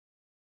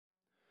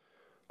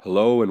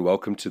Hello and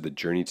welcome to the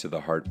Journey to the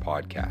Heart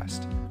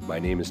podcast. My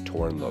name is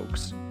Torrin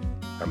Lokes.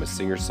 I'm a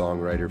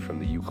singer-songwriter from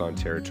the Yukon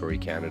Territory,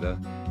 Canada,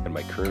 and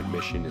my current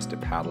mission is to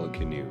paddle a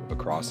canoe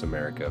across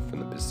America from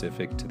the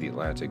Pacific to the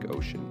Atlantic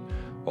Ocean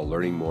while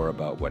learning more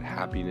about what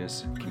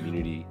happiness,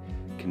 community,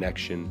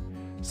 connection,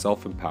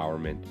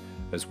 self-empowerment,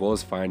 as well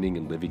as finding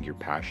and living your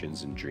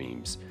passions and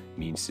dreams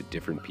means to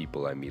different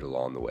people I meet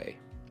along the way.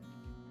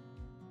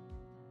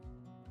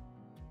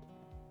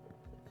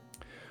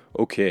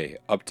 Okay,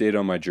 update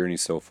on my journey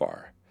so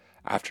far.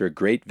 After a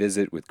great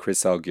visit with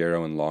Chris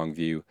Algero in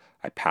Longview,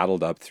 I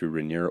paddled up through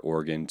Rainier,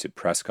 Oregon to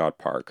Prescott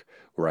Park,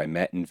 where I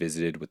met and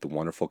visited with the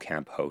wonderful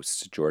camp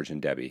hosts, George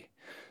and Debbie.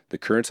 The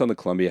current on the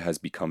Columbia has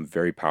become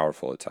very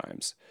powerful at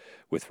times.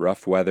 With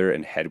rough weather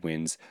and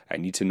headwinds, I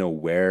need to know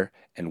where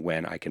and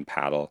when I can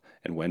paddle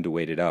and when to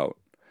wait it out.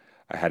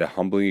 I had a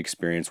humbling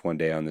experience one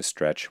day on this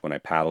stretch when I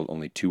paddled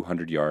only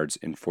 200 yards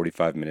in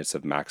 45 minutes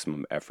of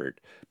maximum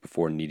effort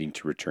before needing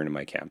to return to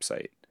my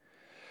campsite.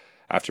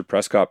 After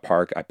Prescott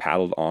Park, I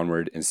paddled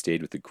onward and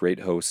stayed with a great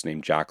host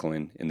named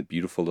Jaclyn in the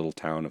beautiful little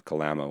town of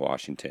Kalama,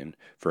 Washington,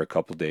 for a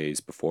couple days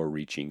before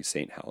reaching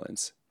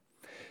St.Helens.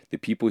 The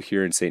people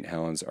here in St.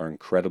 Helens are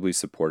incredibly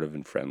supportive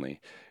and friendly,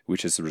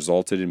 which has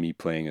resulted in me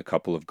playing a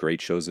couple of great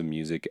shows of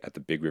music at the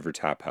Big River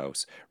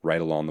Taphouse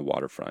right along the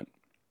waterfront.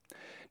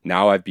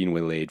 Now I've been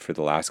waylaid for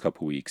the last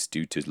couple weeks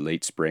due to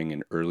late spring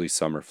and early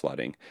summer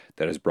flooding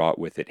that has brought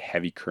with it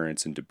heavy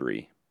currents and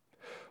debris.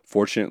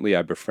 Fortunately,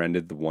 I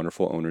befriended the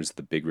wonderful owners of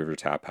the Big River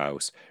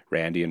Taphouse,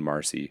 Randy and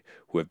Marcy,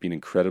 who have been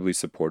incredibly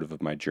supportive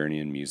of my journey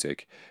in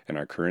music and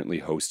are currently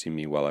hosting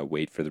me while I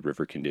wait for the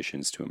river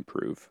conditions to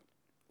improve.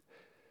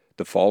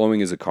 The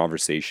following is a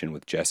conversation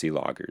with Jesse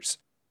Loggers.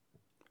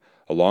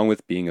 Along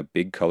with being a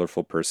big,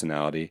 colorful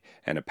personality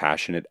and a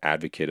passionate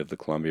advocate of the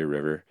Columbia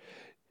River,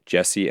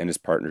 Jesse and his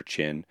partner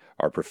Chin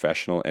are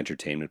professional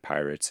entertainment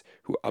pirates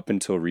who up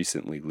until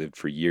recently lived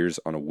for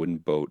years on a wooden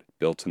boat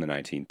built in the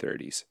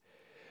 1930s.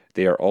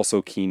 They are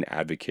also keen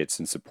advocates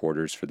and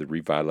supporters for the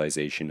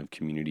revitalization of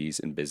communities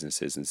and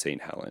businesses in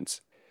St.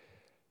 Helens.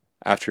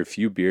 After a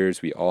few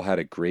beers, we all had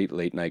a great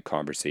late-night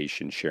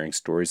conversation sharing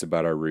stories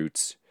about our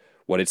roots,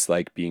 what it's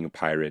like being a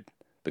pirate,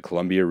 the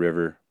Columbia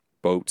River,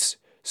 boats,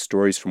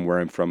 stories from where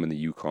I'm from in the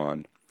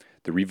Yukon,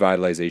 the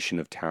revitalization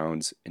of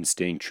towns, and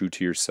staying true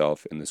to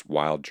yourself in this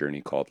wild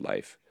journey called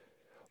life.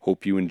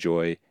 Hope you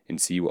enjoy and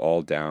see you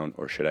all down,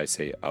 or should I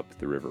say up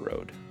the river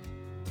road.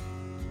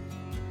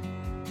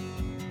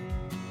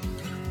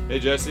 Hey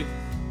Jesse.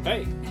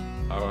 Hey.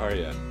 How are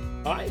you?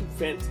 I'm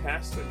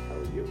fantastic. How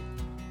are you?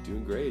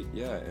 Doing great,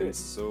 yeah. And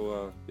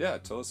so,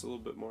 tell us a little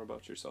bit more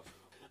about yourself.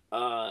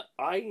 I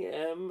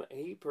am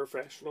a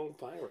professional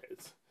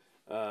pirate.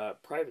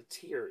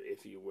 Privateer,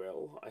 if you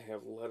will. I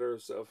have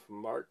letters of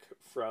marque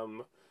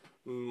from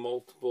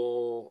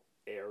multiple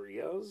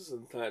areas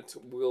that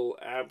will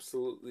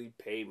absolutely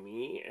pay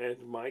me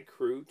and my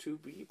crew to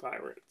be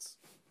pirates.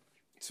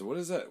 So what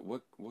is that?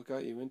 What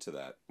got you into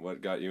that? What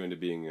got you into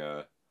being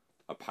a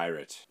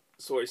pirate?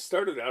 So I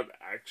started out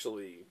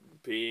actually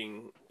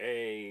being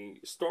a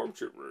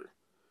stormtrooper,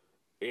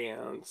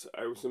 and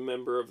I was a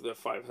member of the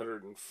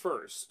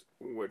 501st,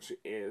 which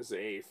is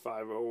a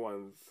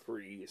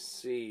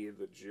 5013C.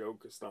 The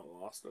joke is not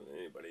lost on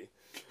anybody.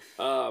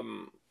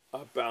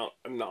 About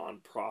a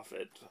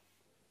non-profit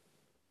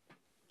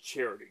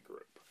charity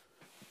group.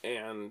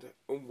 And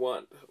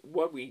what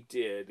we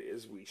did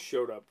is we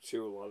showed up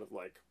to a lot of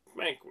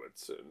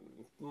banquets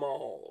and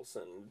malls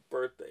and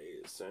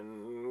birthdays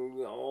and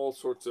all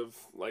sorts of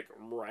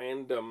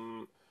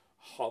random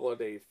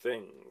holiday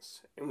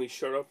things, and we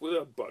showed up with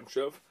a bunch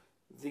of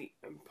the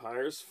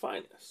Empire's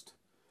finest.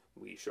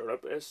 We showed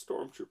up as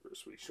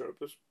stormtroopers, we showed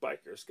up as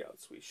biker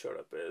scouts, we showed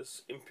up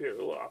as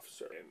imperial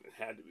officer, and it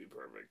had to be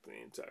perfect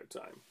the entire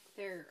time.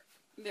 They're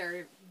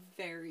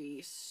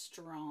very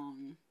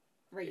strong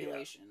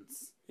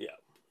regulations. Yeah.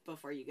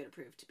 Before you get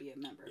approved to be a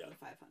member of the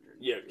 500.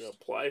 Yeah, you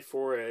apply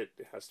for it.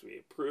 It has to be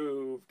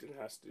approved. It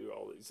has to do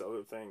all these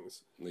other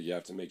things. You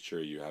have to make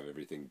sure you have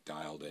everything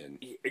dialed in.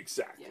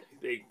 Exactly.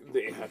 Yeah.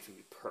 They have to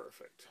be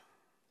perfect.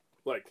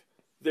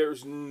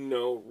 There's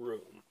no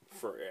room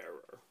for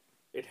error.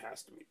 It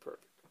has to be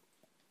perfect.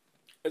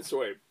 And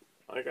so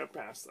I got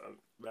past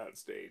that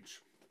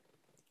stage.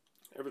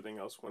 Everything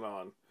else went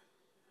on.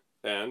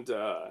 And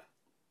the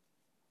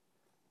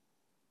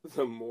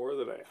more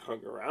that I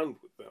hung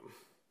around with them,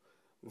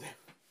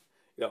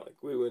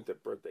 we went to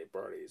birthday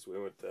parties, we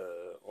went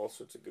to all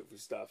sorts of goofy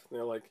stuff, and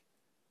they're like,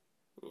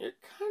 you're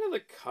kind of the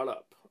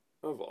cut-up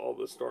of all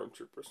the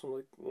stormtroopers. I'm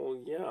like, well,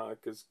 yeah,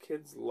 because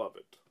kids love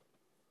it.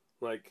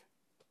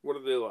 What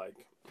are they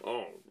like?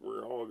 Oh,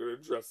 we're all going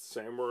to dress the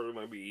same, we're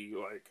going to be,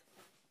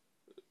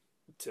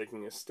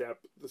 taking a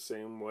step the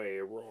same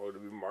way, we're all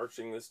going to be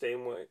marching the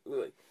same way.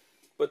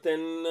 But then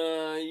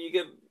you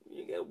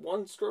get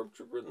one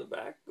stormtrooper in the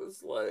back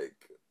that's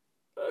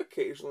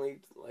occasionally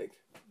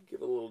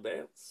give a little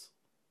dance,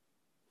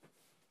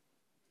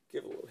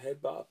 give a little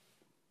head bop,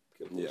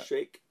 give a little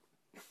shake,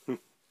 and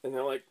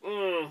they're like,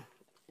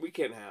 we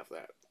can't have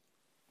that.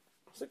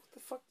 I was like, what the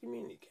fuck do you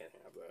mean you can't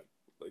have that?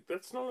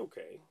 that's not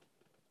okay.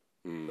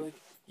 Mm. Like,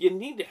 you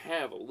need to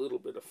have a little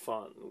bit of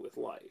fun with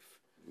life.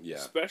 Yeah.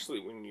 Especially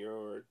when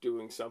you're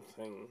doing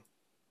something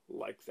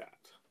like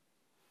that.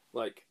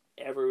 Like,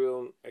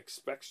 everyone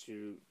expects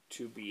you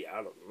to be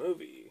out of the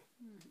movie,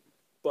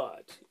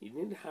 but you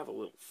need to have a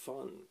little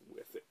fun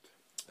with it.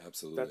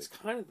 Absolutely. That's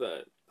kind of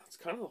the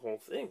whole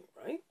thing,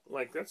 right?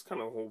 Like, that's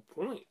kind of the whole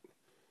point.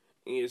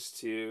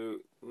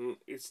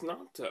 It's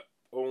not to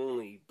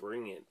only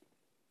bring it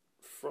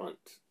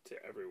front to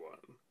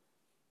everyone,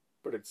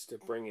 but it's to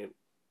bring it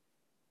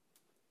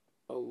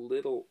a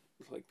little,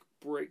 like,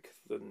 break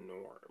the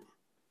norm.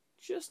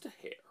 Just a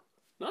hair.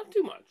 Not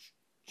too much.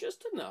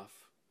 Just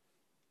enough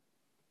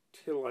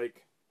to,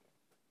 like,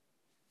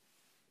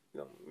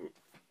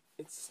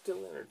 it's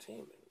still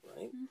entertainment,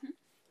 right? Mm-hmm.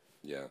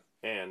 Yeah.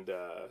 And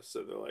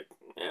so they're like,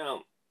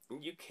 well,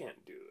 you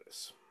can't do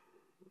this.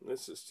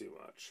 This is too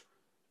much.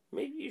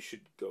 Maybe you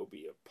should go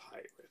be a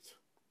pirate.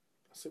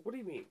 I said, what do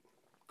you mean,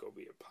 go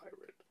be a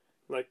pirate?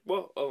 Like,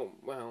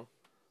 well,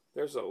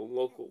 there's a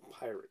local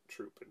pirate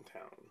troop in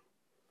town.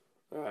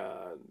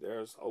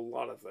 There's a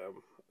lot of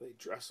them. They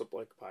dress up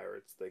like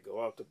pirates. They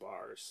go out to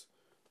bars.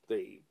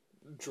 They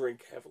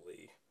drink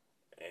heavily.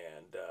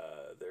 And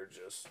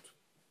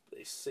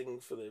they sing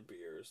for their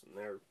beers. And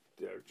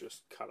they're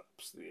just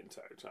cut-ups the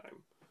entire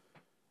time.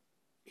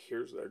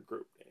 Here's their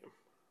group name.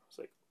 I was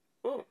like,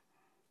 oh,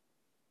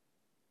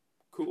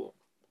 cool.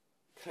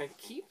 Can I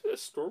keep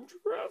this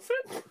Stormtrooper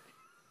outfit?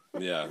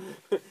 Yeah.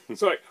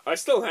 So I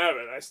still have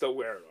it. I still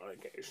wear it on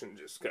occasion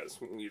just because,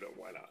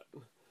 why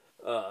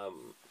not?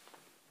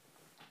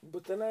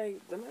 But then I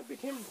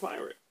became a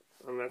pirate.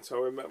 And that's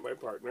how I met my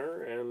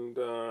partner. And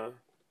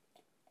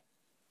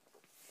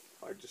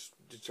I just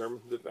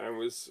determined that I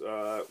was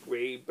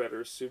way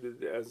better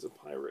suited as a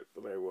pirate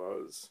than I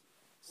was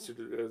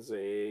suited as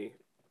a...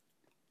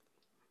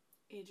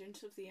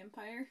 Agent of the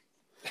Empire?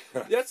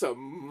 That's a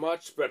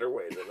much better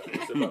way than I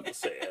was about to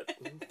say it.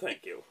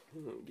 Thank you.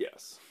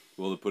 Yes.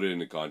 Well, to put it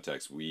into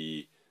context,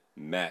 we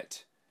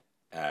met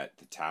at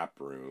the tap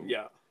room.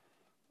 Yeah.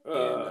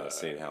 In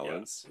St.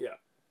 Helens. Yeah.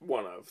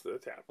 One of the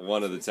tap rooms.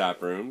 One of the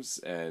tap rooms.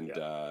 And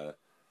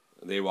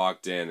they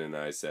walked in and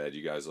I said,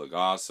 you guys look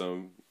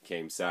awesome.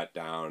 Came, sat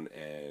down,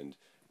 and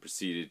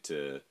proceeded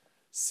to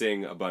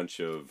sing a bunch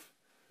of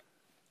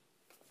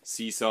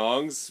sea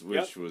songs,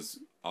 which was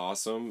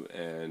awesome.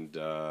 And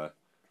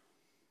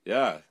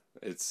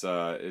it's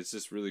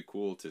just really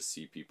cool to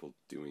see people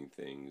doing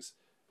things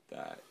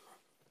that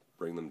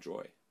bring them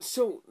joy.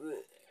 So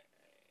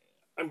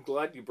I'm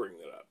glad you bring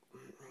that up,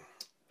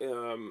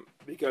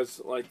 because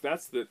like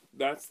that's the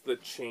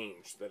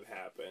change that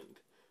happened,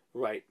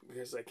 right?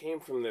 Because I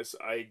came from this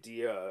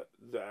idea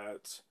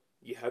that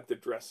you had to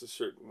dress a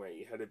certain way,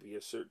 you had to be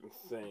a certain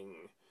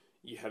thing,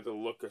 you had to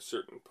look a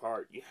certain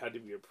part, you had to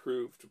be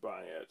approved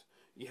by it,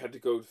 you had to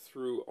go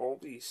through all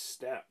these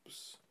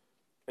steps,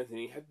 and then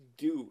you had to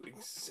do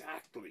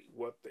exactly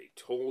what they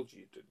told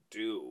you to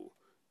do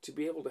to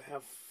be able to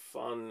have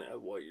fun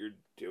at what you're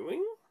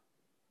doing.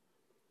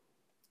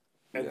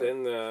 And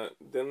then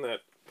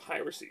that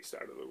piracy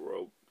side of the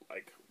world,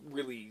 like,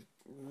 really,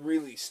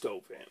 really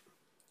stove in.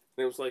 And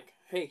it was like,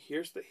 hey,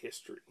 here's the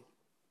history.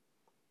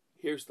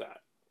 Here's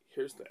that.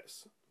 Here's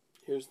this.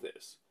 Here's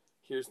this.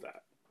 Here's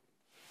that.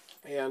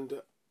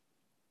 And,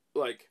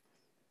 like,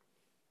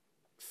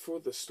 for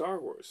the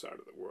Star Wars side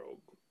of the world,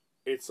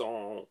 it's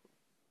all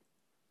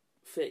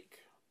fake.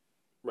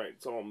 Right?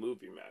 It's all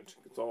movie magic.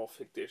 It's all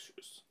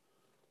fictitious.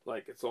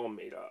 Like, it's all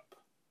made up.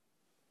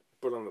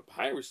 But on the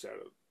pirate side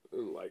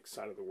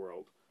of the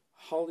world,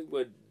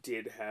 Hollywood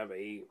did have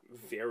a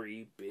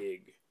very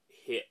big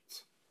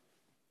hit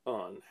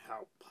on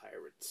how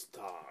pirates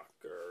talk,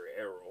 or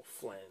Errol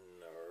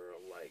Flynn, or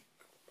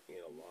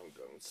Long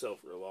John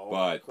Silver, all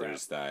but that crap.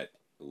 There's that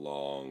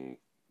long,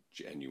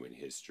 genuine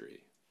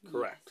history.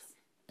 Correct.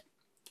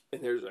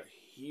 And there's a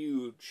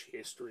huge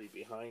history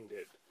behind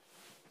it.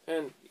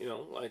 And,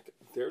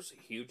 there's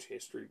a huge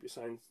history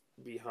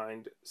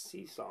behind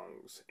sea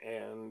songs,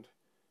 and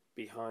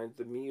behind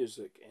the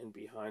music, and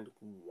behind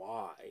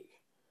why,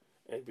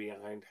 and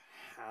behind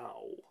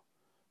how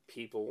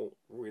people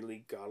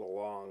really got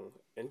along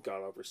and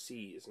got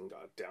overseas and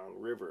got down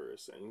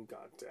rivers and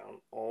got down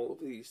all of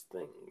these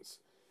things.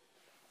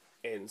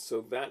 And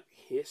so that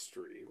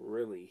history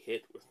really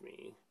hit with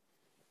me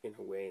in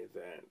a way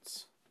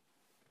that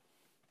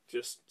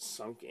just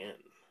sunk in.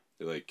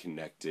 It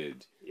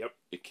connected. Yep.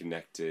 It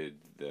connected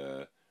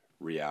the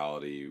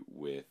reality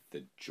with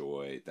the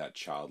joy, that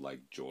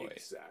childlike joy.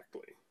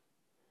 Exactly.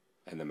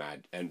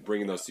 And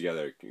bringing those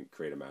together can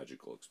create a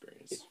magical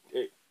experience.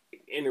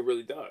 And it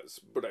really does.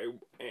 But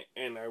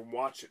I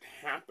watch it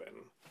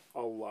happen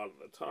a lot of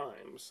the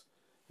times.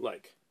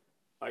 Like,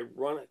 I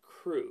run a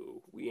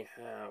crew. We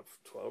have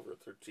 12 or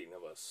 13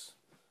 of us.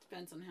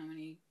 Depends on how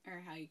many,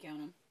 or how you count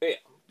them. Yeah,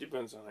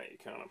 depends on how you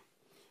count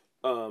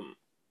them.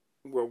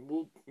 Where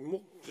we'll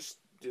just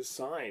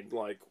decide,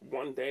 like,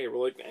 one day,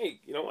 we're like, hey,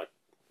 you know what?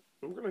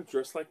 We're going to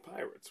dress like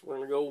pirates. We're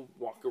going to go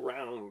walk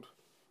around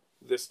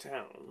this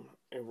town,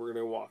 and we're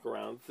going to walk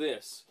around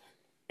this.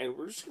 and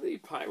we're just going to be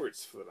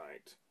pirates for the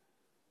night.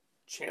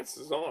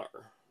 Chances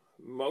are,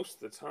 most of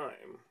the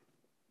time,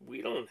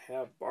 we don't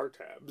have bar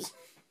tabs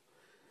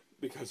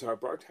because our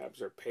bar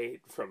tabs are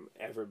paid from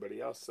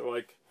everybody else. So,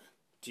 like,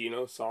 do you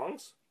know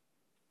songs?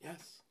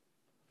 Yes.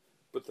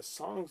 But the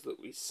songs that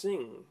we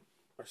sing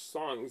are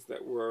songs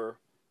that were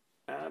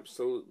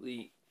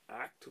absolutely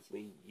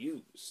actively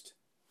used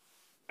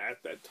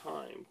at that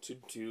time to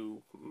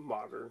do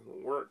modern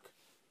work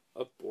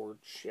aboard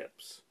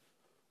ships.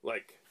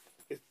 Like,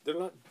 they're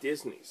not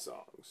Disney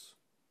songs.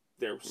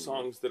 They're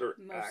songs that are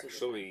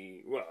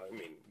actually, well, I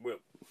mean,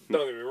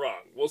 don't get me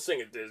wrong, we'll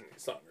sing a Disney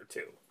song or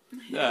two.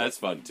 Yeah, that's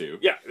fun too.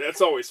 Yeah,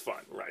 that's always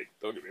fun, right?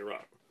 Don't get me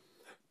wrong.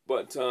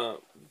 But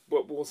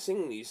we'll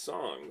sing these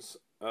songs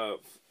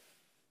of,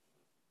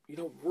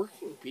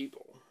 working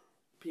people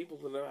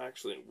that have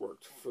actually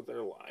worked for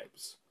their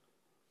lives,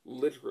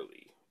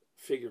 literally,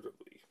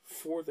 figuratively,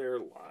 for their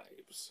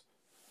lives.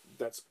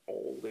 That's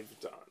all they've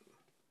done.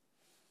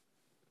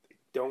 They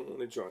don't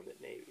want to join the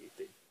Navy.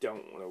 They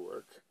don't want to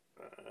work,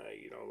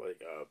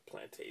 like a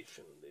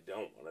plantation. They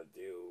don't want to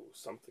do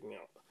something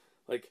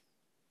else.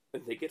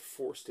 And they get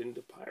forced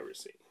into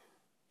piracy.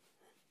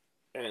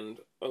 And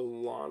a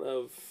lot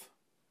of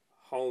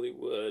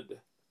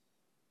Hollywood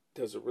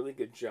does a really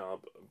good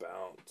job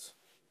about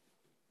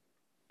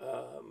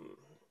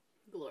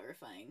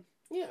glorifying.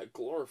 Yeah,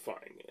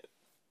 glorifying it.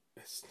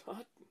 It's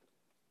not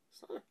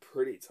a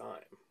pretty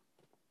time.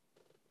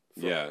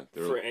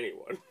 For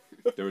anyone.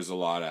 There was a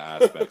lot of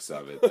aspects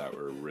of it that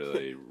were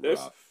really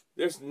rough.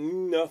 There's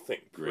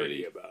nothing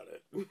gritty pretty about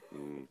it.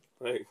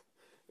 Like,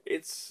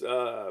 it's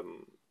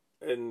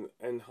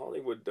and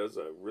Hollywood does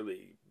a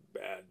really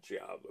bad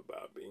job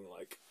about being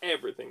like,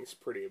 everything's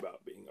pretty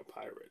about being a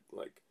pirate.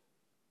 Like,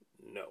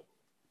 no.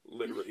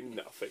 Literally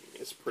nothing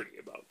is pretty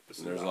about this.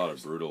 And there's a lot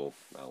of brutal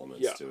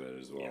elements to it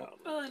as well. Yeah.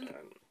 Well,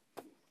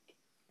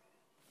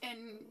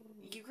 and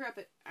you grew up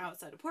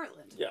outside of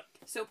Portland. Yeah.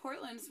 So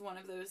Portland's one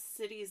of those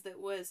cities that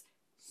was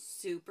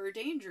super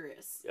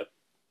dangerous. Yep.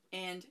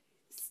 And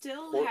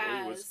still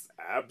Portland was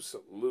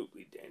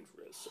absolutely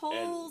dangerous.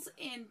 Holes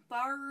in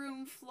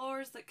barroom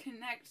floors that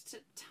connect to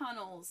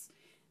tunnels,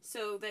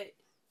 so that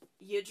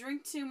you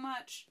drink too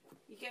much,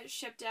 you get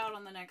shipped out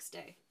on the next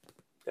day.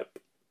 Yep.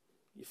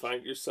 You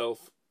find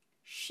yourself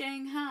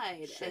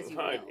Shanghaied, as you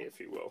will. If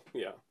you will.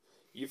 Yeah.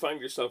 You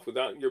find yourself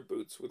without your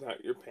boots,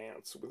 without your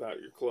pants, without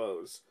your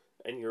clothes,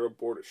 and you're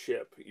aboard a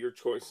ship. Your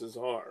choices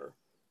are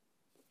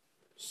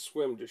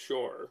swim to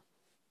shore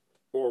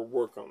or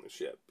work on the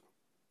ship.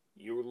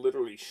 You were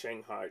literally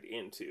shanghaied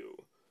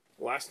into.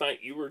 Last night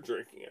you were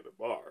drinking at a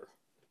bar.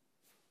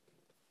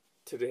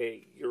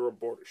 Today you're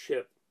aboard a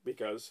ship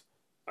because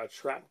a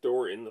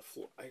trapdoor in the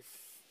floor. I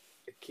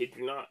kid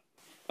you not.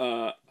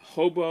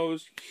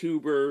 Hobos,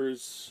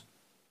 Hubers,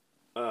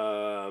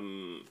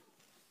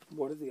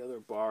 what are the other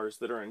bars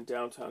that are in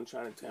downtown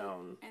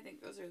Chinatown? I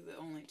think those are the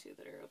only two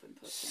that are open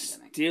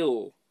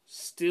post-pandemic.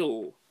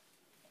 Still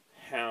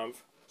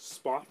have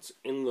spots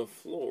in the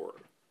floor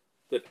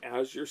that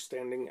as you're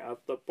standing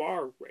at the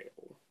bar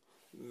rail,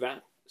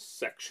 that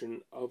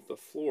section of the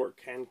floor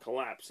can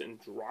collapse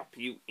and drop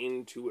you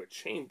into a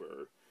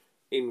chamber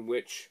in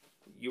which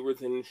you were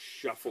then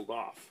shuffled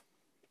off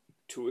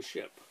to a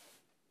ship.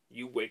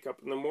 You wake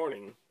up in the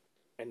morning,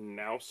 and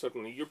now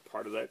suddenly you're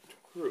part of that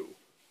crew,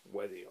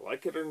 whether you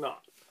like it or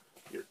not.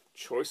 Your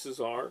choices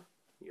are,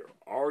 you're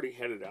already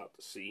headed out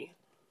to sea,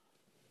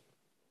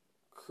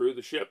 crew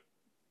the ship,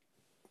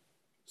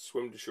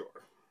 swim to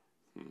shore.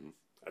 Mm-hmm.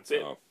 That's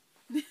it. Oh.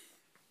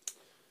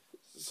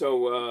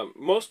 So,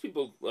 most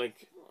people, they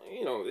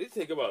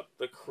think about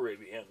the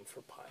Caribbean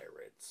for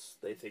pirates.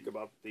 They think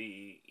about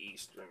the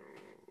eastern,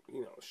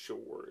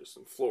 shores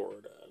and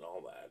Florida and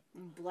all that.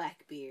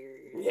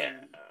 Blackbeard.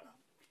 Yeah.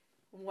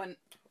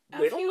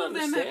 A few of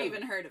them have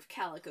even heard of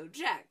Calico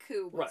Jack,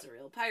 who was a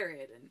real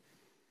pirate. And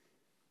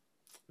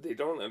they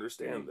don't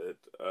understand that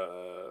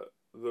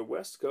the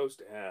West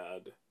Coast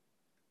had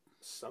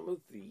some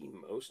of the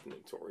most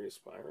notorious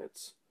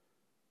pirates,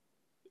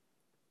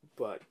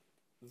 but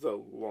the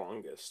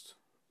longest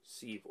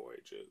sea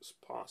voyages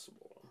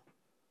possible.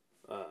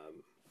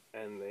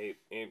 And it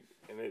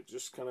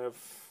just kind of...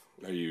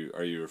 Are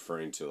you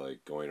referring to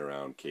going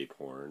around Cape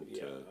Horn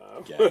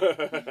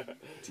to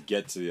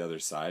get to the other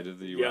side of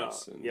the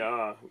U.S.?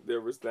 Yeah,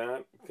 there was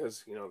that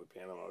because the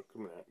Panama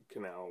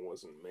Canal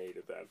wasn't made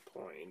at that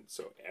point,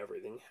 so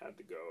everything had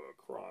to go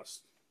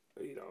across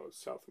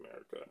South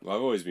America. Well,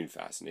 I've always been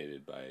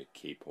fascinated by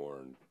Cape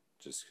Horn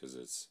just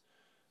because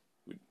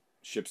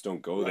ships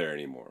don't go there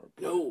anymore.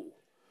 No,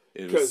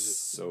 it was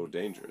so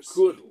dangerous.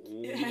 Good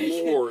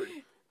Lord,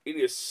 it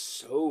is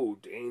so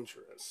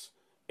dangerous.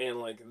 And,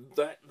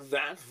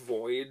 that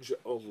voyage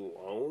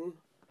alone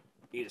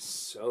is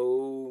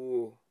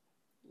so...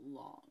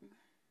 long.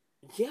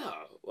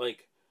 Yeah,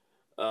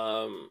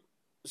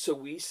 so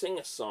we sing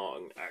a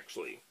song,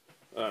 actually.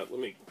 Let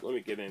me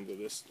get into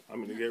this.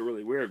 I'm going to get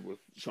really weird with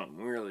Sean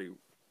Weirley.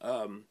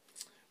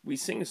 We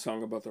sing a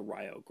song about the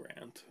Rio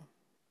Grande.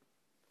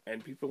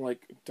 And people are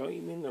like, don't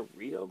you mean the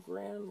Rio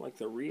Grande? Like,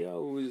 the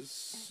Rio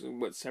is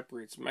what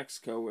separates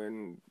Mexico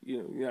and, the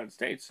United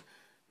States.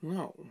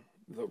 No,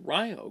 the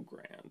Rio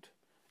Grande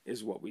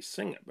is what we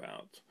sing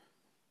about.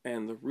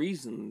 And the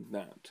reason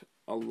that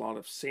a lot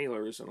of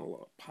sailors and a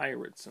lot of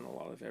pirates and a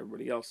lot of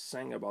everybody else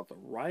sang about the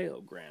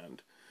Rio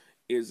Grande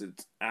is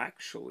it's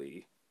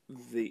actually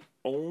the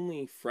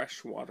only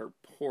freshwater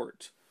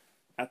port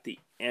at the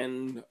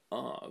end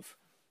of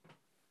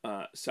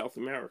South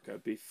America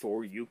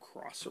before you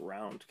cross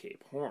around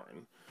Cape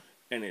Horn.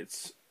 And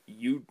it's,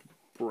 you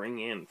bring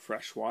in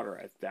fresh water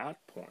at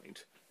that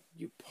point,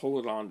 you pull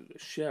it onto the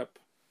ship.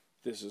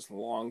 This is a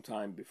long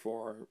time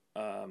before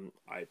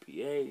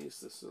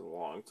IPAs. This is a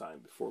long time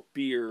before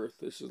beer.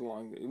 This is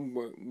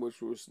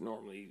which was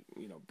normally,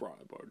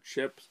 brought aboard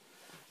ships.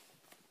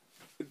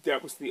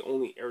 That was the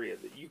only area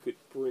that you could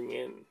bring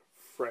in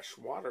fresh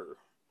water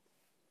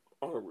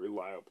on a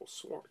reliable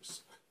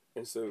source.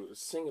 And so they would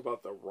sing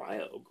about the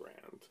Rio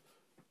Grande,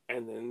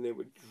 and then they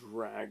would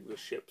drag the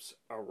ships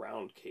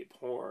around Cape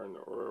Horn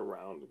or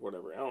around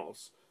whatever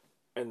else,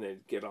 and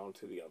they'd get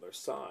onto the other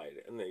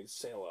side, and they'd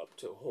sail up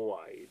to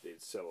Hawaii,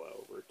 they'd sail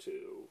over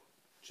to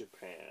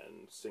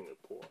Japan,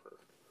 Singapore,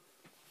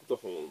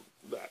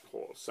 that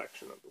whole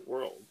section of the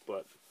world.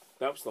 But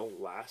that was the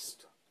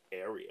last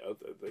area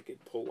that they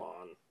could pull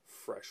on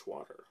fresh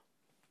water.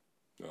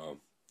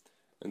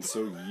 And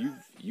so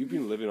you've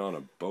been living on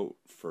a boat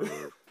for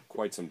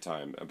quite some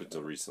time up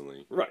until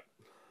recently, right?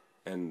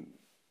 And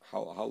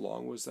how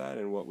long was that,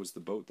 and what was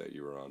the boat that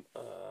you were on?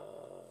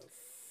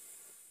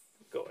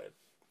 Go ahead.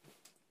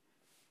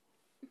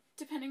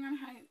 Depending on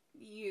how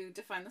you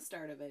define the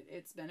start of it,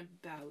 it's been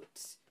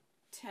about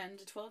 10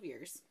 to 12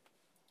 years.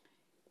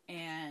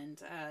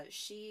 And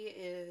she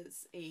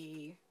is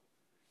a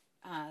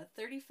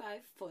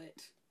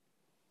 35-foot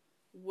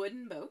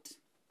wooden boat.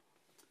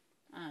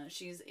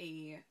 She's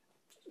a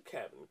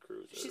cabin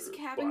cruiser. She's a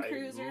cabin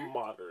cruiser.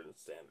 Modern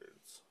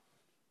standards.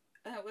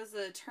 That was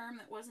a term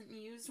that wasn't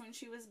used when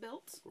she was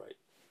built. Right.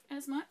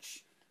 As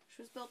much.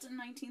 She was built in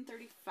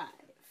 1935.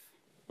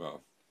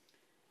 Wow.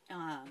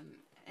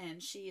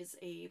 And she is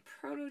a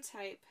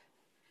prototype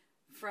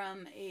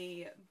from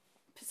a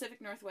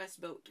Pacific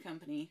Northwest boat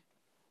company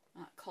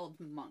called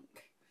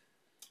Monk.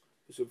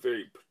 It's a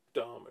very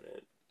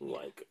predominant,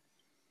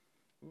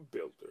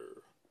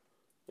 builder.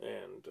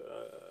 And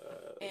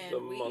the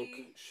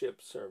Monk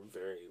ships are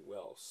very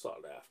well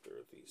sought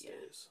after these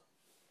days.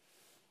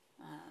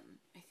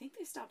 I think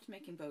they stopped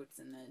making boats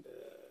in the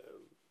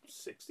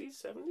 60s,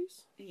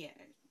 70s? Yeah.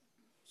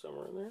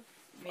 Somewhere in there?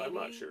 Maybe, I'm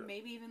not sure.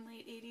 Maybe even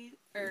late 80s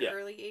or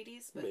early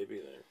 80s. But maybe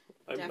there.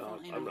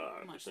 I'm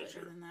not much sure.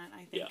 later than that,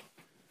 I think.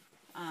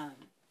 Yeah.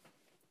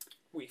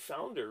 We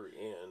found her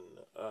in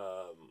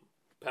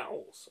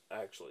Powell's,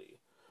 actually.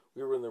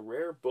 We were in the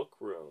rare book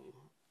room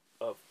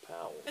of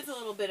Powell's. It's a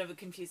little bit of a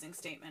confusing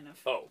statement of...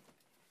 Oh.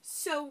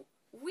 So,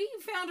 we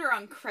found her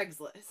on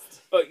Craigslist.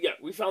 Yeah,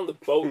 we found the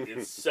boat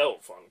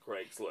itself on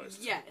Craigslist.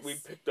 Yes. We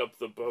picked up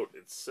the boat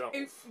itself.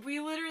 We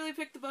literally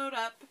picked the boat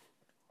up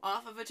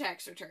off of a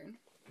tax return.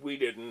 We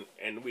didn't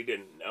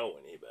know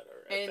any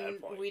better at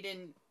that point. We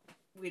didn't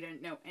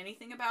know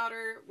anything about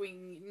her. We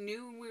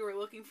knew we were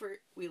looking for...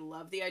 We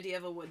love the idea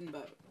of a wooden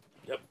boat.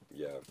 Yep.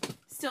 Yeah.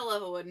 Still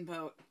love a wooden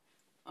boat.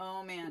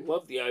 Oh, man.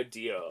 Love the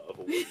idea of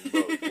a wooden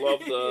boat. Love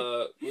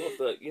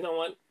the... You know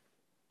what?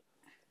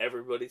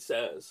 Everybody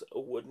says a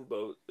wooden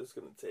boat is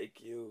going to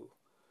take you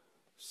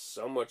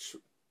so much...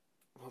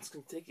 Well, it's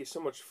going to take you so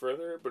much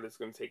further, but it's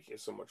going to take you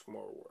so much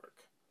more work.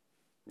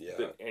 Yeah.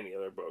 Than any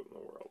other boat in the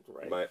world,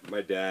 right?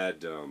 My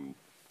dad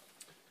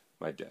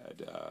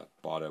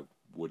bought a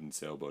wooden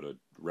sailboat, a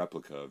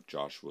replica of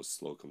Joshua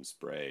Slocum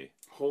Spray.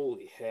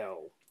 Holy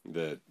hell.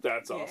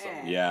 That's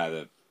awesome. Yeah,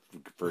 the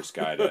first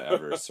guy to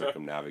ever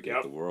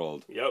circumnavigate the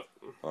world. Yep.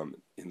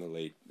 In the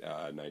late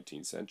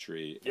 19th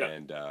century. Yep.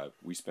 And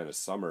we spent a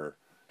summer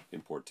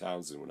in Port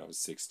Townsend when I was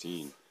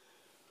 16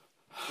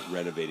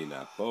 renovating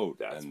that boat.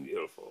 That's and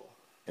beautiful.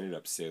 Ended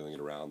up sailing it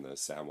around the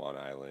San Juan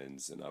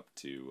Islands and up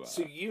to...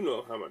 so you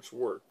know how much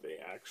work they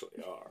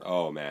actually are.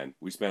 Oh, man.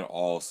 We spent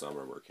all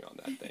summer working on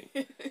that thing.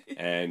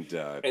 And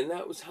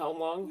that was how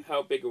long?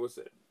 How big was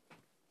it?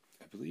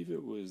 I believe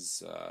it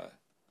was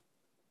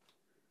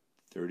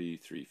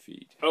 33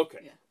 feet. Okay.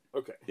 Yeah.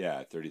 Okay.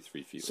 Yeah,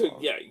 33 feet so, long.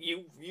 yeah,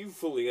 you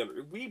fully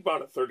under... We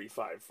bought a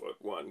 35-foot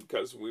one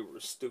because we were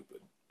stupid.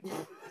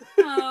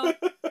 Oh.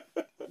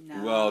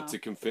 No. Well,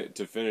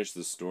 to finish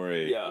the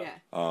story... Yeah.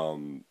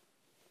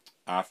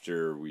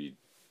 After we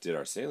did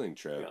our sailing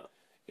trip, Yeah.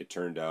 it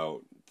turned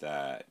out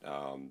that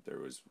there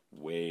was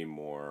way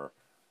more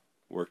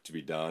work to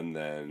be done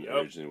than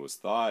originally was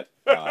thought.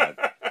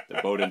 The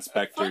boat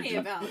inspector Funny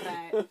about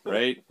that.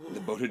 Right? The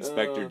boat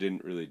inspector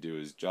didn't really do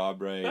his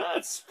job right.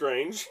 That's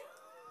strange.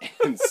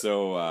 And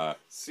so...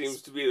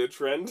 seems to be the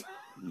trend.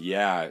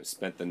 Yeah,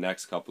 spent the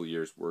next couple of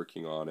years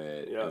working on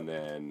it. Yeah. And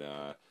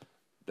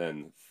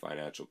then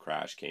financial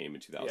crash came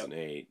in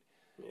 2008.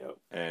 Yep.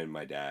 And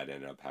my dad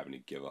ended up having to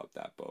give up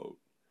that boat.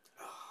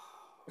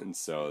 And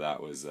so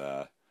that was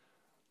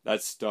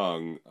that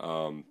stung.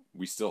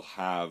 We still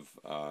have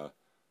Yeah.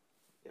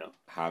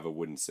 have a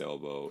wooden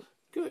sailboat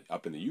Good.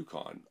 up in the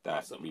Yukon that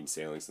Awesome. I've been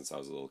sailing since I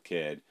was a little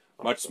kid.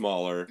 Much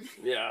smaller.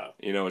 Yeah.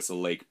 You know, it's a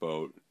lake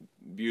boat.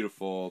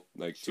 Beautiful,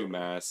 like Sure.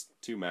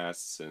 two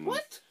masts and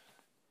What?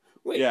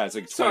 Wait. yeah, it's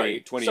like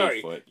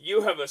 28 foot.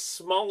 You have a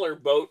smaller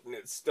boat and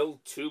it's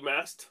still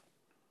 2-mast?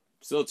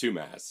 Still 2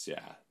 masts,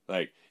 yeah.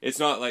 Like it's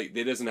not like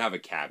it doesn't have a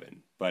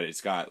cabin, but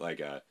it's got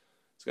a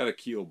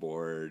keel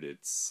board.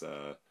 It's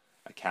a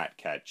cat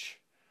catch.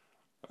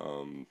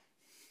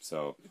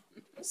 So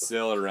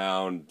sailed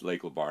around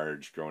Lake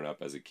LaBarge growing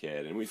up as a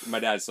kid, and my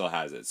dad still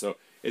has it. So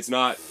it's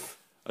not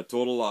a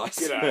total loss.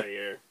 Get out of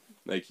here.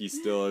 Like he's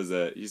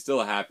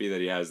still happy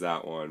that he has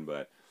that one,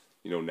 but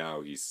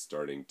now he's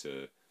starting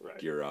to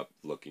gear up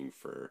looking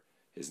for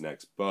his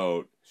next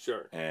boat.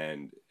 Sure.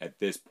 And at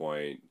this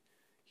point,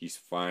 he's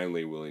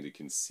finally willing to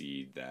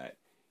concede that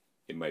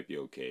it might be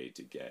okay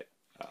to get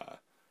a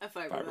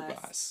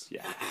fiberglass.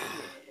 Yeah.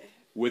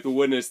 With a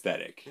wooden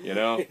aesthetic,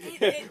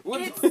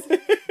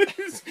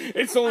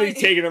 It's only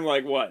taken him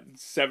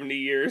 70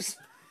 years.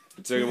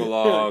 It took him a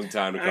long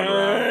time to come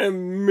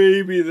around.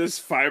 Maybe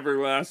this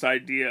fiberglass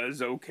idea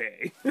is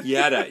okay. He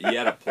had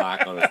a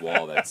plaque on his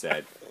wall that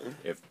said,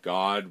 "If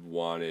God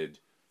wanted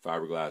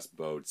fiberglass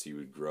boats, he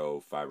would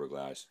grow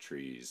fiberglass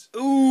trees."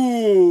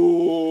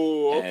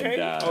 Ooh,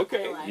 okay, And,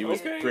 okay. He was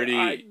okay. pretty.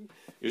 I-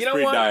 He was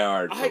pretty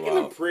diehard for I a can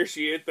while.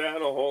 appreciate that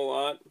a whole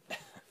lot.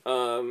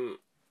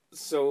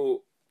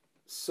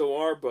 So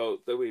our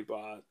boat that we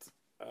bought,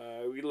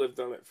 we lived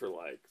on it for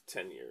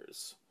 10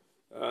 years.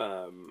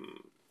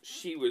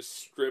 She was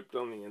stripped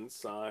on the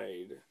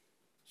inside.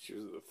 She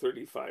was a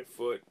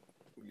 35-foot,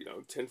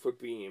 10-foot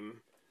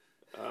beam,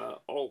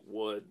 all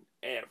wood,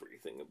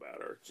 everything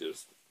about her,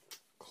 just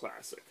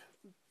classic.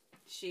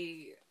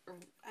 She,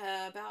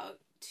 about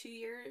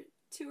 2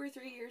 or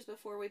 3 years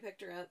before we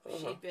picked her up,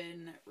 she'd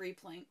been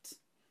replanked.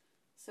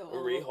 So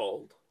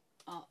Rehauled.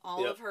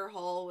 All of her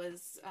hull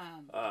was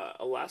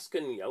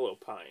Alaskan yellow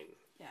pine.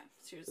 Yeah,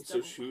 she was.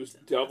 So she was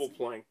double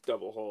planked,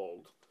 double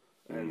hulled,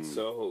 and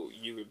so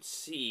you could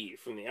see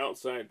from the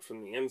outside,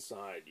 from the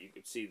inside, you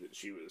could see that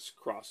she was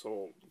cross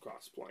hulled,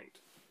 cross planked,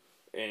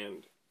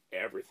 and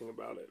everything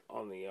about it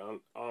on the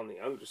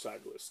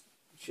underside was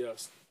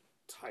just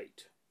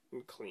tight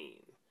and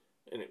clean,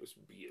 and it was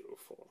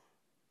beautiful.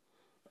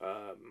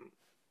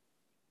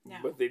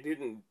 But they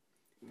didn't.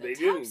 They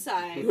didn't.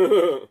 Side.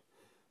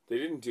 They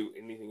didn't do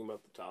anything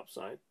about the top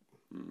side.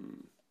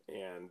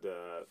 And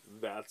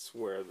that's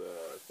where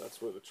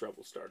the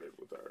trouble started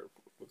with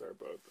our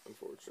boat,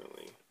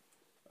 unfortunately.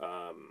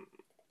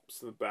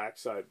 So the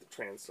backside, the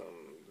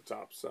transom, the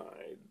top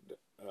side,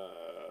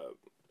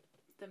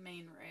 the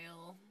main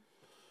rail.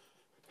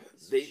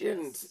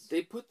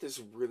 They put this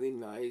really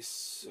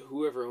nice.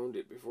 Whoever owned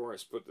it before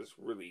us put this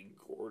really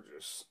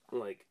gorgeous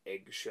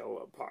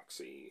eggshell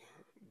epoxy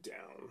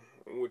down,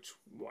 which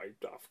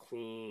wiped off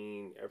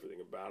clean.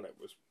 Everything about it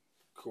was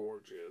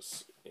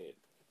gorgeous.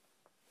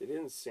 They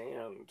didn't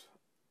sand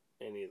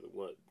any of the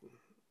wood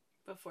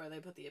before they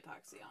put the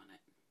epoxy on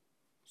it.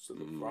 So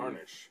the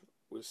varnish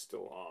was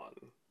still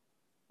on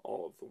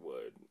all of the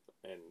wood.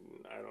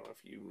 And I don't know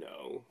if you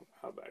know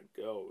how that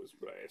goes,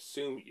 but I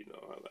assume you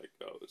know how that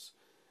goes.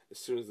 As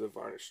soon as the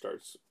varnish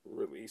starts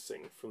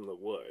releasing from the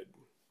wood,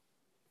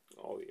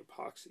 all the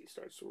epoxy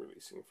starts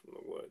releasing from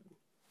the wood.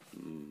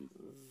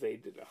 They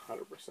did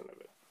 100% of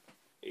it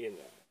in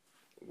that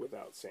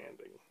without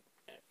sanding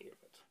any of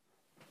it.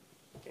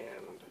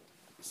 And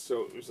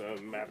so it was a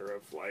matter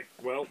of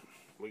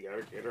we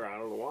gotta get her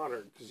out of the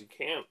water because you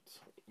can't.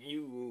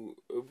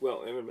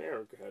 In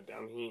America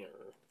down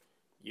here,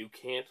 you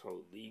can't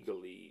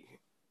legally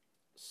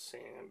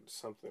sand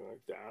something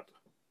like that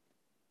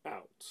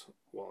out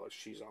while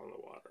she's on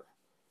the water.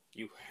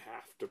 You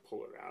have to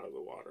pull it out of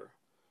the water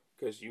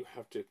because you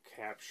have to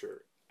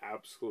capture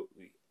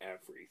absolutely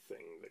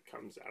everything that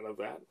comes out of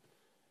that,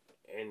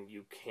 and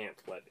you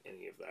can't let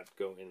any of that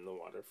go in the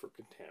water for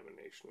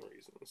contamination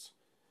reasons.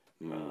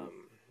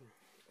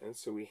 And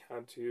so we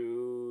had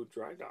to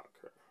dry dock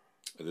her.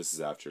 This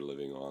is after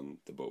living on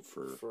the boat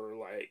for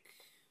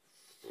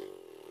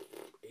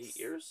 8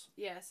 years?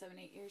 Yeah,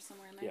 7-8 years,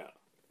 somewhere in there.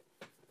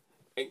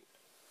 Yeah.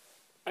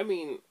 I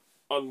mean,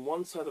 on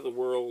one side of the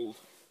world,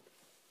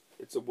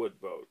 it's a wood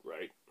boat,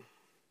 right?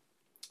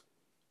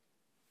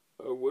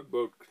 A wood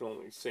boat can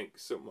only sink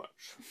so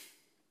much.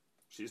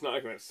 She's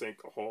not going to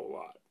sink a whole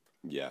lot.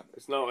 Yeah.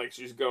 It's not like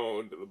she's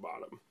going to the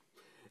bottom.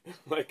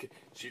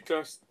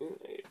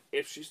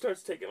 If she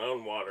starts taking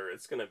on water,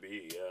 it's gonna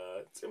be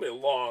a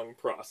long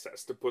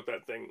process to put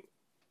that thing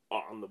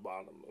on the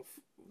bottom of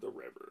the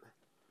river.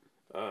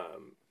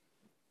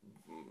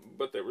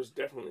 But there was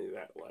definitely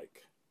that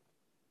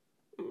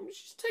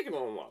she's taking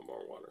on a lot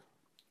more water.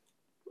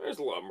 There's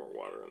a lot more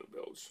water in the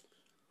bilge.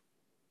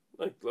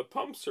 The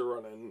pumps are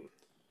running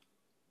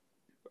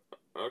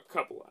a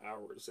couple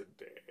hours a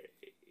day.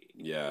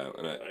 Yeah,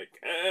 and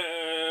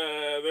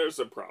there's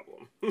a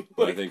problem.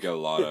 I think a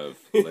lot of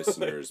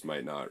listeners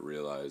might not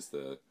realize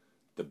the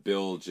the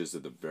bilge is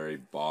at the very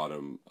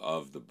bottom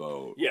of the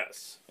boat.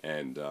 Yes.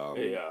 And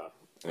Yeah.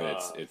 and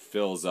it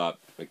fills up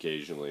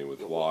occasionally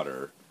with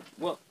water.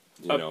 Well,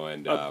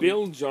 a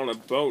bilge on a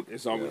boat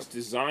is always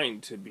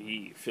designed to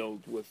be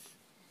filled with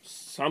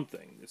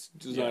something. It's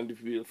designed to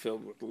be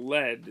filled with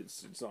lead.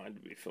 It's designed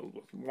to be filled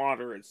with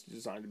water. It's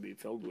designed to be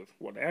filled with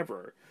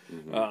whatever.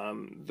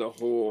 The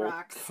whole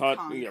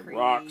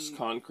rocks,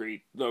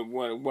 concrete,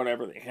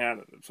 whatever they had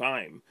at the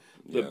time.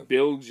 The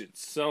bilge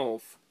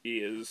itself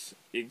is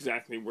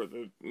exactly where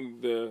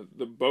the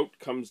boat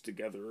comes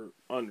together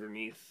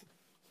underneath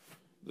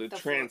the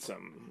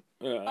transom.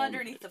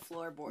 Underneath the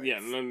floorboards. Yeah,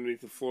 and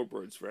underneath the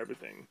floorboards for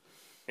everything.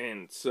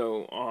 And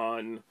so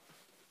on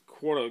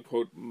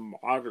quote-unquote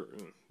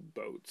modern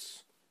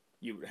boats,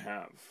 you would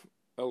have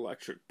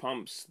electric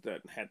pumps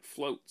that had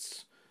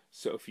floats.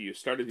 So if you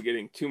started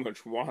getting too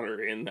much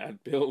water in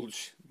that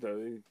bilge,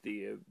 the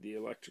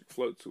electric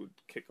floats would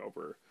kick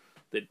over.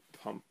 They'd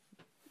pump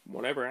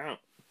whatever out.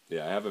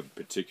 Yeah, I have a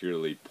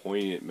particularly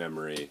poignant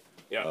memory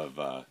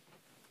of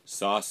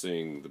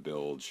saucing the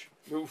bilge.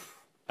 Oof.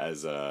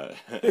 As when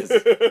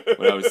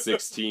I was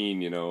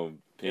 16,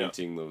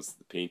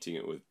 painting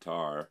it with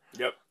tar.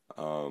 Yep.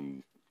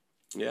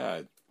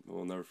 Yeah,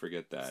 we'll never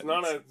forget that. It's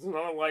not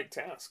a light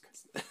task.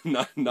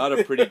 not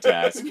a pretty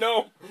task.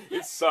 No,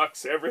 it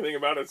sucks. Everything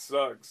about it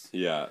sucks.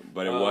 Yeah,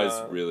 but it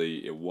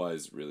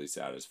was really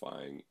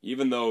satisfying.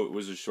 Even though it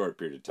was a short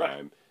period of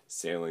time,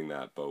 sailing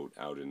that boat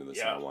out into the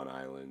San Juan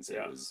Islands,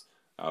 that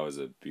was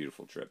a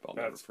beautiful trip. I'll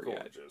never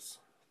forget. Gorgeous.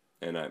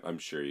 And I'm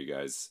sure you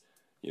guys,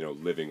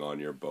 living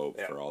on your boat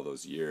for all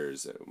those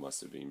years, it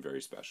must have been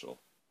very special.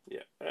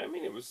 Yeah, I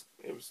mean it was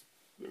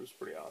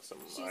pretty awesome.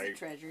 She's a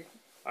treasure.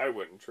 I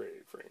wouldn't trade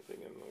it for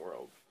anything in the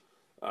world.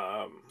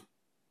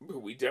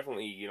 But we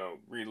definitely,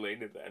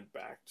 related that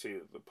back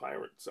to the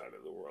pirate side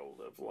of the world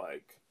of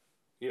like,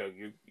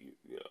 you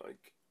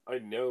I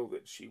know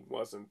that she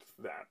wasn't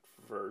that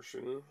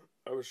version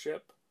of a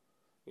ship.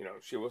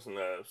 She wasn't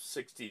a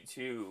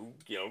 62,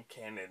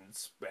 cannon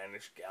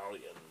Spanish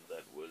galleon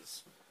that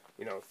was,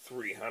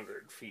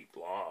 300 feet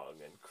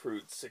long and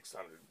crewed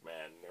 600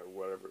 men or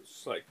whatever.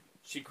 It's like,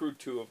 she crewed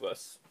 2 of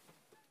us.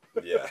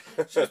 Yeah.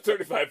 She was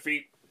 35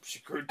 feet. She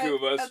crewed 2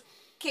 of us.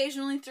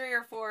 Occasionally 3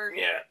 or 4.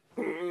 Yeah.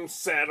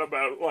 Sat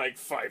about like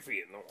 5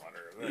 feet in the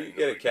water. You could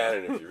get a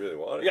cannon if you really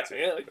wanted to.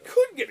 Yeah, I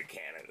could get a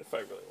cannon if I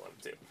really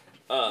wanted to.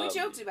 We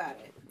joked about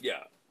it.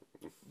 Yeah.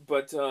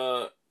 But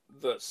the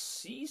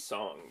sea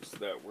songs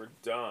that were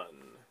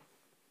done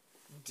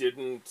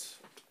didn't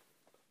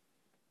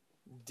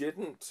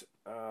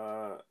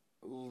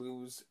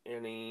lose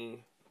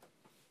any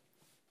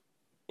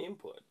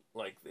input.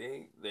 Like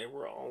they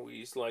were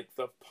always like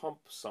the pump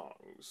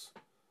songs.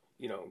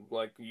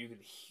 Like you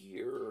could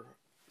hear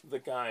the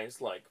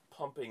guys like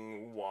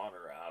pumping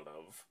water out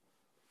of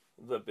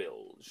the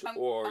bilge. I'm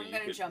going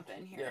to jump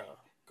in here. Yeah,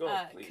 go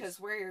ahead, please. Because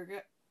where I'm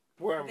going.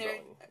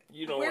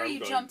 Where where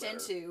you I'm jumped better.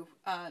 into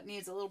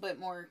needs a little bit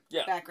more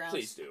background.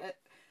 Please do.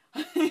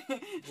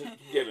 Just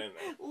get in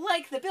there.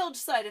 Like the bilge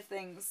side of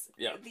things.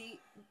 Yeah. The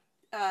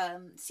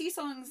sea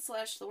songs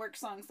 / the work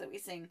songs that we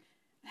sing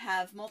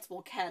have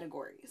multiple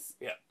categories.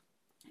 Yeah.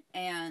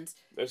 And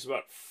there's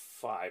about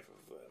 5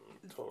 of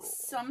them total.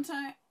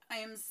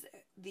 Sometimes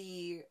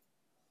the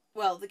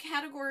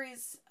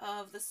categories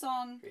of the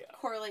song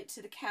correlate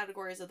to the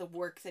categories of the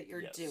work that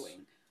you're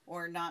doing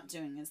or not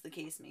doing, as the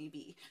case may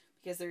be.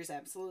 Because there's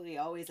absolutely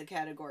always a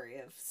category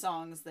of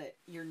songs that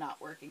you're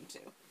not working to.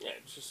 Yeah,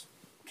 it's just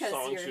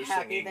because you're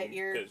happy that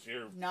you're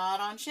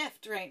not on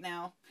shift right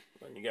now.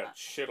 And you got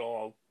shit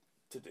all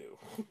to do.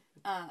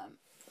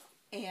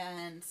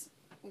 And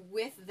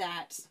with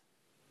that,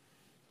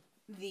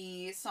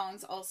 the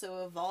songs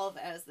also evolve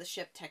as the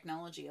ship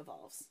technology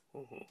evolves.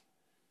 Mm-hmm.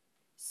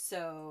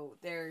 So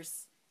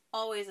there's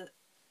always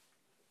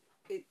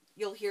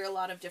you'll hear a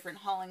lot of different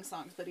hauling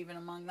songs, but even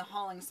among the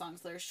hauling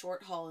songs, there's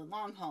short haul and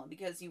long haul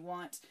because you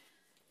want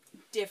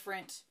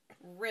different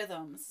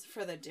rhythms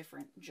for the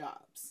different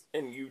jobs.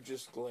 And you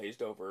just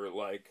glazed over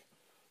like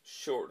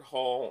short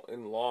haul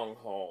and long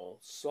haul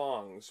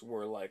songs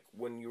were like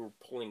when you were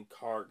pulling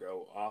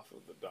cargo off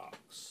of the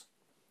docks.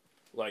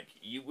 Like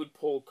you would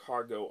pull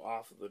cargo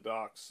off of the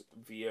docks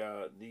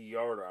via the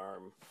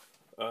yardarm,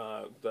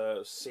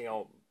 the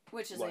sail,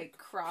 which is like, a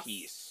cross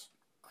piece.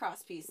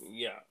 Cross piece.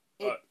 Yeah.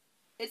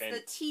 It's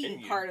the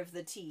T part of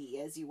the T,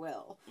 as you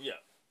will. Yeah.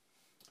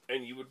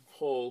 And you would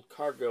pull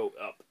cargo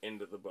up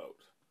into the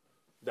boat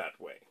that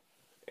way.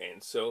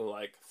 And so,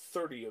 like,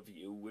 30 of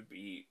you would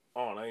be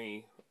on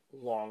a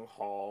long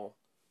haul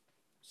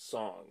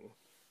song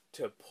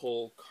to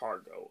pull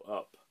cargo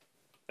up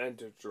and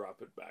to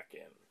drop it back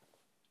in.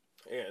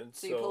 And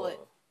so you pull it,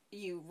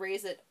 you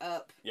raise it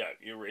up. Yeah,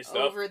 you raise it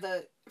over up.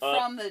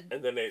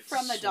 And then it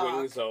from the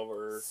swings dock,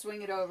 over.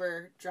 Swing it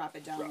over, drop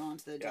it down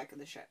onto the deck of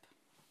the ship.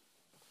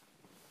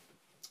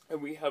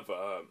 And we have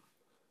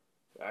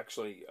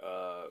actually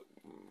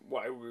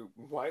why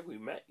we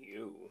met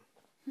you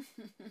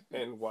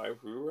and why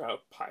we were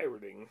out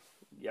pirating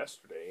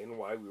yesterday and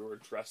why we were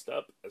dressed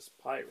up as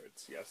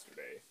pirates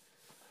yesterday.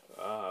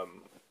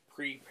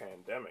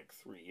 pre-pandemic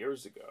 3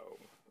 years ago,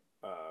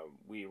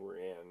 we were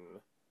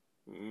in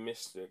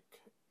Mystic,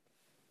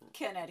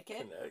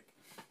 Connecticut.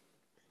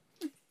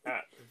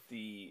 At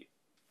the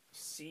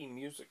Sea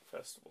Music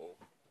Festival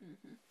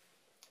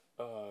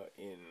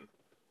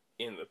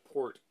in the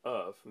port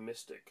of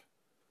Mystic,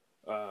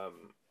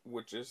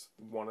 which is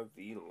one of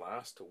the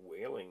last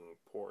whaling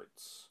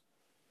ports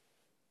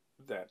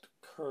that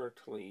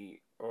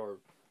currently, or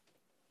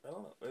I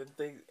don't know,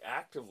 they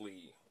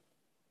actively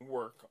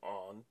work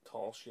on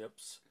tall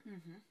ships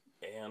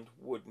and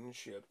wooden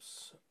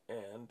ships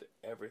and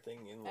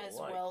everything in the as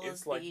like. well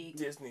It's as like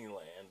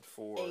Disneyland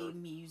for a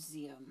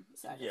museum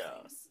side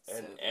of things.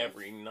 and So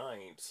every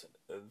night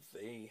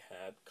they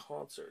had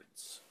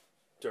concerts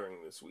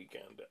during this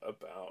weekend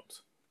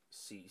about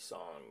sea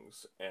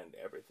songs and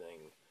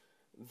everything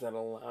that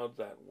allowed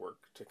that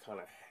work to kind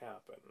of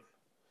happen.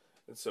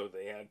 And so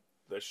they had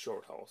the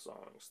short haul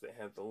songs, they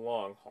had the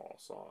long haul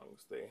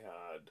songs, they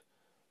had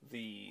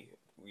the,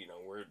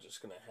 we're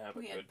just going to have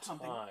a good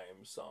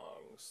time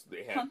songs.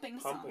 They had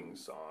pumping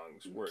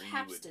songs where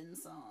capstan you would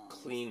songs.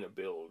 clean a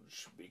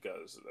bilge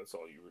because that's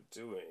all you were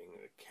doing.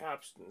 The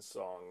capstan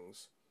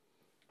songs,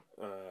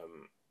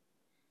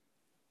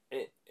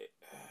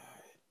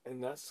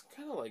 and that's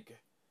kind of like,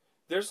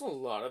 there's a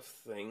lot of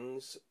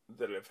things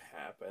that have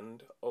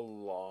happened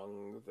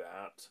along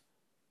that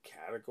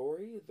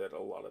category that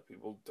a lot of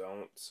people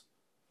don't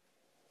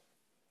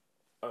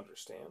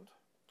understand.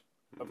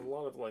 Of a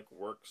lot of like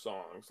work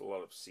songs, a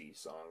lot of sea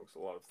songs, a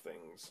lot of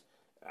things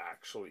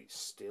actually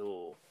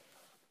still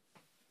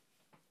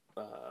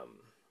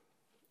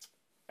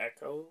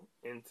echo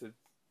into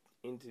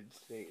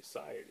today's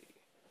society.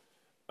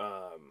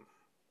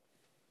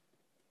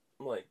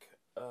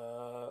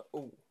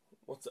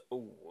 What's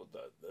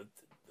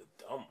the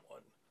dumb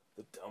one?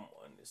 The dumb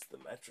one is the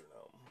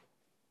metronome.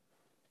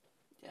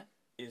 Yeah.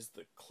 Is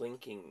the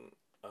clinking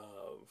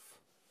of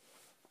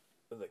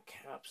the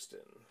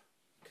capstan.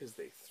 Because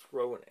they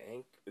throw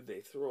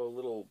they throw a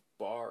little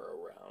bar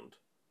around,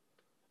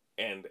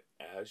 and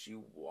as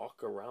you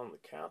walk around the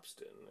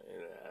capstan,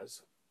 and it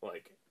has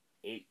like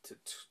 8 to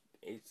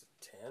 10,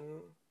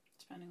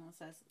 depending on the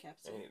size of the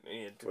capstan.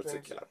 What's a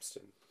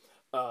capstan?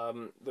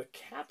 The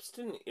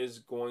capstan is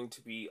going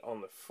to be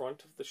on the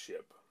front of the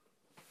ship.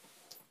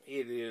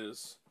 It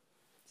is.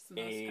 It's the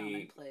most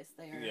common place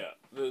they are. Yeah,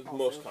 the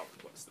most common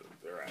place that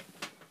they're at.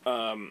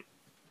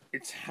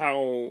 It's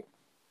how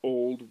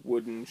old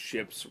wooden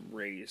ships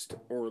raised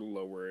or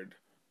lowered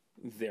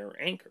their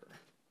anchor.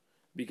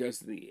 Because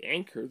the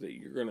anchor that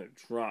you're going to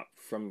drop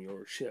from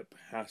your ship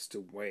has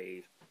to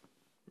weigh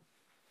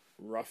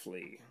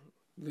roughly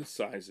the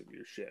size of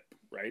your ship,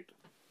 right?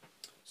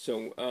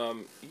 So,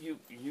 you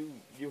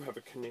have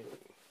a canoe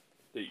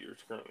that you're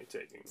currently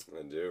taking.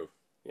 I do.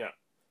 Yeah.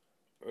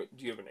 Do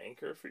you have an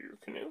anchor for your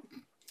canoe?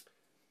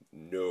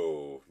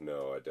 No,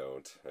 I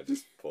don't. I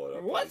just pull it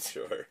up on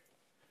shore.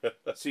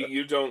 So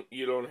you don't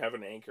have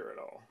an anchor at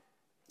all?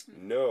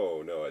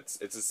 No, it's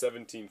a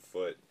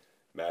 17-foot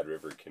Mad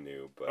River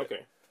canoe, but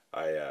okay.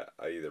 I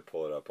either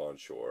pull it up on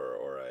shore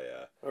or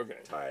I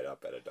tie it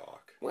up at a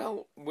dock.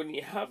 Well, when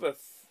you have a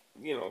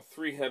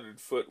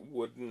 300-foot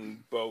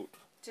wooden boat,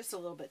 just a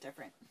little bit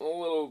different. A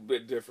little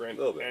bit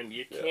different, and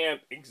you can't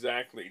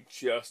exactly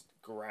just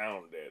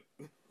ground it.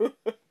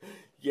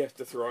 You have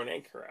to throw an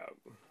anchor out.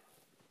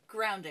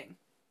 Grounding,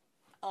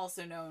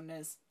 also known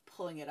as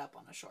pulling it up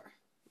on a shore.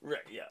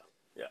 Right, yeah.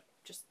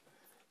 Just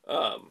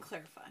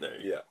clarify.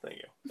 Thank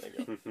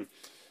you.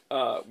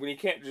 When you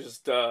can't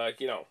just,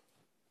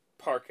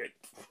 park it.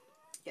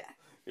 Yeah.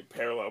 You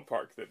parallel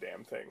park the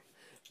damn thing.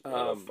 I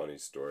have a funny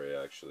story,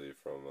 actually,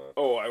 from...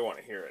 I want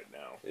to hear it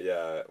now.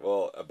 Yeah,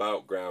 well,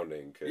 about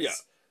grounding,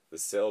 because the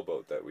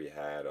sailboat that we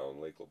had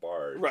on Lake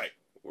Labarge,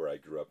 where I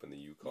grew up in the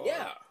Yukon,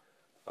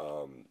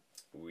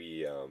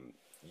 we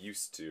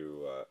used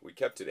to... we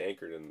kept it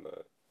anchored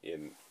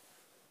in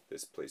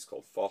this place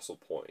called Fossil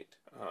Point.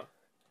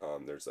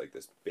 There's like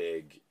this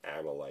big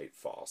amylite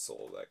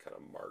fossil that kind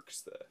of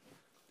marks the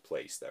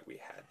place that we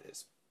had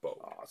this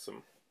boat.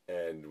 Awesome.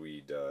 And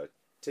we'd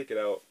take it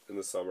out in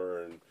the summer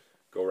and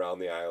go around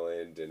the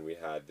island, and we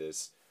had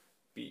this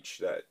beach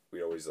that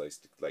we always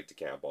like to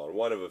camp on.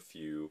 One of a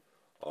few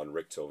on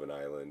Richthofen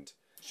Island.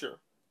 Sure.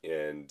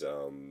 And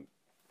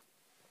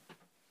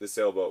the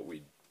sailboat,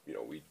 we'd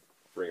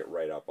bring it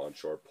right up on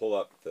shore, pull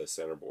up the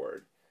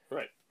centerboard.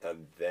 Right.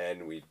 And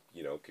then we,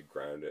 could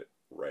ground it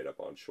right up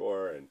on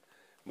shore, and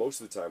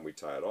most of the time we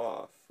tie it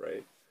off,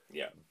 right?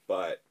 Yeah.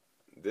 But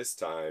this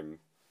time,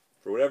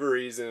 for whatever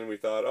reason, we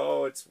thought,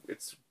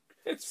 it's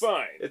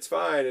fine. It's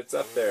fine. It's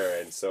up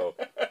there, and so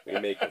we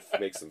make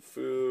some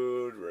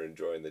food. We're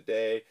enjoying the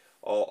day.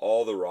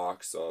 All the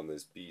rocks on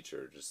this beach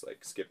are just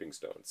like skipping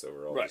stones, so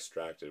we're all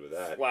distracted with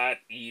that. Flat,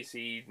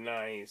 easy,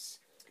 nice.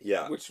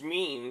 Yeah. Which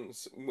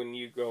means when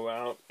you go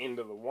out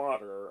into the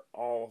water,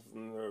 all of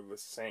them are the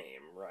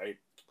same, right?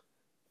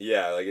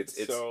 Yeah, like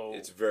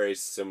it's very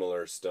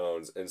similar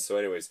stones. And so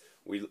anyways,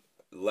 we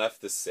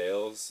left the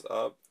sails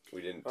up.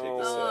 We didn't take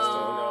the sails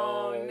down.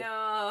 Oh,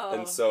 no.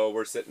 And so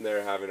we're sitting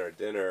there having our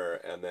dinner,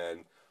 and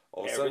then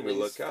all of a sudden we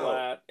look flat,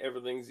 out.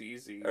 Everything's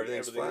easy.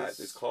 Everything's flat.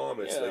 It's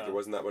calm. It's like there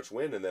wasn't that much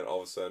wind, and then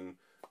all of a sudden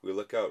we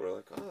look out and we're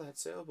like, oh, that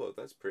sailboat,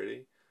 that's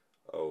pretty.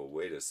 Oh,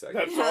 wait a second.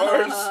 That's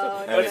ours.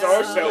 And That's our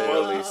it's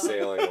sailboat. literally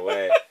sailing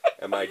away.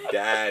 And my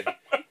dad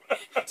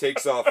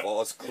takes off all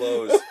his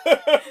clothes,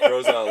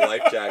 throws on a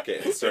life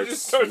jacket, and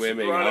starts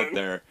swimming out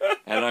there.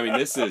 And I mean,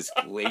 this is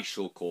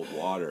glacial cold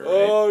water, right?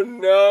 Oh,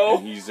 no.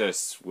 And he's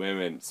just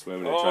swimming and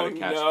trying to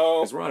catch.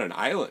 Because we're on an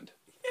island.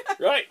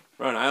 Right.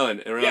 We're on an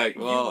island, and we're like,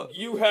 well...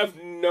 You have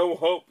no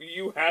hope.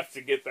 You have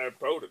to get that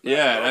boat.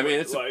 I mean,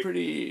 it's like, a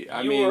pretty...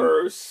 you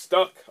were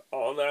stuck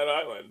on that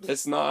island.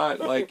 It's not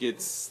like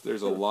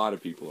there's a lot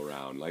of people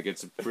around. Like,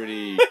 it's a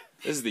pretty...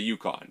 This is the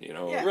Yukon, you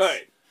know? Yes.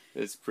 Right.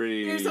 It's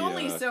pretty... There's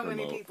only so remote.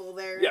 many people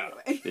there. Yeah.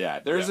 Anyway. Yeah,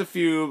 there's a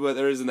few, but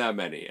there isn't that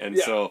many. And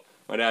so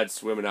my dad's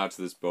swimming out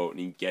to this boat, and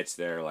he gets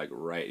there, like,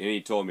 right... And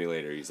he told me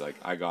later, he's like,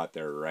 I got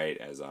there right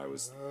as I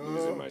was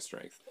losing my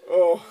strength.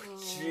 Oh,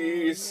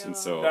 jeez. And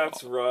so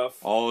that's rough.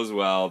 All is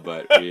well,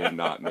 but we have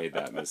not made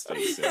that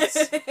mistake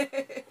since.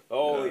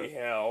 Holy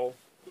hell.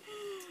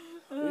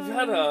 We've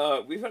had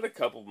a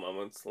couple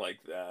moments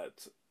like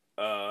that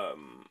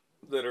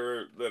that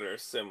are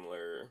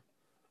similar.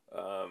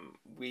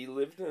 We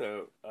lived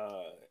in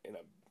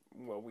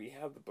we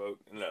had the boat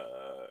in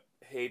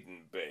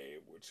Hayden Bay,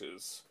 which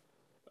is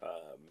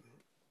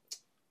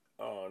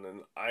on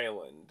an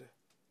island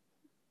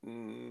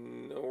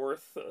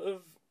north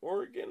of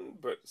Oregon,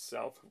 but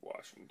south of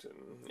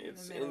Washington.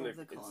 It's in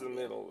the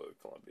middle of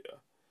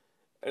Columbia,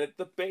 and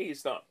the bay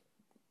is not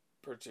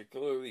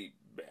particularly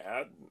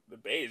bad. The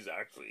bay is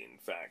actually, in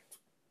fact,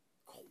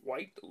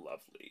 quite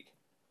lovely.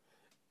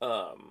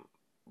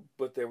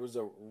 But there was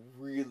a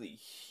really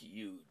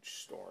huge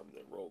storm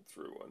that rolled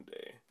through one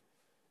day,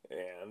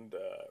 and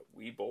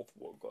we both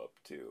woke up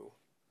to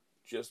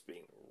just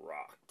being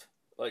rocked.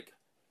 Like,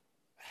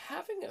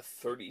 having a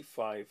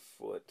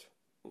 35-foot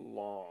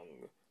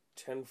long,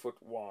 10-foot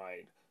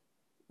wide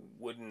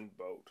wooden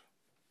boat,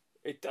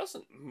 it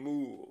doesn't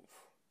move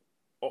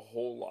a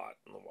whole lot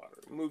in the water.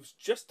 It moves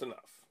just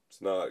enough.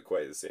 It's not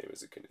quite the same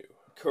as a canoe.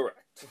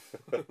 Correct.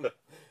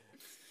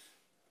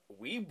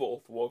 We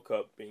both woke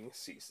up being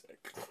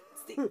seasick.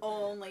 It's the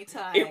only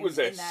time in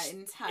that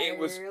entire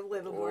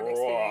liveaboard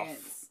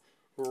experience.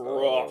 Rough.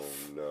 Oh,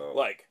 no.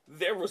 Like,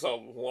 there was a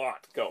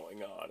lot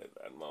going on at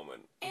that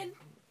moment. And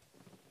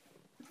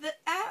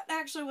that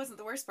actually wasn't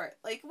the worst part.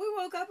 Like, we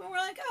woke up and we're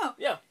like, oh,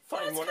 yeah,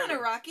 fine, it's kind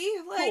of rocky.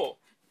 Like, cool.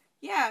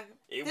 Yeah,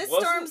 this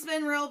storm's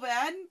been real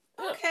bad.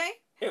 Yeah. Okay.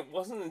 It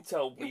wasn't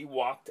until we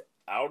walked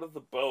out of the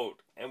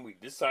boat and we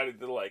decided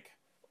to,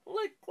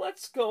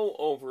 let's go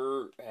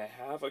over,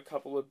 have a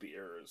couple of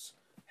beers,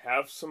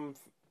 have some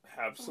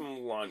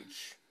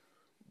lunch,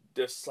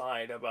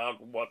 decide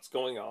about what's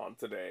going on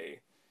today.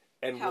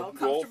 And how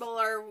comfortable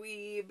are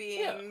we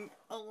being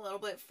a little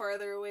bit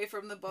farther away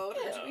from the boat?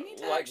 Or do we need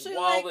to actually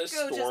while go the just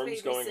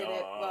storm's going babysit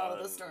it on,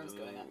 while the storm's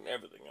going on?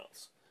 Everything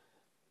else.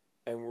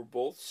 And we're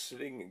both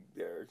sitting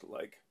there,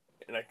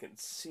 and I can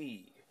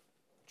see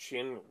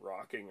Chin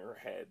rocking her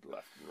head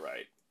left and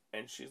right.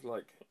 And she's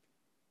like,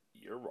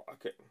 "You're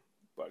rocking,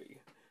 buddy."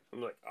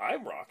 I'm like,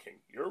 "I'm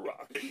rocking, you're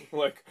rocking."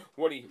 Like,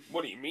 what do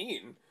you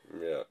mean?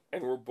 Yeah.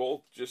 And we're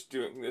both just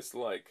doing this,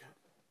 sod.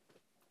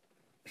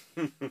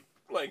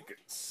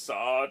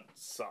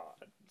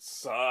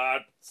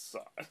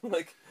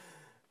 Like,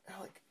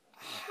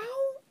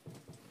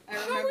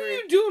 how are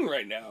you doing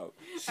right now?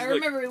 I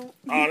remember.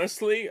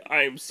 Honestly,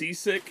 I am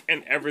seasick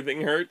and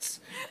everything hurts,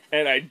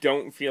 and I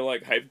don't feel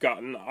like I've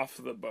gotten off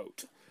the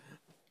boat.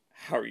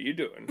 How are you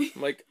doing?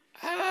 I'm like,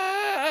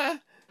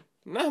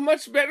 not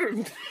much better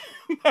than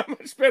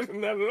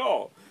that at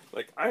all.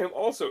 Like, I am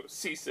also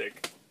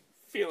seasick,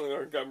 feeling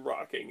like I'm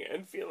rocking,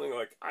 and feeling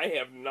like I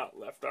have not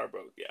left our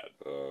boat yet.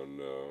 Oh,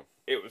 no.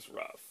 It was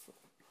rough.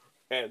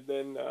 And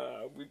then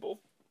we both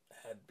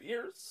had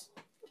beers.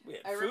 We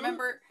had food.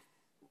 Remember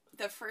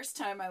the first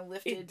time I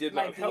lifted did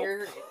my not help.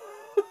 beer,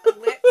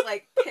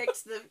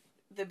 picked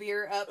the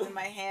beer up in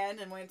my hand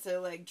and went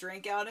to,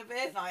 drink out of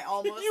it, and I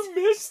almost... You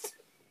missed?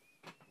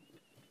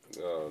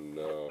 Oh,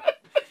 no.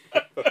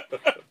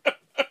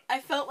 I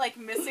felt like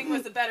missing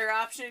was a better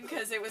option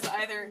because it was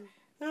either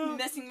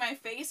missing my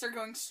face or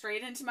going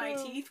straight into my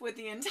teeth with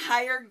the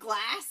entire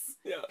glass.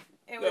 Yeah.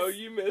 No,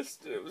 you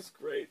missed. It was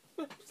great.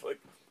 It's like,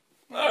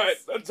 alright,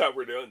 that's how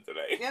we're doing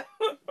today. Yep.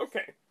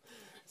 Okay.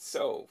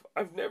 So,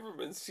 I've never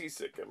been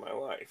seasick in my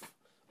life.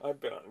 I've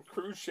been on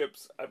cruise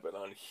ships, I've been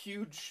on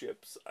huge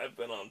ships, I've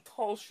been on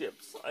tall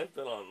ships, I've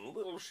been on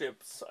little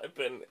ships, I've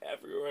been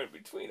everywhere in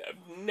between.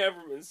 I've never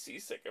been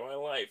seasick in my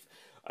life.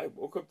 I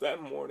woke up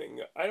that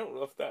morning, I don't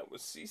know if that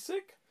was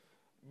seasick,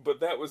 but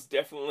that was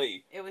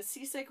definitely... It was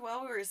seasick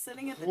while we were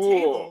sitting at the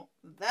table.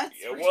 That's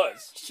it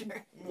was.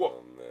 Sure.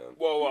 Oh, man.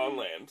 Whoa, on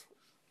land.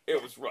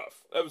 It was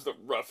rough. That was the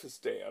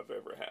roughest day I've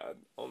ever had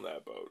on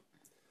that boat.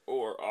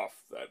 Or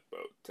off that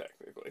boat,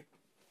 technically.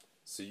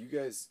 So you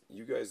guys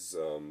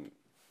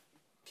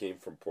came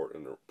from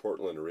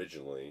Portland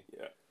originally.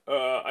 Yeah.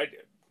 I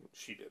did.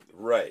 She did.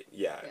 Right,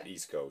 yeah,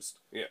 East Coast.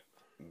 Yeah.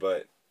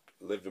 But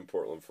lived in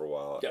Portland for a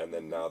while, Yeah. and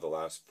then now the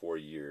last 4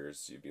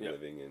 years you've been Yeah.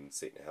 living in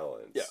St.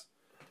 Helens. Yeah.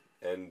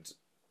 And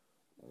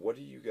what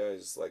do you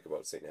guys like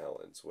about St.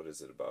 Helens? What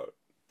is it about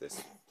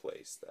this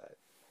place that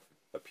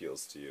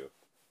appeals to you?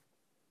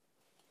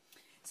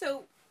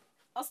 So,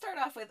 I'll start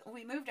off with,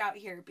 we moved out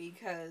here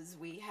because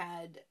we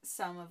had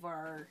some of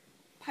our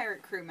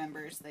pirate crew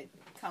members that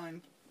come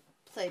and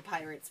play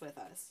pirates with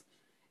us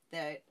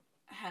that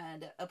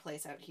had a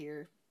place out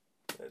here.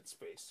 Had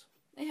space.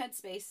 They had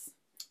space.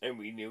 And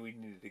we knew we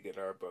needed to get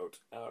our boat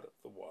out of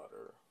the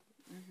water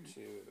to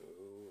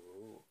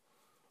Do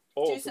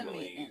some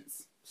ultimately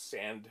maintenance.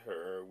 sand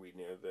her. We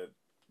knew that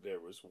there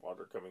was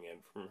water coming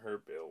in from her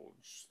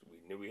bilge.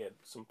 We knew we had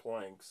some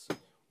planks.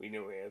 We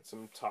knew we had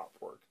some top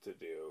work to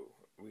do.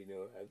 We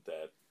knew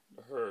that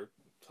her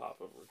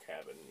top of her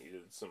cabin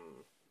needed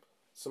some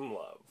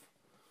love.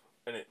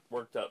 And it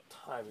worked out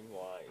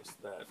timing-wise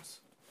that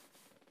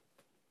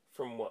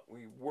from what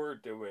we were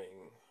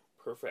doing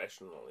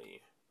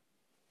professionally,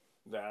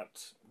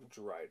 that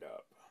dried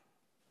up.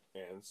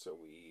 And so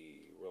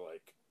we were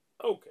like,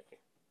 okay,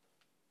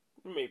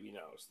 maybe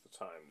now's the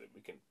time that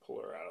we can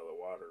pull her out of the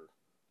water,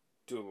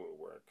 do a little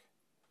work,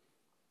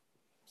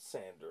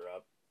 sand her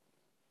up,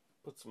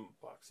 put some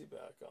epoxy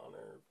back on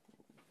her,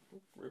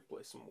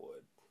 replace some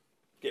wood,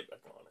 get back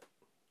on it.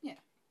 Yeah,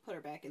 put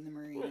her back in the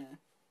marina.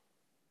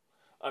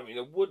 I mean,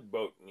 a wood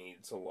boat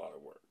needs a lot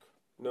of work.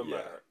 No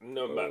matter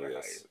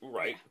how you,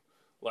 right? Yeah.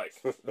 Like,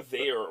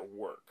 they are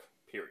work,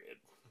 period.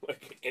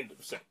 Like, end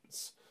of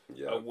sentence.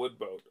 Yeah. A wood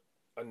boat,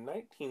 a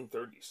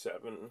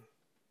 1937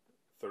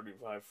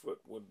 35-foot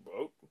wood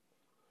boat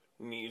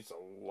needs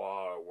a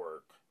lot of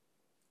work,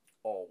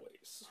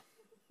 always.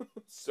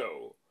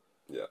 So,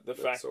 Yeah, the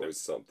that's fact always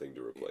that, something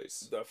to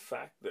replace. the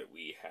fact that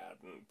we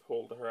hadn't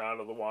pulled her out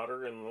of the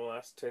water in the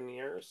last 10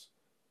 years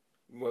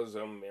was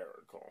a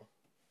miracle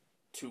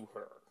to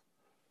her.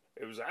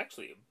 It was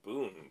actually a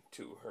boon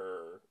to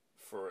her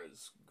for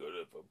as good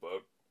of a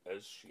boat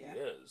as she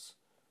is.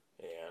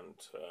 And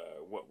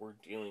what we're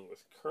dealing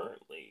with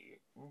currently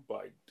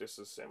by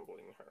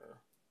disassembling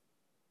her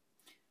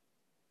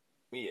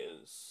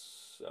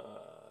is...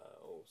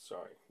 oh,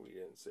 sorry. We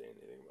didn't say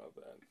anything about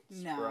that.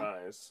 No.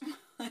 Surprise.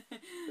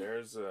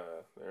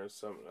 There's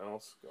something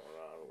else going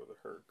on with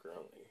her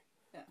currently.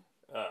 Yeah.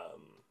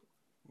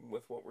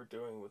 With what we're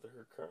doing with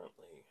her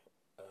currently.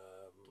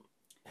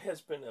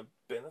 Has been a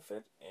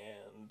benefit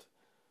and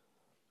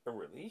a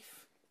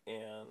relief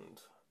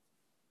and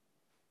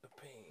a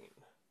pain.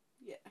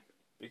 Yeah.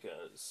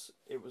 Because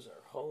it was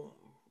our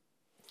home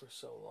for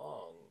so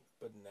long,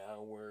 but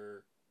now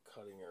we're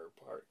cutting her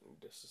apart and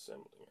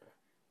disassembling her.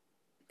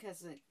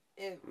 Because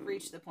it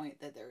reached the point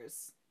that there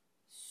was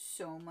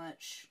so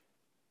much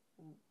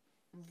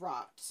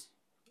rot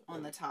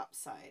on the top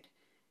side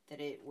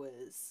that it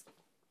was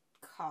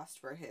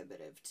cost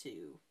prohibitive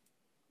to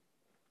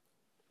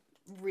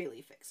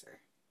really fix her.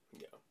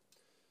 Yeah.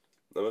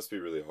 That must be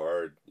really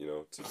hard,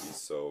 to be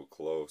so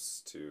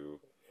close to,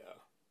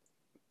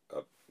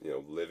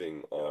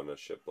 living on a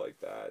ship like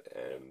that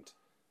and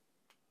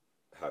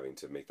having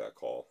to make that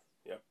call.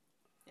 Yep.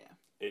 Yeah.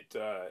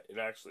 It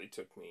actually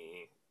took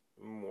me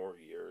more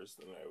years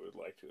than I would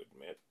like to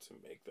admit to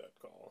make that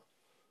call,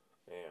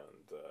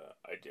 and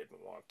I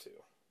didn't want to.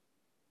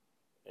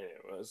 And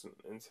it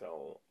wasn't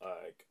until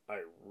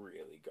I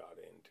really got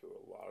into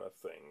a lot of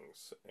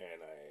things,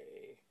 and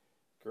I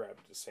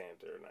grabbed a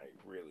sander, and I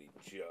really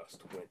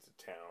just went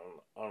to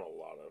town on a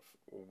lot of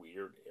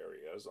weird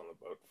areas on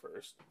the boat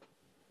first.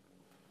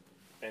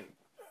 And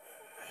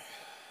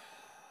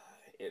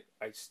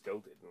I still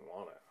didn't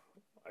want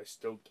to. I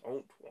still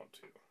don't want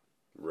to.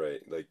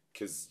 Right, like,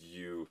 because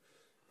you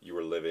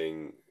were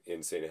living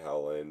in St.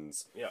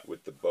 Helens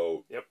with the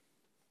boat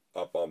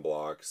up on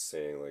blocks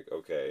saying, like,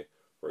 okay,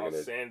 I'll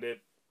sand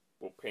it,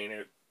 we'll paint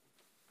it,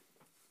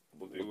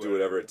 we'll do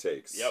whatever it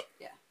takes. Yep.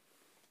 Yeah.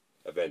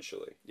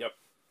 Eventually. Yep.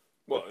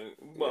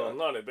 Well,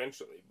 not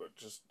eventually, but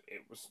just,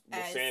 we'll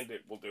sand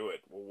it, we'll do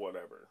it, well,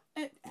 whatever.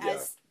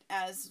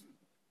 As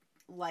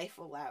life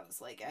allows,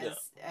 like,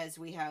 as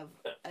we have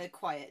a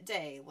quiet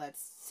day,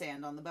 let's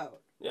sand on the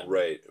boat. Yeah.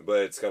 Right, but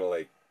it's kind of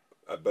like,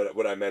 but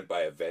what I meant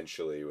by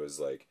eventually was,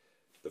 like,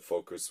 the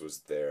focus was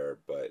there,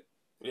 but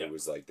it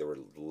was like there were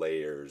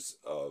layers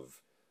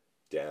of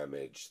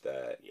damage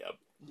that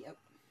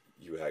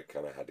you had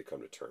to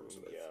come to terms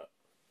with.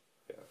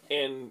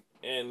 And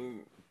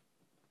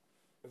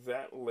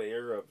that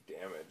layer of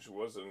damage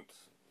wasn't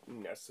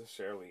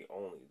necessarily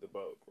only the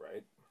boat,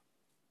 right?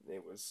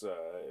 It was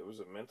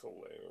a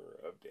mental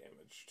layer of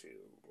damage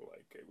too.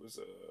 Like, there was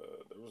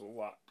a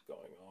lot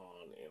going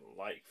on in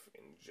life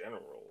in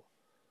general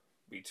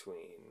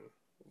between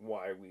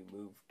why we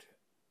moved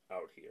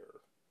out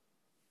here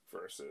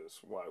versus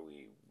why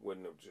we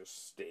wouldn't have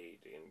just stayed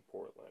in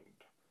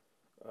Portland.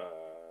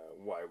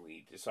 Why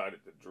we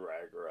decided to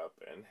drag her up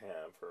and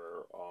have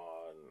her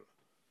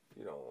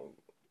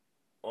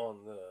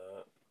on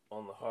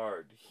the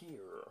hard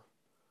here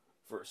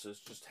versus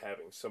just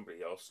having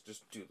somebody else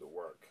just do the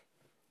work.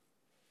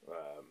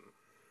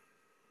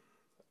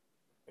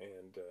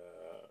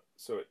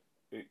 So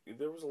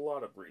there was a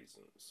lot of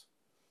reasons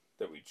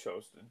that we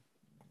chose to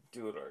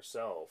do it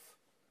ourselves,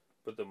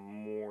 but the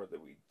more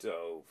that we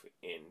dove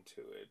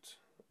into it,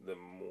 the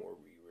more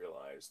we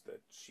realized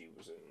that she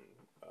was in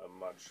a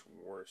much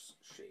worse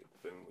shape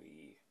than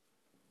we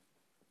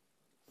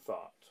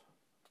thought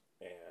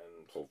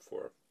and hoped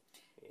for.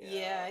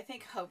 Yeah, I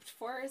think hoped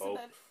for is a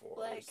bit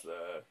like is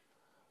the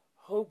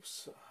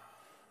hope's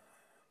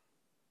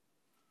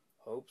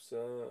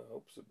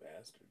a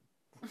bastard.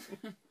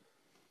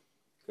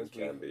 It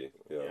can be.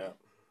 Yeah.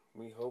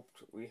 We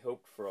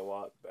hoped for a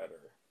lot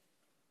better,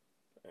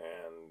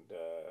 and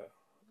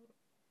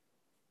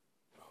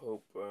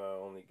hope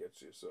only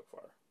gets you so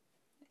far.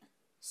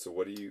 So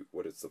what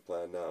is the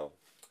plan now?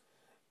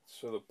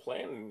 So the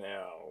plan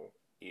now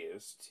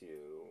is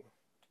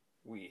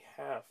we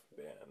have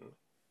been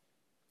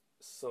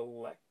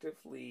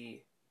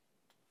selectively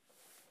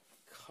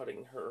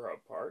cutting her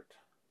apart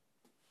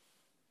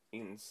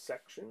in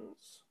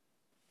sections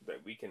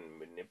that we can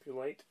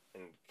manipulate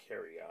and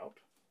carry out.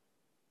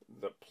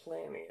 The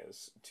plan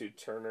is to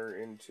turn her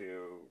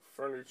into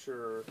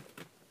furniture,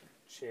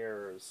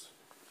 chairs,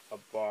 a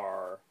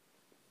bar,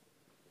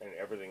 and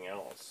everything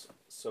else,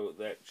 so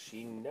that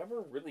she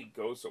never really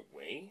goes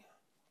away,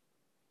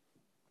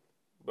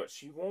 but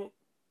she won't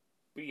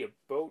be a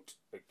boat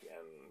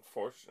again,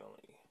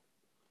 fortunately.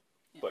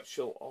 Yeah. But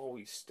she'll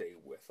always stay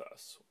with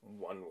us,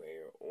 one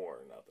way or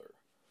another.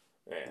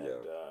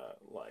 And,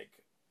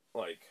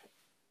 like,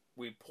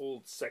 we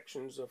pulled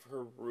sections of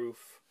her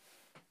roof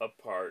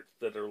apart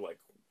that are, like,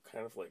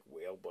 kind of like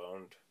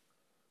whaleboned,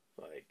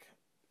 like,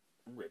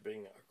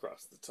 ribbing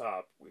across the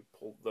top. We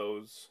pulled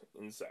those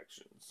in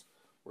sections.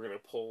 We're going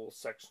to pull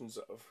sections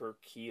of her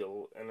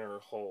keel and her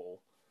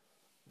hull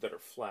that are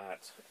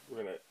flat.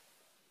 We're going to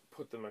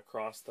put them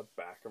across the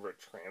back of her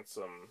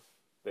transom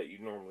that you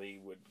normally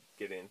would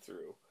get in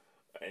through.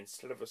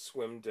 Instead of a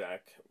swim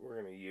deck,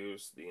 we're going to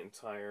use the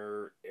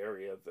entire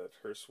area that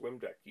her swim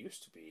deck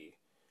used to be.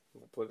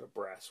 We'll put a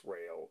brass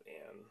rail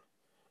in.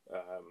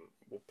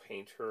 We'll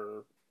paint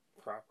her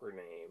proper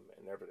name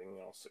and everything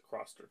else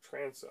across her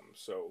transom.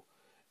 So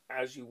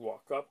as you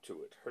walk up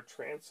to it, her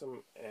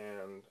transom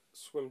and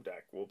swim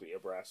deck will be a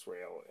brass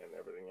rail and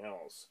everything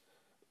else.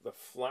 The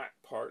flat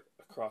part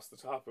across the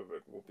top of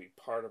it will be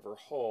part of her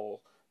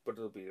hull, but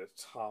it'll be the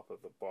top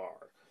of the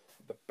bar.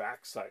 The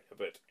back side of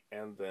it,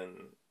 and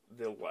then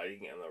the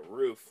lighting and the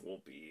roof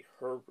will be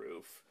her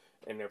roof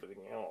and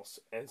everything else.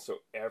 And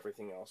so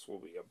everything else will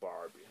be a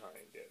bar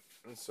behind it.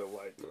 And so,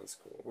 like, that's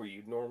cool. Where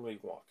you normally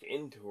walk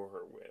into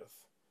her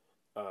with,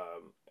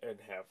 and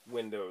have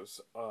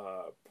windows,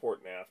 port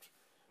and aft,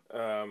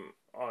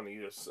 on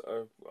either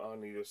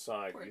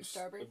side. Port and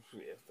starboard.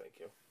 Yeah, thank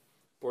you.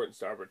 Port and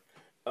starboard.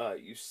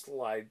 You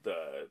slide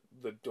the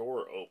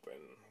door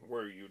open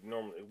where you'd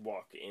normally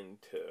walk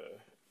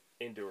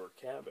into her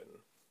cabin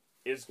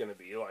is going to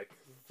be like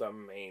the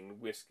main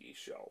whiskey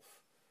shelf,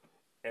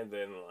 and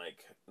then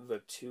like the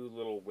two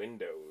little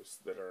windows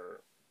that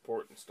are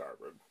port and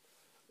starboard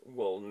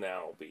will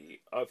now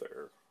be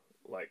other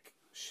like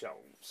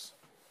shelves,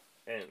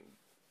 and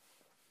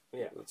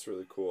yeah, that's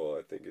really cool.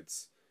 I think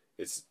it's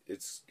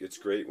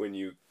great when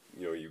you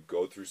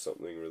go through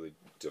something really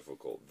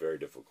difficult, very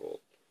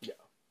difficult. Yeah.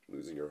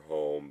 Losing your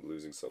home,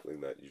 losing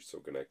something that you're so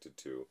connected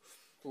to.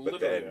 Literally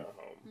but then, our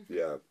home.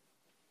 Yeah.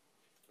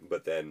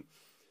 But then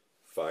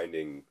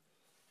finding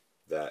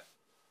that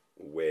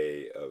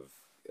way of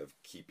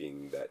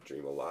keeping that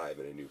dream alive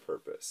in a new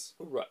purpose.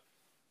 Right.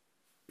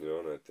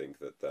 And I think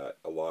that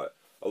a lot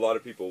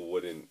of people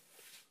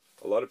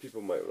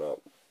might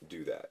not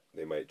do that.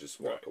 They might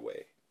just walk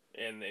away.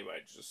 And they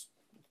might just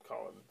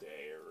call it a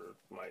day, or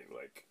might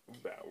like,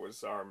 that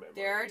was our memory.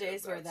 There are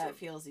days where that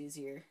feels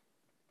easier.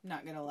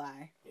 Not gonna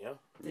lie. Yeah.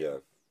 Yeah.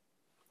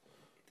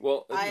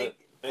 Well, I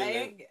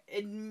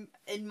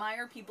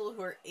admire people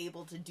who are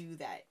able to do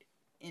that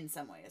in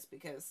some ways,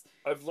 because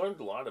I've learned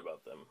a lot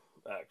about them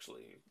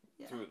actually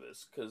through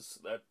this, because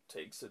that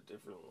takes a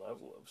different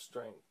level of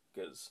strength.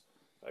 Because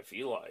I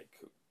feel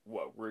like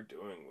what we're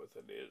doing with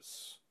it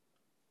is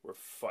we're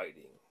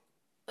fighting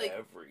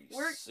every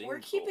single we're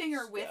keeping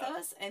her step. with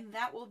us, and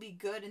that will be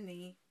good in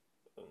the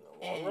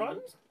long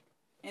run.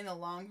 In the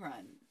long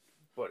run.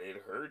 But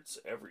it hurts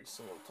every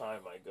single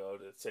time I go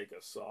to take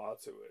a saw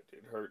to it.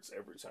 It hurts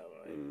every time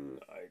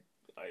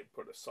I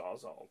put a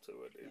sawzall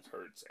to it. It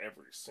hurts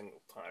every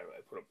single time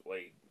I put a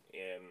blade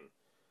in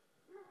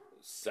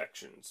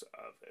sections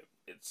of it.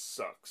 It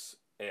sucks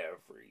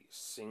every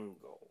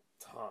single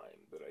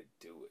time that I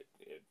do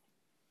it.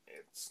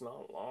 It's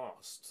not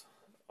lost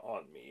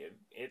on me.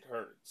 It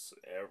hurts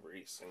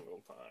every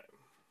single time.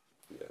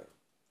 Yeah.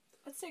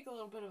 Let's take a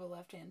little bit of a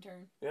left-hand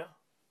turn. Yeah.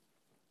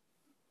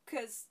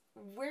 Because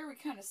where we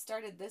kind of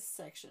started this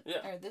section,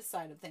 or this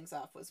side of things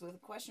off, was with a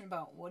question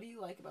about, what do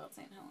you like about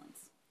St.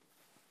 Helens?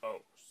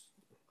 Oh.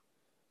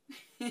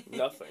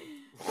 Nothing.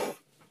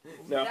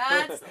 No.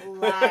 That's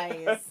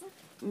lies.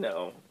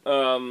 No.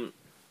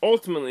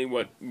 Ultimately,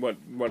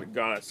 what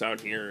got us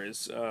out here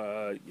is,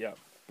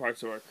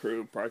 parts of our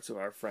crew, parts of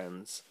our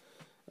friends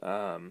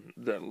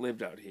that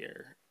lived out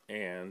here.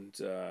 And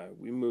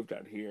we moved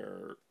out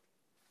here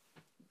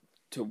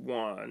to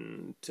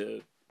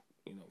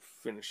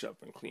finish up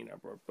and clean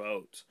up our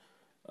boat.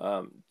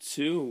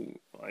 Two,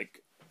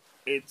 like,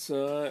 it's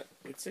a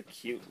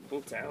cute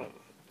little town.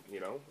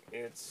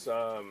 It's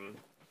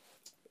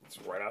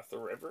right off the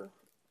river,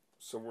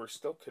 so we're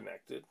still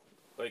connected.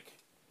 Like,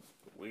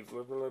 we've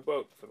lived on a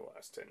boat for the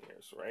last 10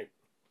 years, right?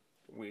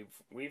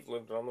 We've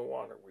lived on the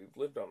water. We've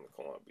lived on the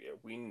Columbia.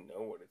 We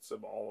know what it's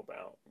all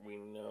about. We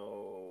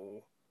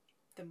know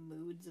the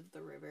moods of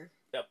the river.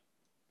 Yep.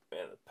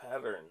 And the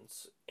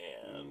patterns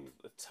and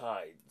the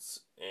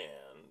tides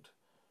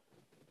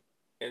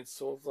and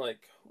so it's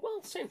like,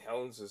 well, St.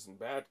 Helens isn't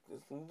bad.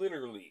 It's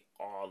literally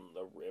on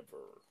the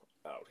river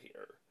out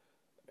here.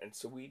 And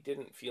so we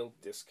didn't feel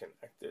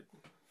disconnected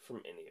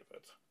from any of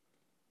it.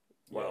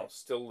 While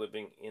still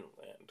living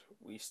inland,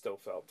 we still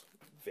felt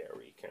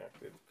very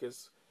connected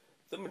because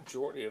the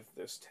majority of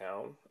this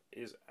town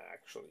is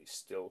actually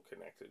still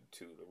connected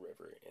to the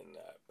river in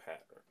that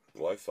pattern.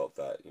 Well, I felt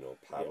that,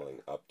 paddling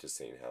up to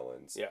St.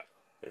 Helens. Yeah.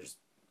 There's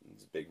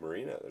a big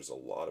marina. There's a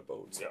lot of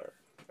boats there.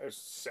 There's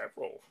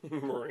several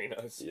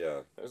marinas.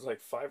 Yeah. There's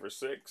like 5 or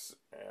 6.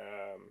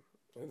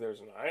 There's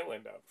an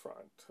island out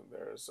front.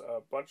 There's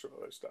a bunch of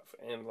other stuff.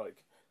 And,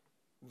 like,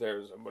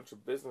 there's a bunch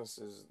of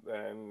businesses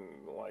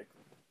then, like,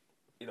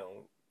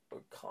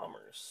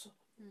 commerce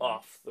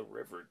off the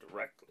river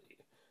directly.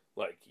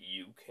 Like,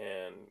 you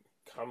can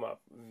come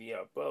up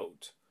via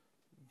boat,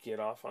 get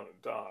off on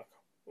a dock,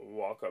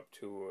 walk up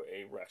to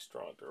a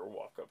restaurant or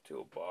walk up to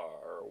a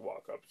bar or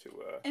walk up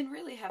to and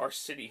really have our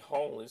city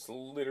hall is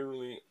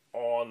literally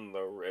on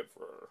the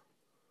river.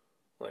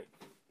 Like,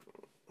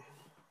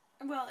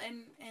 well,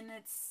 and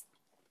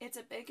it's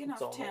a big enough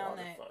town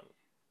that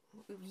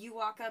you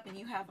walk up and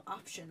you have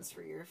options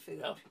for your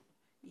food.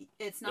 Yeah.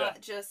 It's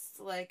not just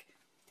like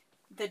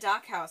the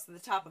dock house at the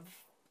top of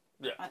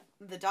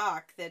the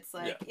dock that's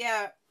like,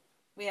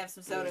 we have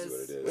some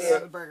sodas, we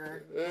have a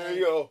burger. There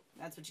you go.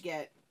 That's what you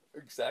get.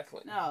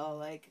 Exactly. No,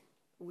 like,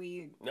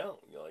 you got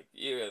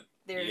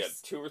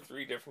 2 or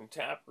 3 different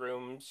tap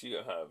rooms. You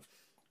have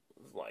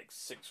like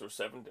 6 or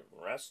 7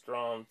 different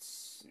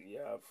restaurants. You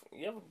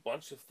have a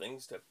bunch of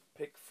things to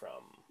pick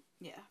from.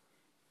 Yeah.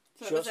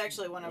 So it was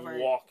actually one of our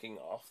walking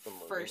off the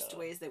marina. First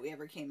ways that we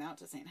ever came out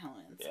to St.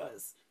 Helens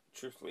was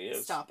truthfully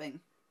is stopping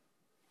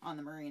on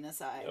the marina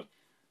side,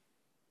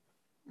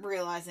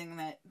 realizing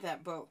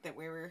that boat that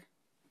we were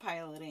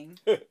piloting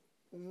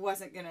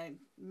wasn't gonna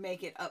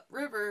make it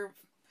upriver.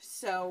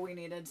 So we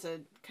needed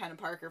to kind of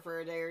park her for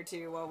a day or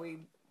two while we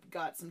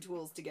got some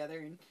tools together.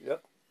 And,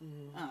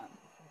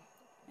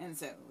 and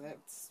so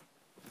that's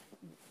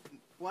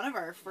one of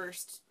our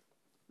first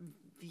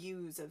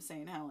views of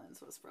St.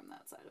 Helens was from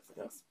that side of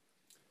things.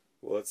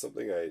 Well, that's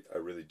something I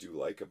really do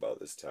like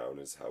about this town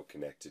is how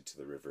connected to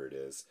the river it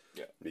is.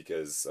 Yeah.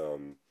 Because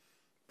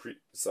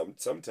some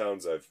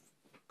towns I've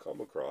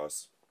come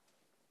across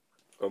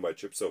on my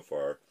trip so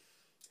far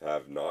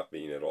have not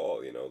been at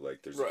all,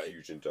 like there's a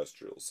huge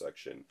industrial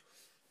section,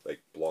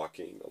 like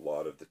blocking a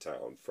lot of the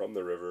town from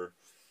the river.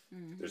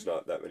 Mm-hmm. There's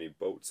not that many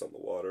boats on the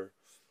water.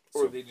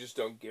 Or they just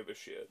don't give a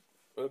shit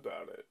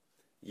about it.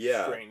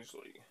 Yeah.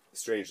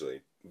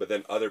 Strangely. But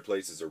then other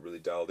places are really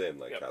dialed in,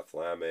 like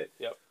Kalama,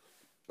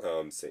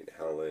 St.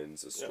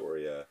 Helens,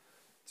 Astoria. Yep.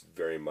 It's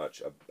very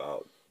much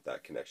about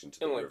that connection to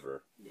the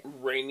river. Yeah.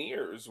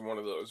 Rainier is one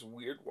of those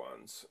weird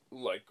ones,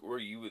 like where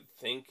you would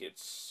think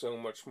it's so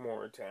much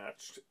more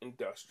attached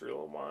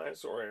industrial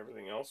wise or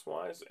everything else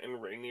wise,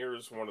 and Rainier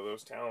is one of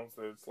those towns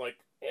that it's like,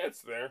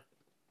 it's there.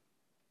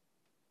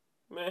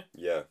 Meh.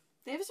 Yeah.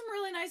 They have some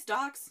really nice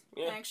docks,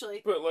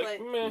 actually. But meh.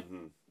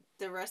 Mm-hmm.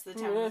 The rest of the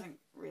town isn't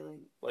really...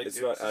 Like,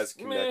 it's not as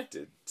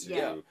connected to...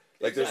 Yeah.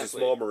 Like, there's a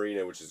small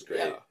marina, which is great.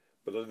 Yeah.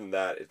 But other than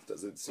that, it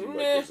doesn't seem like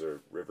there's a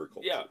river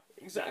culture. Yeah,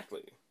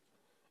 exactly.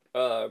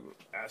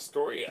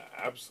 Astoria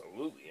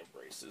absolutely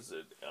embraces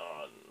it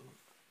on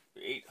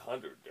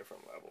 800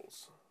 different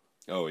levels.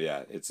 Oh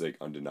yeah, it's like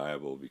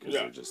undeniable because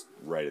they're just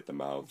right at the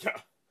mouth. Yeah,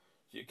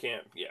 you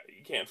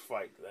can't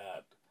fight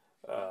that.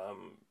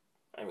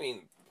 I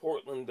mean,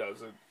 Portland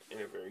does it in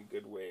a very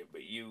good way,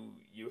 but you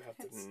have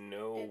to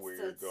know where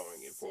you're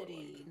going in Portland.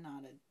 It's a city,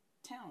 not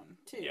a town,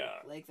 too. Yeah,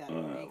 like that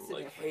makes a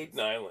difference. Hayden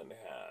Island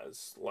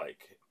has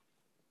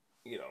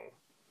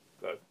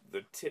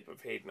the tip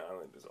of Hayden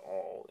Island is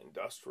all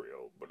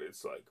industrial, but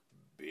it's like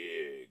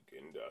big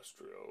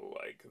industrial.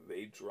 Like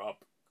they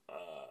drop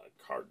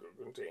cargo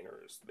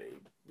containers.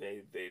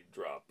 They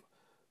drop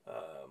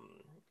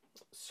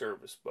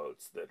service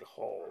boats that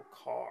haul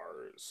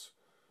cars.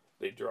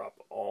 They drop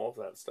all of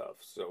that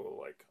stuff. So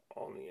like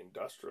on the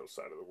industrial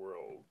side of the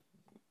world,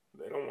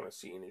 they don't want to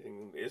see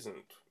anything that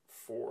isn't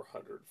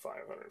 400,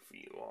 500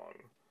 feet long.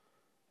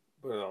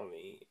 But on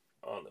the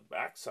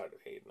backside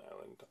of Hayden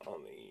Island,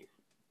 on the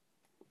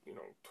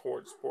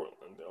towards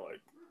Portland, they're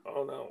like,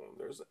 oh no,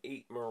 there's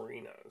 8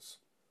 marinas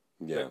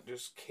that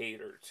just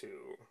cater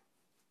to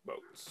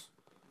boats.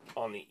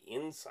 On the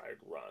inside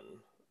run,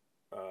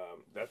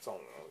 that's on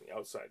the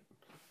outside.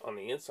 On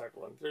the inside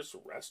run, there's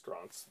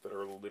restaurants that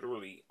are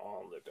literally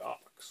on the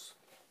docks.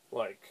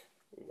 Like,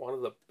 one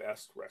of the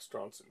best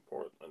restaurants in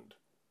Portland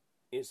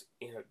is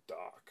in a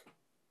dock.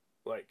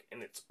 Like,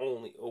 and it's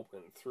only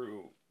open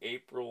through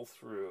April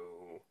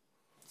through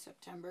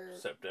September,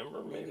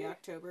 maybe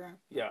October.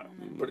 Yeah,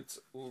 but it's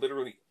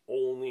literally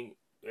only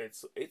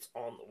it's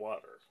on the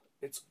water.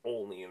 It's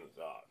only in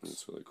the docks.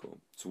 That's really cool.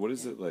 So what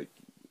is it like?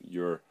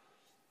 You're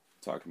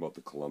talking about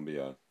the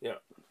Columbia. Yeah.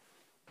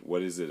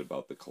 What is it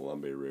about the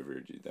Columbia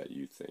River that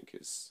you think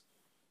is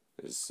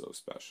so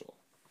special?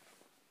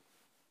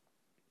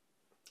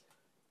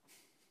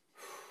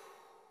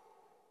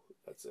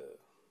 That's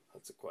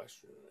a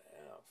question and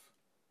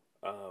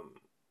a half.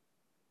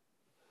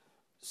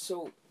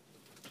 So,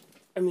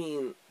 I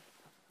mean,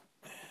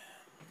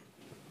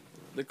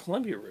 the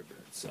Columbia River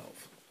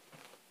itself.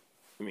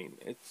 I mean,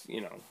 it's,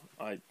 you know,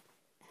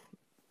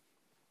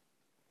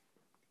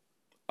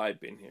 I've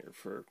been here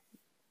for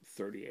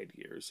 38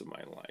 years of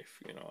my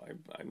life. You know,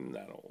 I'm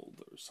that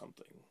old or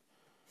something.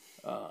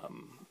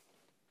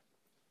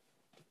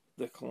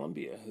 The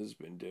Columbia has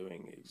been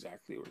doing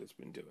exactly what it's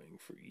been doing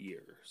for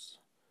years.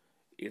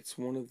 It's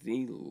one of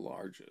the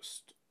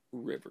largest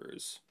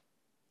rivers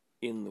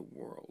in the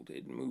world.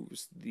 It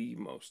moves the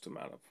most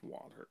amount of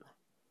water.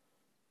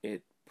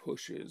 It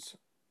pushes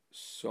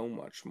so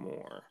much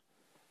more.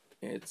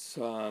 It's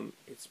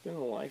been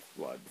a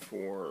lifeblood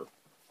for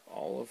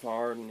all of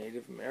our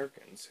Native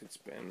Americans. It's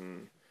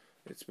been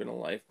a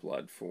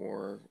lifeblood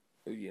for,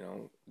 you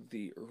know,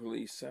 the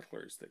early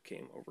settlers that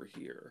came over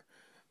here.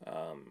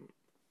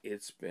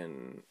 It's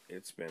been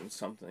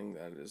something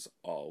that has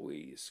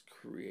always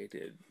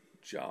created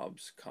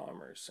jobs,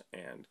 commerce,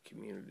 and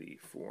community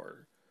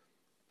for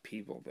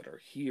people that are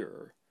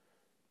here,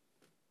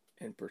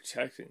 and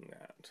protecting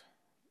that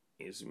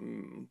is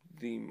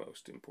the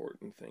most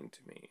important thing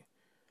to me.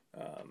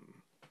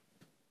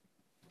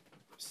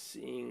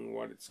 Seeing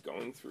what it's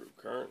going through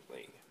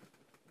currently,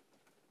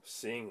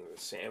 seeing the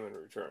salmon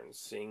returns,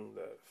 seeing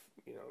the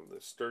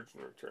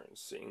sturgeon returns,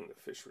 seeing the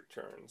fish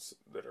returns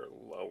that are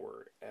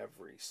lower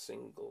every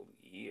single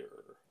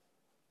year,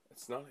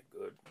 it's not a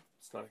good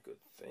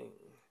thing.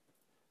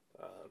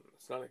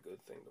 It's not a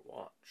good thing to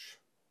watch,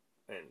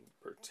 and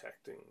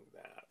protecting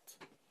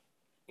that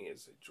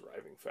is a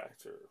driving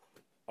factor,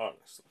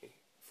 honestly,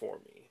 for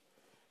me.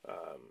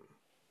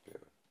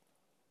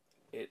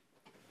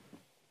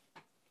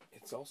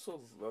 It's also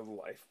the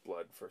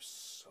lifeblood for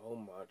so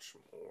much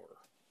more.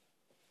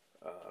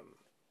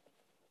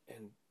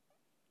 And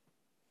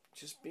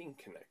just being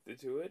connected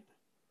to it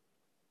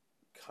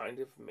kind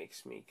of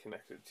makes me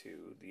connected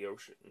to the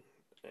ocean,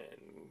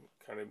 and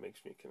kind of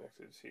makes me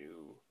connected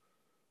to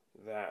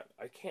that.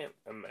 I can't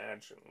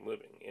imagine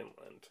living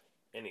inland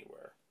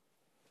anywhere.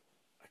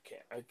 I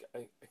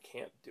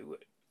can't do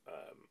it.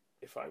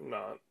 If I'm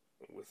not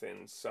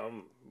within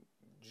some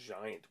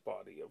giant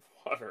body of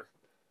water,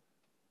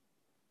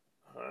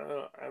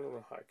 I don't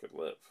know how I could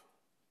live.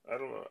 I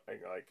don't know.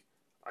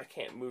 I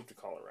can't move to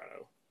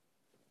Colorado,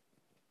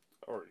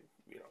 or,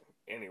 you know,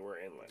 anywhere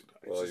inland.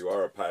 You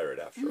are a pirate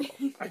after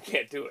all. I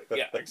can't do it.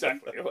 Yeah,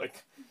 exactly.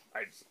 Like,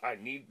 I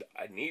need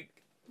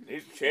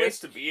a chance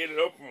to be in an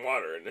open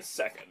water in a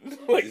second.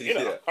 Like, in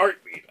a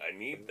heartbeat. I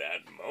need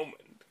that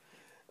moment.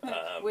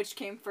 Which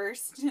came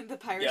first, the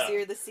piracy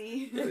or the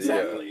sea?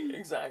 Exactly.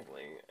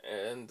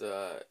 And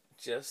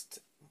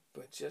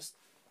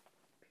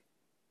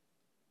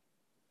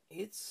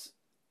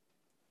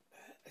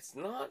it's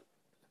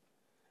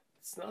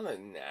not a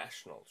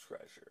national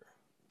treasure.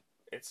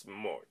 It's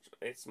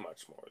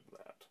much more than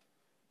that.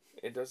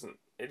 It doesn't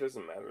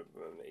matter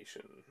the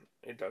nation.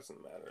 It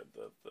doesn't matter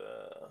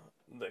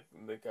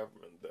the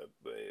government that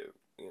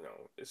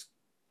is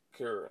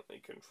currently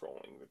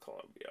controlling the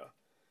Columbia.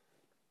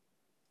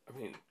 I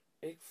mean,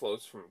 it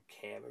flows from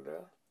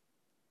Canada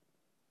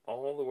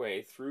all the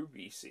way through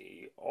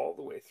BC, all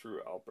the way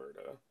through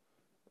Alberta,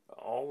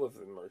 all of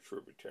them are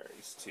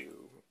tributaries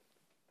to,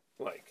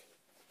 like,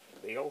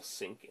 they all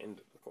sink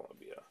into the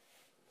Columbia.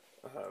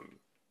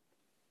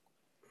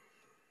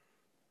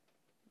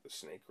 The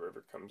Snake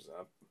River comes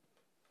up.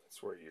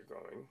 That's where you're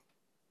going.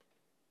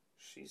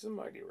 She's a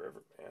mighty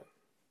river, man.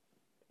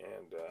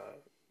 And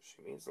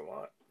she means a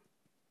lot.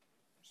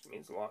 She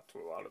means a lot to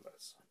a lot of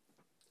us.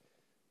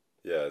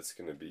 Yeah, it's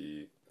going to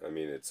be, I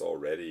mean, it's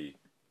already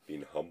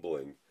been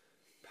humbling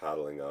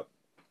paddling up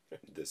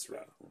this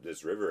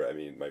river. I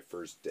mean, my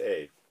first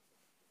day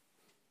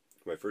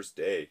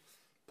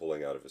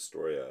pulling out of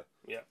Astoria.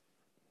 Yeah.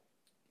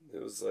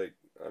 It was like,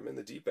 I'm in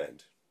the deep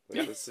end.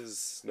 Like, this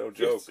is no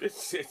joke.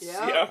 It's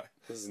yeah.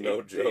 This is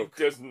no joke.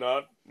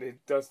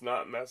 It does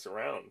not mess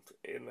around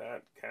in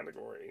that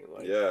category.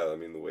 Like, yeah, I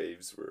mean, the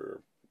waves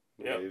were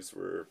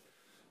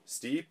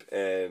steep,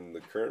 and the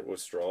current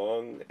was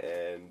strong,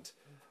 and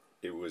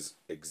it was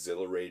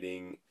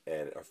exhilarating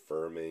and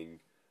affirming,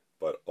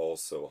 but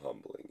also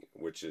humbling,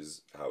 which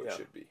is how it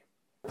should be.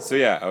 So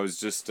yeah, I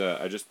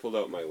just pulled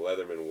out my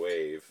Leatherman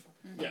Wave,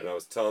 and I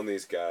was telling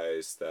these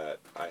guys that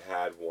I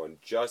had one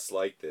just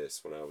like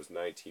this when I was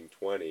 19,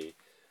 20,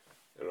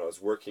 and I was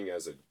working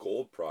as a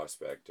gold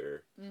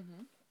prospector.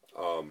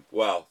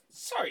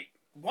 Sorry,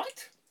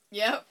 what?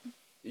 Yep.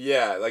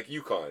 Yeah, like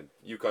Yukon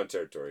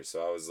territory.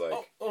 So I was like,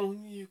 oh,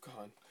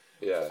 Yukon.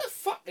 Yeah. What the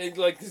fuck?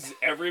 Like, is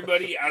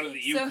everybody out of the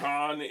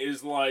Yukon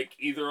is like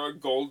either a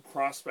gold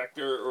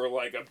prospector or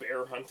like a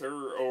bear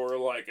hunter or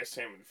like a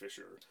salmon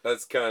fisher.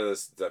 That's kind of the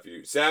stuff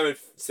you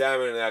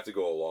salmon have to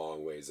go a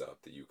long ways up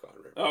the Yukon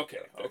River.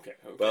 Okay.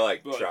 But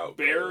like trout,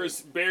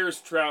 bears,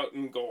 trout,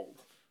 and gold.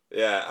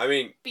 Yeah, I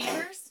mean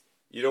beavers.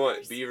 You don't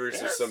want beavers.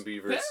 There's some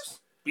beavers.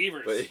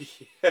 Beavers. But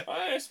yeah,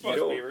 I suppose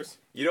beavers.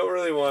 You don't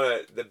really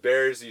want to. The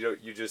bears. You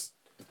just.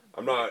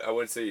 I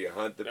wouldn't say you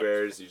hunt the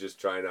bears. You just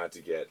try not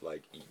to get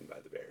like eaten by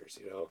the bears.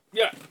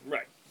 Yeah.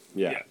 Right.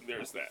 Yeah.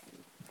 There's that.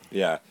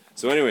 Yeah.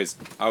 So, anyways,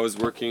 I was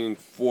working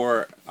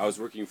for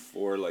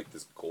like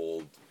this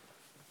gold,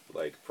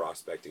 like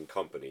prospecting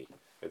company,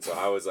 and so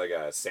I was like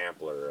a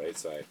sampler,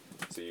 right?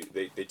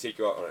 They take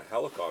you out on a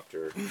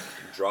helicopter,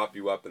 drop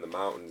you up in the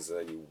mountains,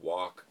 and then you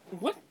walk.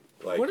 What?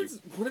 Like what does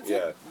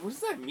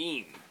that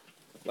mean?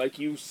 Like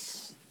you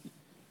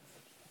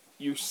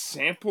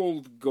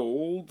sampled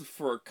gold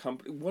for a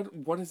company.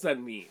 What does that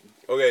mean?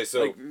 Okay,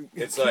 so like,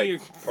 it's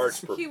like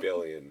parts per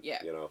billion.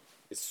 Yeah.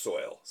 It's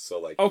soil. So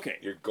like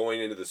you're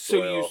going into the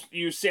So soil.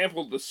 you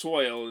sampled the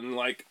soil and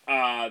like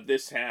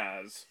this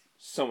has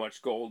so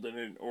much gold in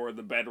it, or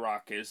the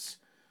bedrock is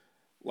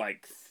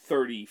like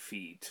 30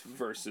 feet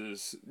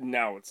versus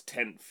now it's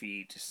 10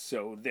 feet.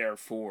 So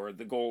therefore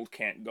the gold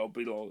can't go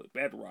below the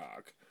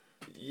bedrock.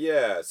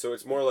 Yeah, so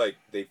it's more like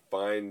they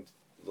find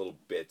little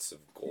bits of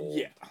gold.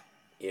 Yeah.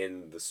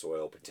 In the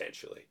soil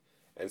potentially,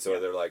 and so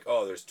they're like,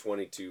 oh, there's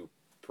 22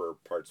 per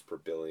parts per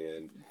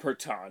billion per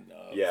ton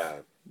of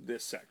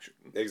this section.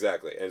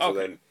 Exactly, and so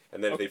then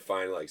if they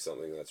find like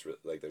something that's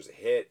like there's a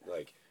hit,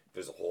 like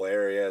there's a whole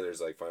area, there's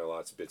like finding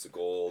lots of bits of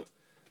gold,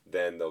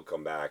 then they'll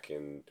come back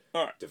and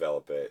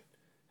develop it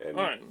and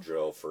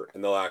drill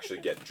and they'll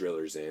actually get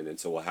drillers in, and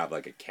so we'll have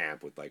like a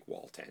camp with like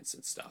wall tents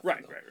and stuff.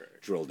 Right.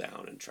 Drill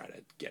down and try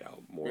to get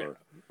out more.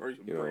 Or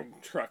you bring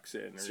trucks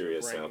in, or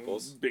serious you bring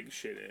samples, big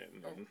shit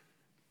in. And,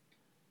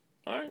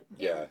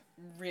 It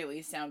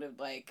really sounded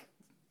like,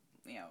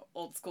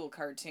 old school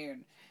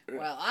cartoon.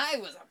 Well, I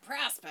was a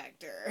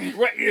prospector.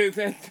 Right.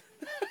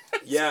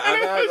 Yeah, I've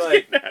had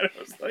like,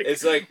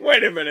 it's like,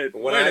 wait a minute.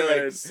 When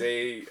I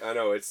say, I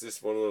know, it's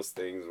just one of those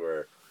things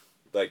where,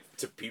 like,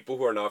 to people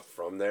who are not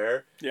from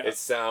there, it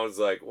sounds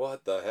like,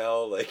 what the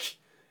hell? Like,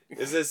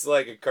 is this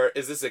like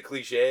is this a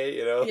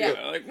cliche, Yeah,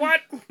 like,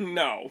 what?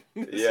 No.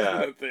 This is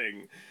the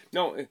thing.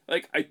 No,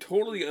 like, I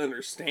totally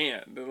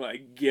understand and,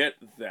 like, get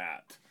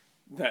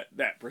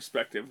that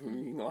perspective.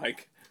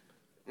 Like,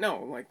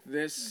 no, like,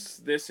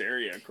 this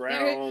area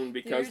ground,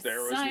 because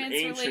there was an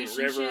ancient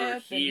river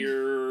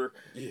here,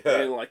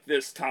 and, like,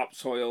 this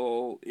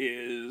topsoil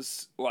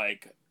is,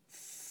 like,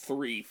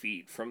 3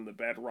 feet from the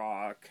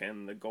bedrock,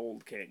 and the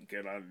gold can't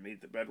get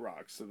underneath the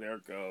bedrock,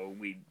 so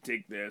we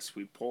dig this,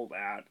 we pull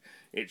that,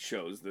 it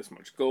shows this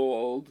much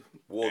gold.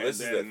 Well, this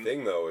is the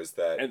thing, though, is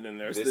that... And then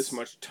there's this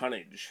much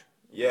tonnage.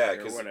 Yeah,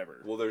 because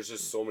there's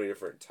just so many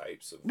different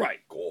types of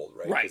gold,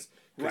 right?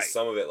 Because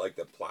some of it, like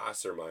the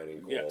placer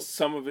mining gold. Yeah,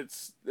 some of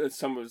it's the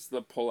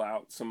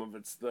pullout, some of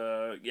it's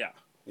the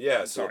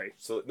Yeah, so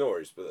no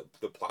worries, but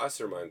the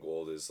placer mine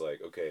gold is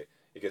like, okay,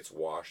 it gets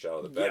washed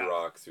out of the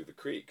bedrock through the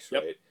creeks,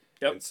 right?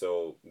 Yep. And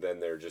so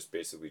then they're just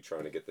basically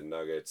trying to get the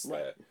nuggets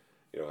that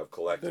have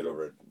collected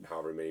over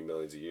however many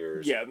millions of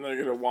years. Yeah, and they're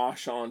going to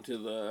wash onto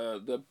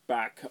the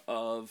back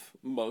of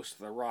most of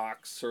the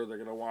rocks, or they're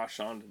going to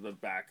wash onto the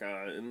back,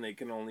 and they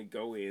can only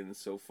go in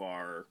so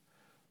far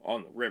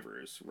on the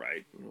rivers,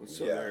 right?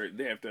 So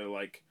they have to,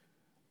 like,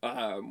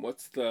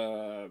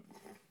 they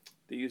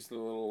use the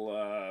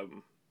little,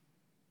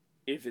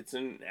 if it's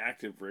an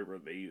active river,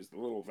 they use the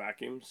little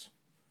vacuums,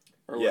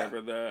 or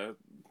whatever the...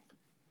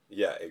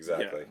 Yeah,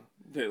 exactly.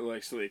 Yeah.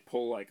 So they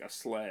pull, like, a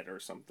sled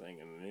or something,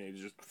 and they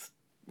just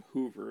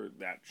hoover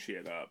that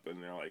shit up,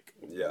 and they're like,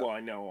 well, I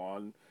know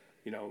on,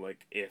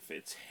 like, if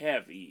it's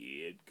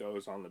heavy, it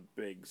goes on the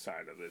big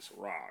side of this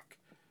rock.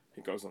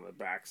 It goes on the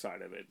back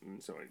side of it,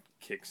 and so it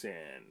kicks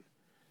in.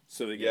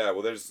 So they get...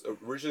 well,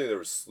 originally there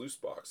were sluice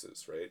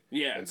boxes, right?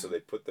 Yeah. And so they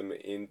put them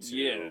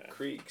into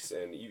creeks,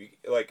 and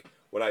like,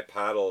 when I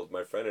paddled,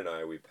 my friend and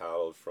I, we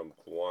paddled from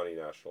Kluane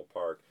National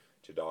Park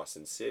to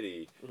Dawson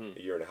City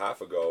a year and a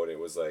half ago, and it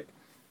was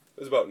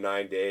about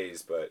 9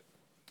 days, but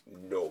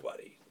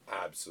nobody,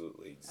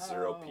 absolutely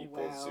zero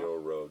people, zero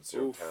roads,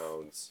 zero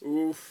towns.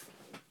 Oof.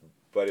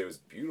 But it was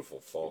beautiful,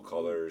 fall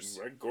colors.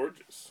 Right,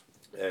 gorgeous.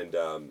 And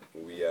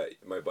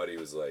my buddy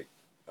was like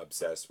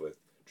obsessed with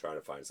trying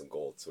to find some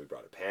gold, so he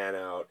brought a pan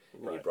out,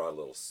 and he brought a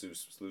little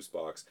sluice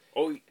box.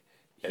 Oh,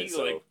 he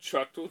like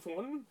chucked with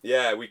one?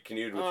 Yeah, we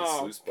canoed with the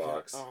sluice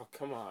box. Oh,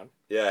 come on.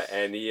 Yeah,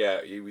 and he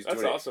was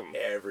doing it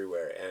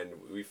everywhere. And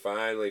we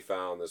finally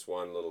found this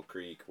one little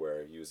creek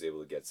where he was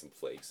able to get some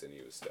flakes, and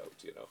he was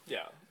stoked,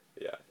 Yeah.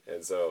 Yeah,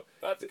 and so...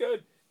 That's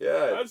good.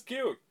 Yeah. That's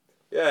cute.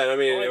 Yeah, and I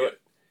mean,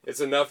 it's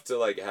enough to,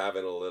 like, have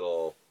in a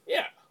little...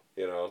 Yeah.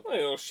 Like a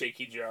little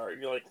shaky jar,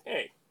 and you're like,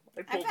 hey...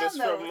 I pulled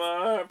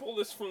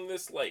this from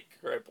this lake,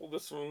 or I pulled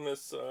this from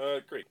this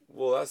creek.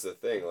 Well, that's the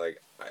thing.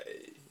 Like,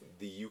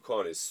 the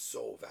Yukon is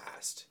so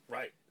vast.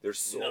 Right. There's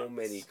so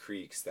many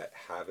creeks that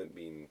haven't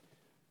been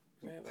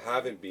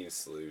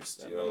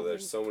sluiced. You know,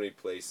 there's so many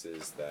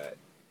places that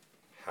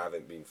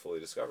haven't been fully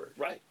discovered.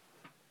 Right.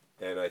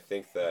 And I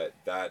think that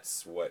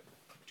that's what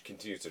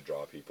continues to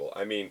draw people.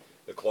 I mean,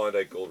 the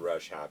Klondike Gold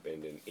Rush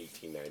happened in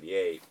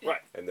 1898.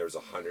 Right. And there's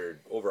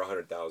over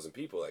 100,000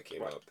 people that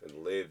came up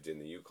and lived in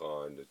the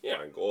Yukon to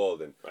find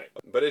gold. And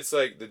but it's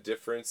like the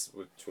difference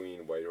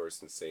between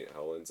Whitehorse and St.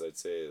 Helens, I'd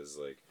say, is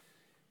like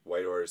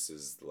Whitehorse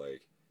is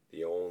like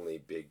the only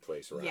big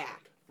place around. Yeah.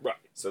 Right.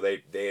 So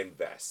they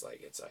invest,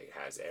 like, it's like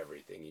has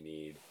everything you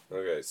need.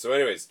 Okay, so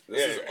anyways,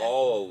 this is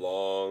all a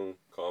long,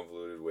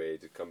 convoluted way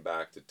to come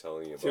back to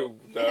telling you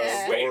about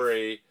the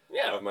story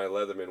of my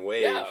Leatherman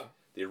Wave. Yeah.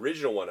 The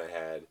original one I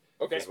had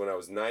was when I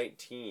was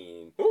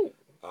 19,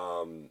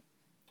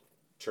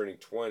 turning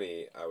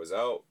 20, I was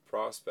out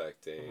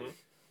prospecting,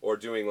 or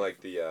doing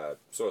like the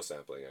soil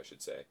sampling, I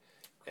should say.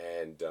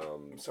 And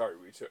I'm sorry,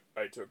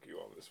 I took you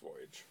on this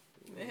voyage.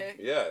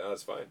 Yeah, no,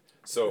 that's fine.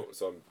 So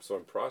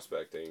I'm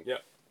prospecting. Yeah.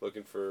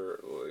 Looking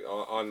for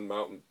on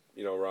mountain.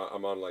 You know,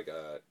 I'm on like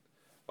a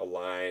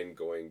line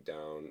going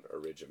down a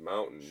ridge of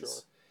mountains.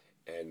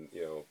 Sure. And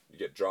you know, you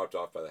get dropped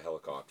off by the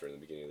helicopter in the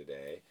beginning of the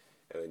day,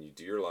 and then you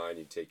do your line.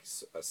 You take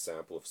a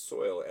sample of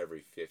soil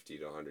every 50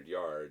 to 100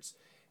 yards,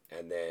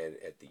 and then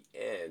at the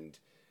end,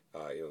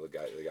 you know,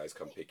 the guys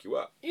come pick you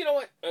up. You know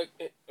what?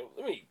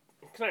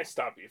 Can I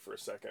stop you for a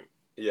second?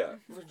 Yeah.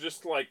 For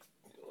just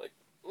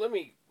let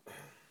me.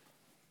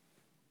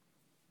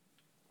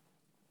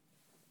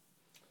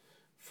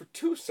 For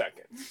 2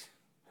 seconds,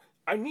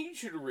 I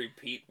need you to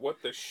repeat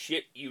what the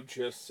shit you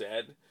just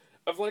said.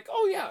 Of like,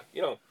 oh yeah,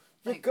 you know,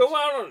 you go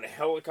out on a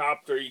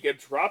helicopter, you get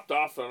dropped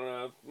off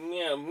on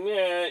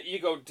you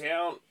go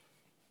down.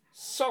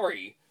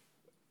 Sorry,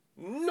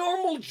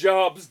 normal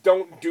jobs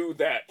don't do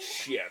that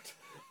shit.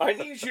 I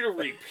need you to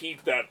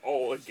repeat that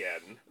all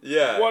again.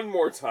 Yeah. One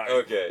more time.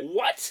 Okay.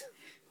 What?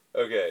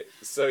 Okay,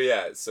 so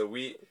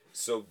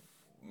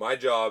my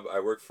job, I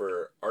work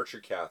for Archer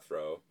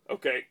Cathro.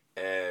 Okay.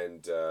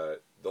 And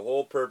the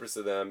whole purpose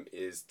of them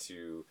is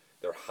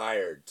they're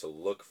hired to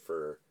look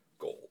for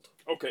gold.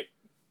 Okay.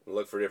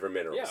 Look for different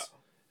minerals.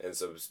 Yeah. And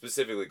so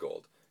specifically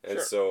gold. And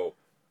sure. So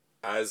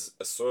as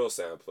a soil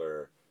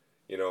sampler,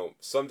 you know,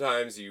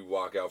 sometimes you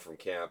walk out from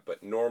camp,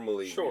 but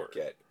normally you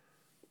get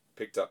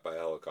picked up by a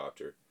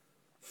helicopter,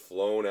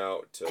 flown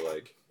out to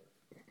like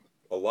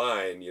a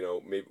line, you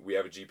know, maybe we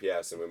have a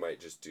GPS and we might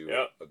just do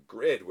a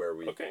grid where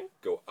we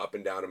go up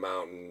and down a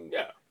mountain,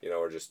 you know,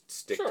 or just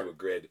stick to a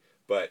grid.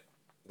 But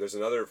there's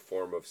another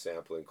form of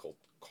sampling called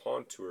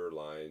contour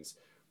lines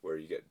where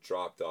you get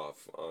dropped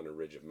off on a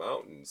ridge of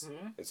mountains.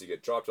 Mm-hmm. And so you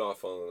get dropped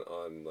off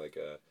on like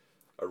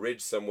a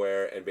ridge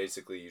somewhere, and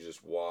basically you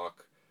just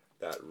walk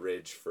that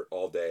ridge for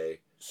all day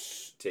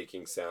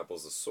taking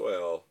samples of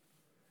soil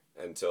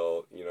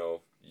until, you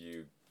know,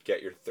 you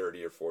get your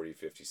 30 or 40,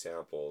 50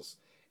 samples,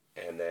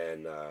 and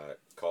then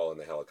call in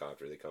the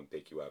helicopter. They come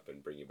pick you up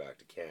and bring you back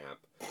to camp,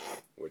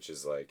 which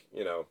is like,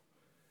 you know,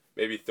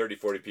 maybe 30,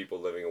 40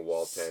 people living in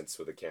wall tents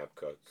with a camp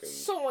cook. And,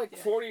 so like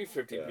 40,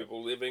 50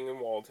 people living in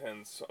wall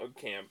tents, a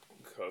camp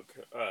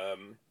cook.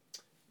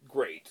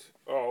 Great.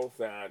 All of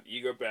that.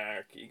 You go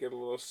back, you get a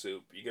little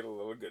soup, you get a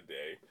little good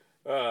day.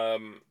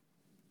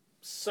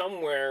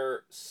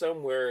 Somewhere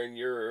in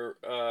your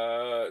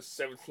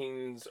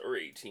 17s or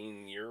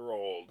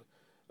 18-year-old,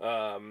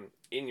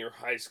 in your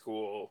high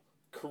school,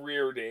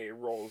 career day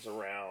rolls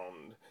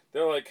around.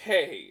 They're like,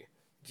 hey,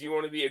 do you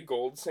want to be a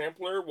gold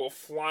sampler? We'll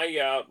fly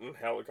you out in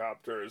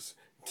helicopters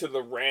to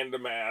the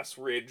random-ass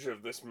ridge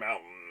of this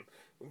mountain,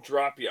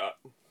 drop you up.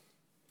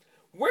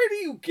 Where do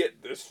you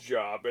get this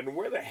job, and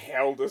where the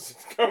hell does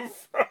it come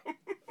from?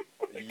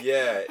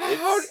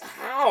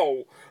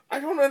 How? I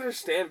don't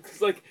understand,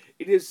 because, like,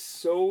 it is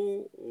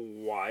so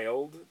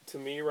wild to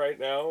me right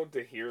now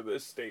to hear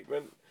this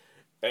statement,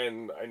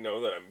 and I know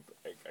that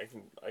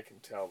I can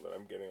tell that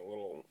I'm getting a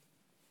little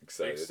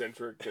excited.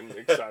 Eccentric and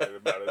excited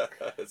about it.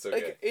 It's okay.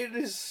 Like, it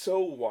is so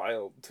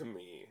wild to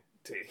me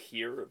to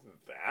hear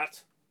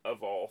that,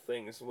 of all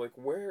things. Like,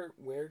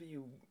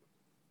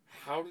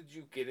 how did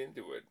you get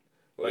into it?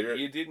 Like,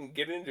 you didn't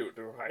get into it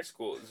through high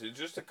school. Is it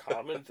just a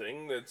common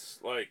thing that's,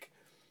 like,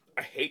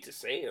 I hate to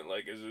say it,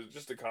 like, is it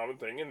just a common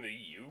thing in the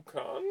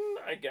Yukon,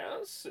 I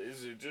guess?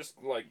 Is it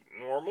just, like,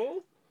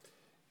 normal?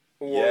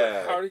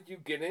 Or how did you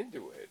get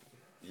into it?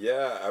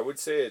 Yeah, I would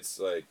say it's,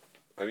 like,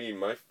 I mean,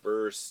 my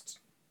first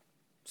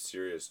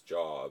serious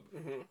job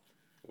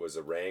was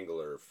a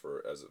wrangler for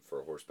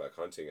a horseback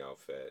hunting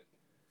outfit.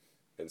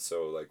 And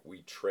so, like,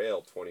 we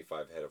trailed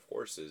 25 head of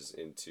horses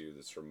into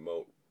this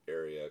remote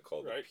area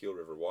called the Peel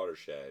River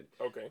Watershed.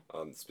 Okay.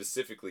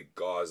 Specifically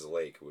Gauze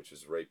Lake, which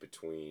is right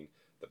between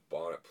the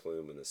Bonnet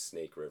Plume and the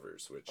Snake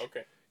Rivers, which,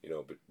 you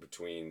know,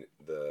 between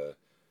the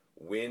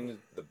Wind,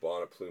 the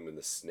Bonnet Plume, and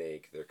the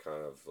Snake, they're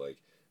kind of like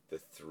the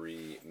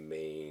three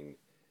main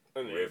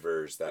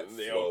rivers that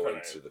flow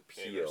into the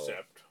Peel.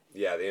 Intercept.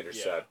 Yeah, they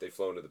intercept. Yeah. They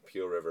flow into the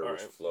Peel River,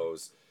 which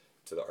flows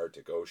to the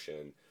Arctic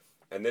Ocean.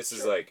 And this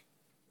is like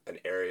an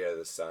area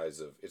the size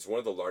of... It's one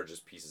of the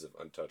largest pieces of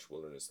untouched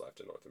wilderness left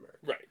in North America.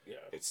 Right, yeah.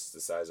 It's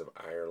the size of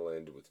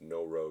Ireland with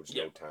no roads,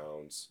 no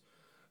towns.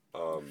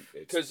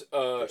 It's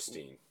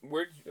pristine.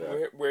 Where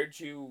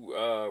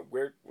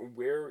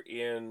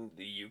in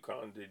the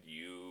Yukon did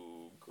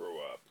you grow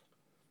up?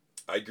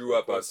 I grew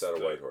up outside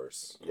of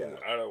Whitehorse. Yeah.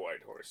 Out of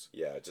Whitehorse.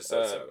 Yeah, just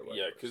outside of Whitehorse.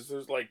 Yeah, because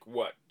there's like,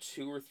 what,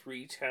 2 or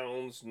 3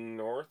 towns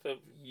north of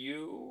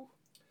you?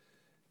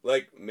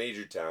 Like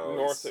major towns.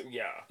 North of,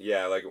 yeah.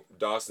 Yeah, like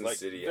Dawson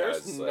City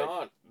has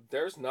like...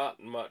 There's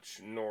not much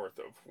north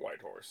of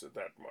Whitehorse at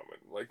that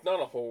moment. Like, not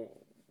a whole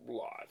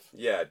lot.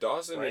 Yeah,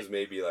 Dawson is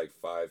maybe like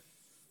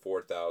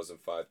 4,000,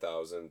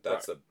 5,000.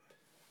 That's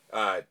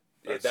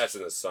that's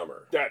in the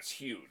summer. That's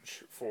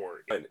huge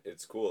for... And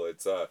it's cool.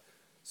 It's,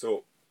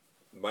 so...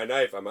 My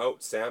knife, I'm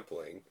out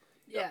sampling.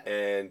 Yeah.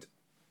 And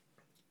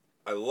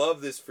I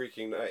love this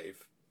freaking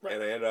knife. Right.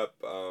 And I end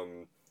up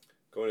going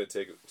to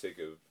take a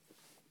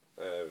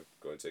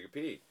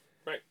pee.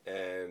 Right.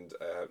 And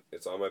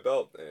it's on my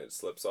belt and it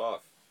slips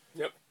off.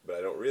 Yep. But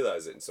I don't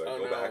realize it, and so I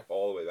go back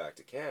all the way back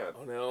to camp.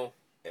 Oh no.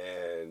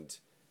 And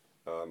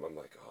I'm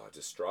like,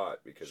 distraught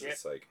because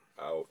it's like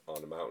out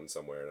on a mountain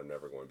somewhere and I'm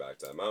never going back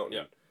to that mountain.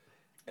 Yeah.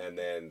 And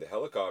then the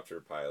helicopter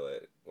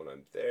pilot, when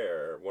I'm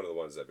there, one of the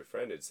ones I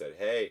befriended said,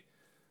 "Hey,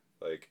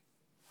 like,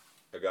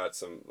 I've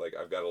got a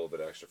little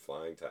bit of extra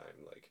flying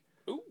time. Like,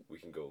 ooh, we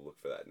can go look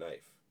for that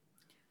knife."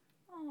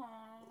 Aww.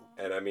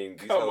 And I mean,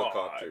 these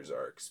helicopters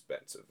are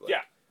expensive. Like,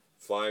 yeah.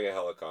 Flying a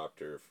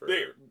helicopter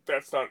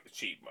that's not a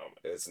cheap moment.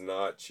 It's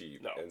not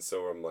cheap. No. And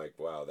so I'm like,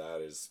 wow,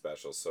 that is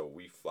special. So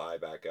we fly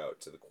back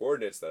out to the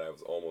coordinates that I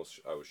was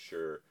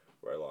sure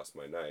where I lost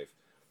my knife.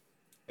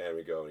 And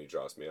we go and he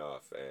drops me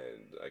off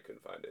and I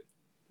couldn't find it.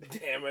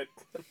 Damn it.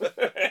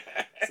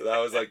 So that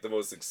was like the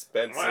most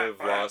expensive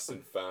lost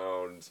and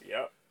found.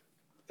 Yep.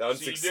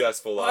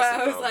 Unsuccessful lost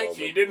and found moment.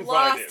 You didn't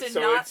find it,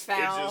 so it's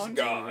found.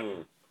 just gone.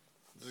 Mm-hmm.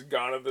 It's just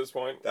gone at this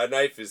point. That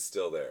knife is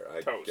still there,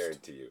 I Toast.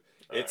 guarantee you.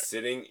 It's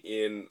sitting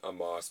in a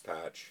moss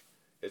patch.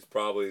 It's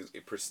probably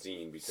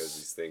pristine because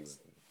these things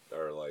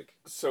are like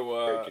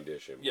great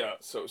condition. Yeah,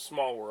 so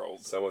Small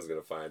World. Someone's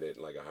gonna find it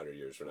in like 100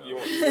 years from now.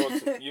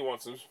 You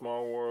want some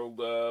Small World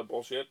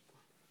bullshit?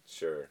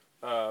 Sure.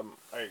 I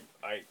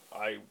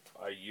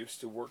used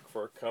to work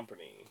for a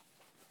company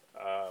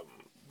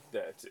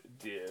that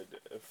did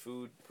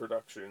food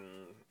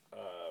production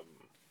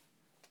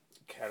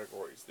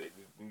categories. They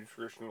did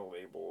nutritional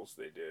labels.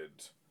 They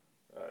did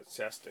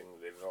testing.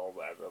 They did all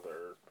that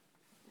other,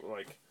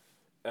 like,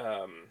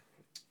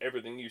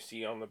 everything you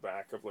see on the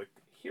back of, like,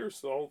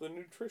 here's all the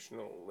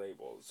nutritional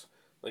labels.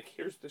 Like,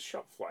 here's the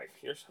shelf life.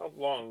 Here's how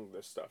long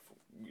this stuff,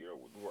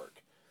 would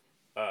work.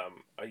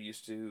 I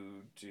used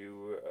to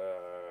do,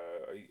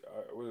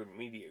 I was a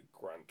media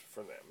grunt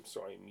for them,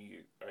 so I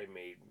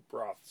made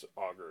broths,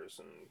 augers,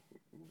 and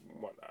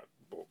whatnot.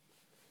 But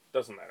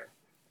doesn't matter.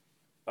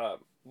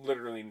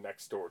 Literally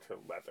next door to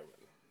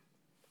Leatherman.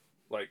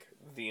 Like,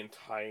 the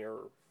entire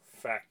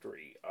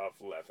factory of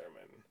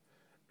Leatherman.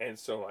 And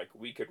so, like,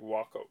 we could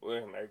walk over,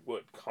 and I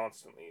would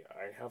constantly.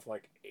 I have,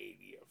 like,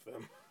 80 of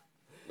them.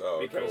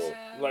 Oh, because, cool.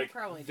 Like,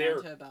 probably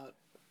down to about...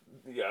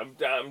 Yeah,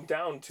 I'm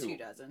down to 2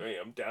 dozen.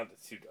 Yeah, I'm down to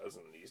 2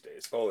 dozen these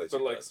days. Only 2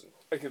 like, dozen.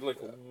 I could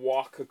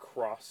walk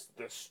across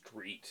the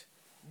street,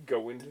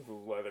 go into the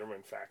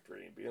Leatherman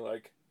factory, and be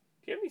like,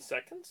 "Do you have any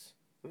seconds?"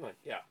 I'm like,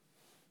 "Yeah,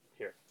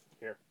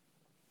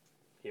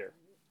 here,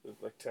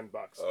 like $10.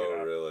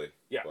 Oh, really?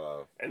 Yeah.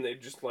 Wow. And they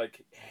just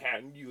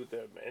hand you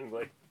them and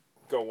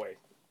go away.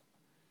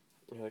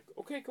 And you're like,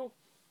 okay, cool.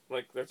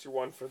 Like, that's your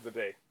one for the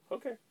day.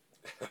 Okay.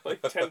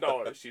 Like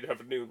 $10, you'd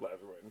have a new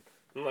Leatherman.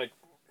 And like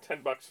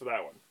 $10 for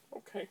that one.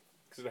 Okay.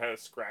 Because it had a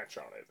scratch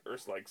on it or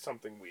it's like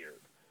something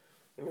weird.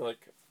 And you're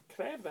like,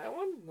 can I have that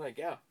one? I'm like,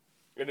 yeah.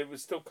 And it would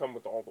still come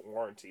with all the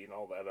warranty and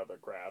all that other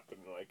crap. And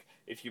like,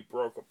 if you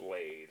broke a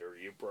blade or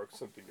you broke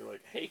something, you're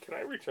like, hey, can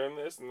I return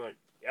this? And like,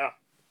 yeah,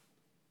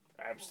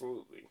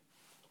 absolutely.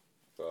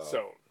 Wow,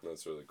 so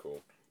that's really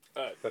cool.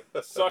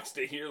 Sucks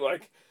to hear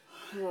like,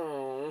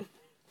 oh,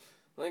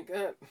 like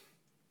that.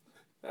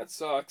 That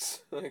sucks.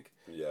 Like,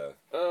 yeah.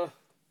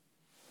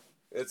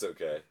 It's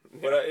okay. Yeah.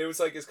 But it was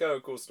like, it's kind of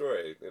a cool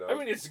story, you know? I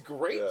mean, it's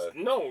great. Yeah.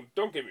 No,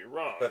 don't get me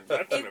wrong.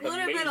 That's it would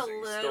have been a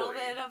little story.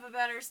 bit of a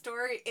better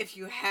story if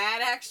you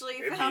had actually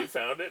If found you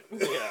found it.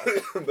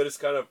 Yeah. But it's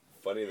kind of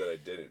funny that I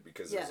didn't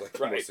because it was like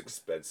the most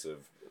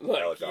expensive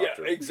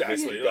helicopter. Yeah,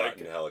 exactly.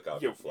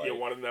 Helicopter flight. You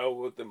want to know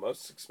what the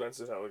most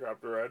expensive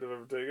helicopter ride I've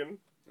ever taken?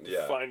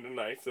 Yeah. Find a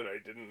knife that I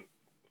didn't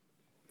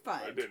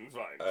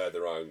find. I had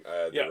the wrong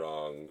the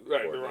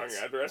wrong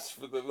address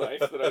for the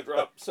knife that I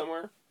dropped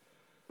somewhere.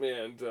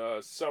 And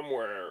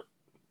somewhere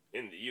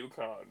in the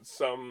Yukon,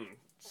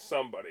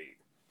 somebody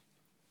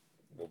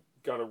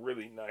got a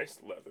really nice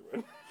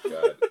Leatherman.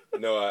 God.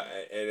 No,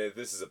 and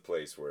this is a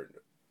place where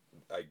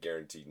I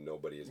guarantee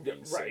nobody has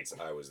been since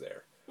I was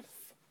there.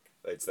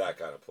 It's that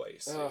kind of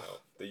place. You know?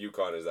 The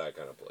Yukon is that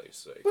kind of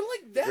place. Like, but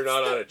like, that's if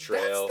you're not on a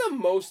trail. That's the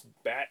most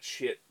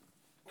batshit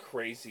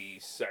crazy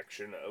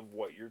section of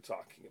what you're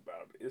talking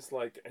about. It's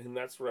like, and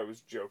that's what I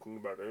was joking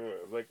about earlier.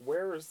 Like,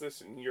 where is this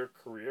in your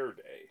career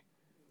day?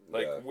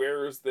 Like,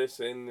 where is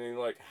this in?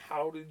 Like,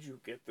 how did you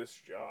get this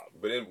job?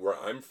 But in where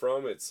I'm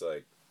from, it's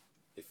like,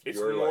 if it's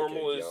you're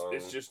normal. like a young,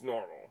 it's just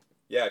normal.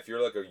 Yeah, if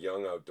you're like a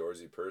young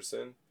outdoorsy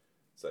person,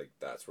 it's like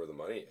that's where the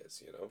money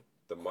is. You know,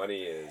 the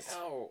money is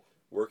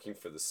working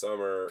for the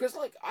summer. Because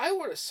like I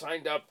would have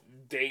signed up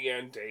day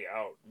in day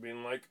out,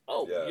 being like,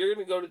 oh, you're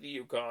gonna go to the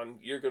Yukon,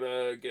 you're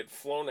gonna get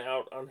flown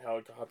out on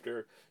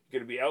helicopter,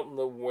 you're gonna be out in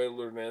the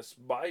wilderness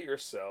by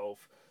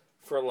yourself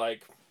for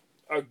like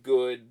a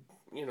good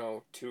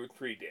 2 or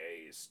 3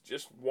 days,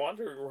 just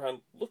wandering around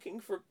looking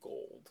for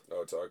gold.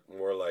 Oh, talk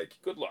more like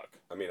good luck.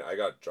 I mean, I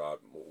got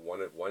dropped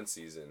one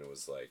season. It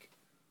was like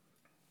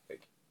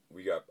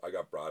I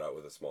got brought out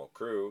with a small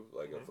crew,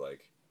 like of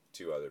like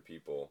 2 other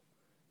people,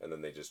 and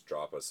then they just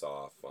drop us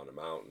off on a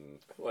mountain.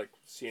 Like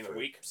see in a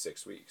week.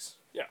 6 weeks.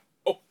 Yeah.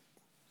 Oh,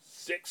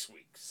 6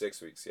 weeks.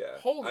 6 weeks. Yeah.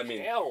 Holy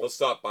hell! We'll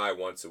stop by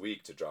once a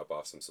week to drop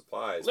off some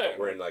supplies, but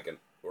we're in like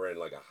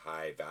a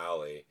high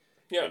valley.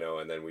 Yeah.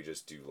 And then we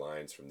just do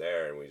lines from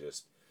there, and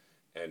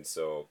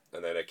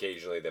then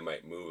occasionally they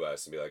might move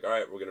us and be like, all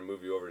right, we're going to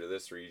move you over to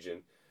this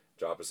region,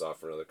 drop us off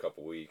for another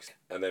couple weeks.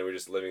 And then we're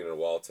just living in a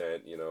wall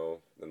tent,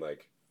 and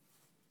like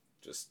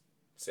just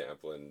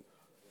sampling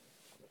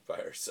by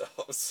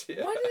ourselves.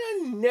 Yeah. Why did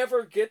I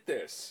never get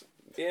this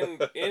in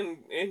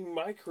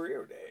my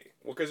career day?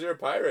 Well, because you're a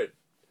pirate.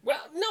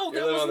 Well, no,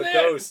 that wasn't on the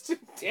coast.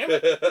 Damn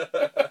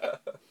it.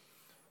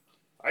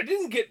 I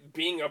didn't get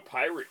being a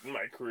pirate in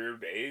my career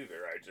day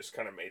either. I just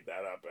kind of made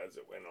that up as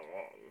it went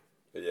along.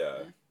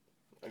 Yeah.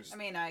 I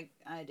mean, I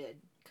did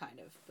kind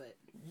of, but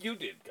you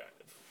did kind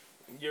of.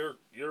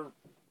 You're.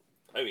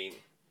 I mean,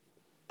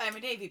 I'm a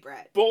Navy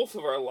brat. Both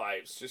of our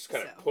lives just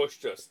kind of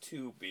pushed us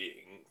to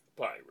being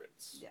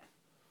pirates. Yeah.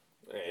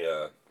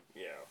 And,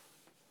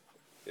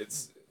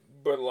 It's.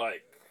 But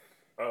like,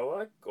 I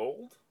like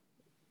gold.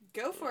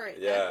 Go for it.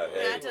 Yeah.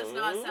 That does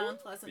not sound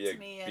pleasant to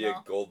me at all. Be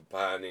a gold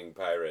panning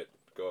pirate.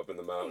 Go up in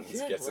the mountains,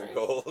 get some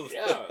gold.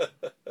 Yeah.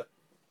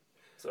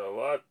 It's a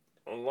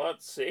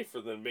lot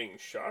safer than being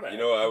shot at.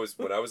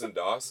 When I was in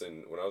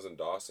Dawson,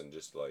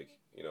 just like,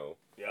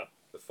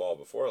 the fall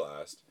before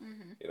last,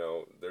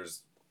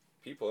 there's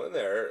people in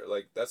there,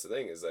 like, that's the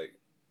thing, is like,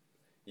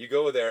 you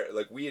go there,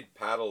 like, we had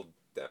paddled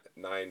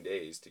 9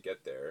 days to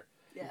get there.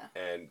 Yeah.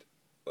 And,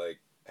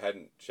 like,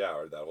 hadn't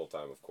showered that whole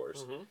time, of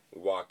course. Mm-hmm.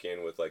 We walk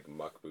in with, like,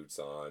 muck boots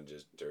on,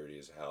 just dirty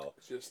as hell.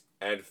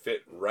 And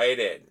fit right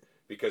in.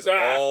 Because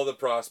all the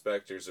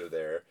prospectors are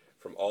there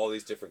from all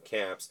these different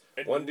camps.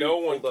 And one dude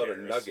pulled out a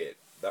nugget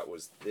that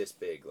was this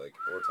big. Like,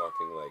 we're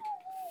talking like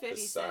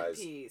 50 the size.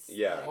 Piece.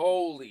 Yeah.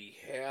 Holy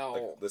hell.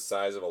 Like the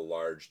size of a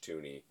large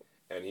toonie.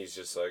 And he's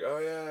just like, oh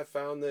yeah, I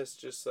found this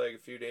just like a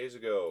few days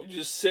ago. You're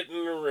just sitting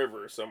in a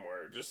river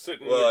somewhere.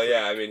 Well,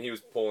 yeah, I mean, he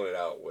was pulling it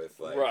out with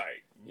like.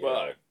 Right.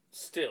 But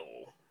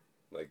still.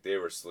 Like, they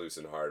were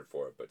sluicing hard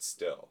for it, but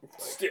still.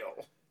 Like,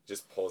 still.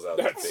 Just pulls out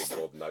this big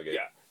gold nugget.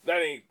 Yeah.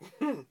 That ain't.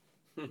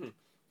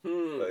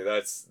 Like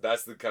that's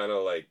the kind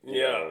of like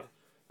you know,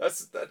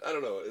 that's I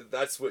don't know,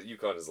 that's what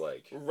Yukon is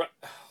like. Right.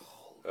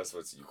 That's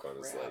what Yukon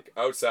is like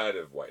outside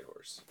of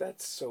Whitehorse.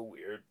 That's so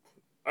weird.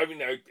 I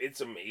mean,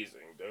 it's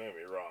amazing. Don't get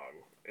me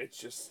wrong. It's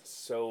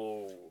just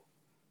so.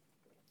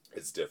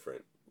 It's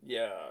different.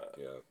 Yeah.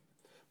 Yeah.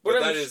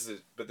 But this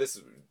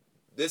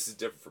is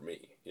different for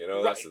me.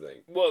 That's the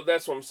thing. Well,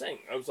 that's what I'm saying.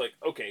 I was like,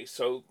 okay,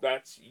 so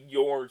that's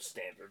your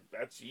standard.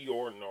 That's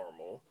your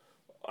normal.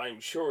 I'm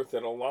sure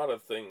that a lot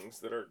of things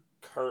that are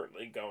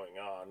currently going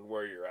on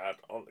where you're at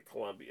on the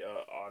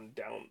Columbia on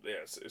down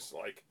this is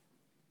like,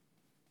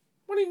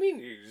 what do you mean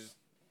you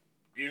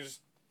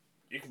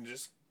can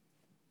just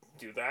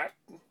do that?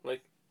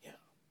 Like, yeah,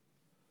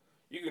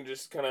 you can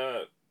just kind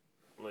of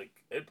like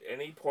at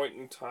any point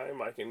in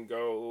time I can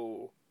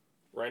go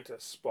rent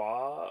a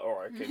spa,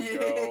 or I can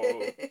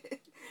go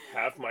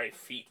have my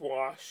feet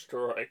washed,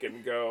 or I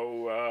can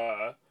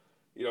go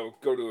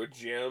go to a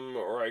gym,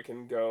 or I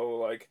can go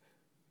like.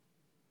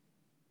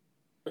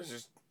 It's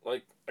just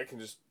like I can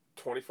just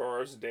 24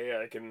 hours a day.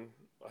 I can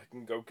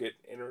go get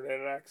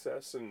internet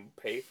access and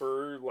pay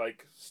for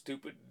like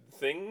stupid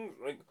things.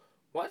 Like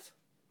what?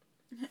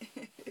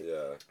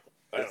 Yeah,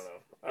 I don't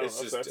know. I don't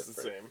know if that's different.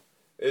 The same.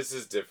 It's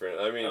just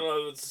different. I mean, I don't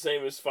know if it's the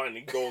same as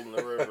finding gold in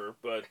the river,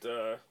 but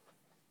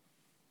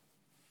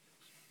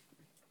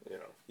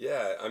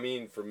Yeah, I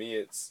mean, for me,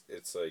 it's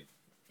like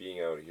being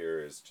out here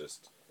is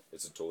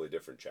it's a totally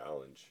different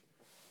challenge,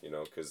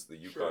 because the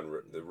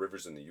Yukon, the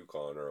rivers in the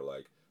Yukon are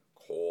like.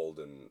 Cold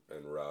and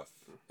rough,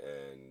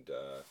 and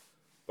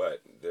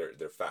but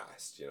they're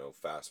fast,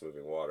 fast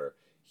moving water.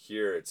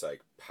 Here it's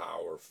like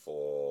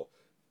powerful,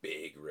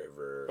 big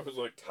river. I was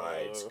like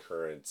tides,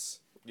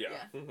 currents.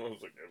 Yeah. I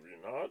was like, have you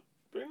not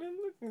been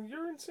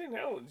you're in St.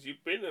 Helens?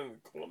 You've been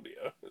in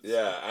Columbia.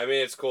 Yeah, I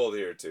mean it's cold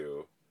here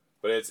too,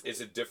 but it's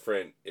a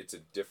different type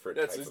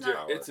of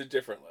power. It's a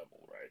different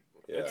level, right?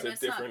 Yeah, it's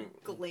different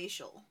not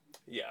glacial.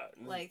 Yeah,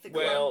 like the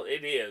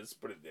it is,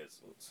 but it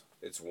isn't.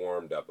 It's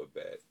warmed up a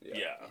bit.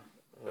 Yeah.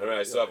 I mean,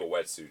 I still have a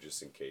wetsuit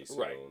just in case.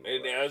 Right,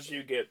 and as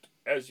you get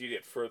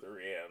further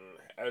in,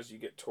 as you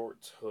get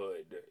towards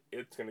Hood,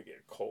 it's gonna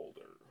get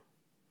colder.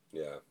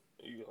 Yeah.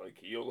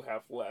 You'll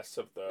have less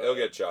of the. It'll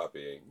get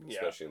choppy,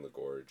 especially in the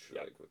gorge,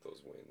 like with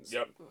those winds.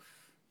 Yep.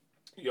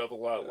 You have a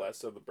lot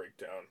less of the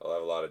breakdown. I'll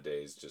have a lot of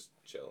days just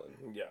chilling.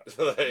 Yeah.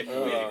 Waiting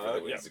for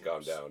the winds to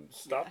calm down.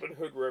 Stop in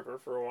Hood River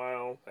for a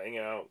while, hang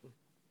out,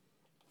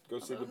 go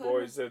see the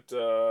boys at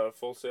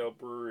Full Sail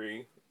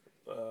Brewery.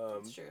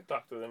 That's true.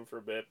 Talk to them for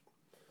a bit.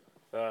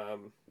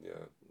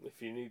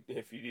 If you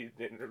need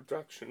an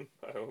introduction,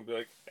 I will be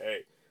like,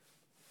 hey,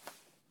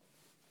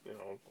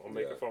 I'll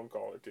make a phone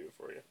call or two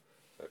for you.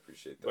 I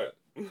appreciate that.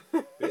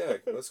 But yeah,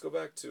 let's go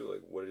back to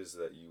like what it is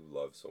that you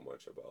love so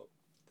much about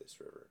this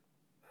river.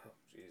 Oh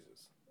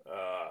Jesus.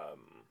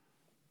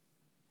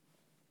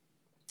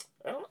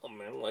 I don't know,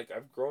 man. Like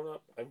I've grown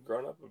up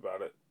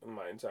about it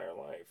my entire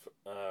life.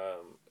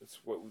 It's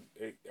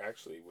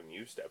actually when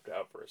you stepped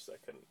out for a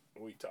second,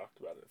 we talked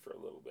about it for a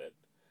little bit,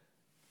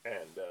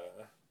 and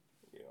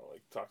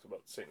talked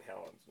about St.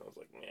 Helens, and I was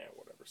like, yeah,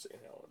 whatever,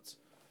 St. Helens.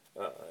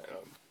 I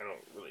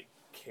don't really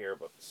care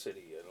about the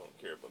city. I don't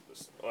care about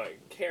this. Well, I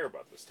care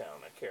about this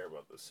town. I care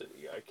about the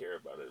city. I care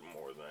about it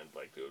more than I'd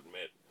like to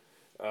admit.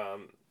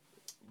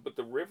 But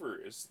the river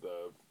is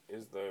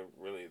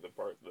really the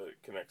part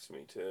that connects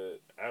me to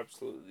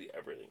absolutely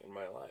everything in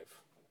my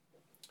life.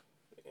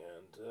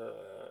 And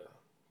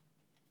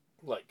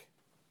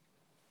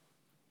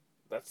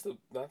that's the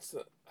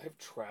I've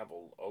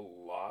traveled a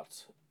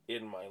lot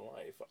in my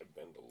life. I've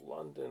been to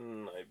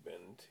London. I've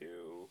been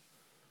to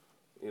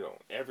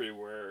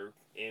everywhere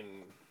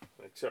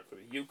except for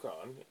the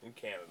Yukon in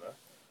Canada.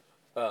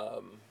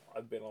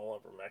 I've been all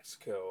over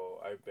Mexico.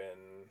 I've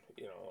been,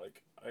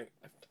 I've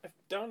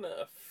done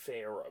a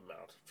fair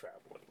amount of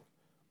traveling.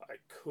 I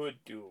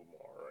could do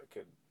more.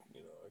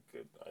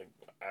 I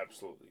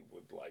absolutely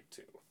would like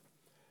to.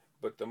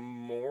 But the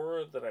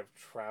more that I've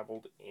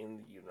traveled in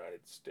the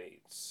United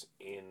States,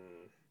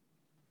 in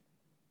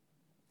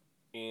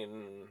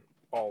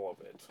all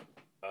of it,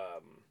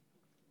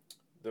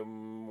 the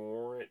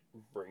more it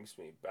brings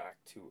me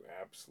back to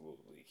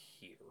absolutely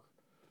here.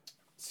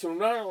 So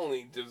not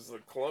only does the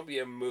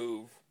Columbia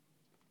move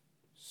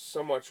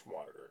so much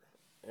water,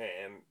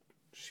 and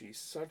she's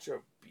such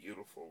a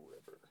beautiful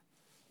river,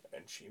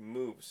 and she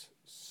moves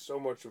so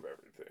much of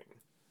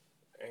everything,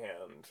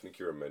 and I think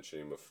you were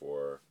mentioning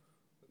before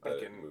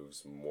that it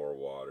moves more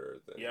water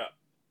than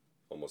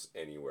almost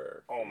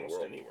anywhere.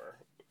 Anywhere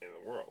in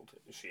the world,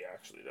 she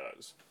actually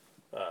does,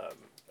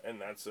 and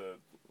that's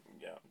and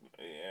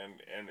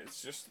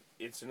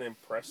it's an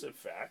impressive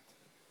fact.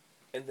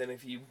 And then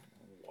if you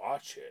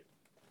watch it,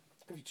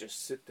 if you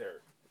just sit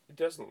there, it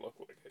doesn't look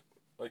like it.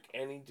 Like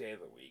any day of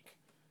the week,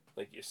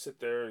 like you sit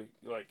there,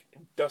 like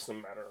it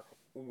doesn't matter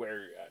where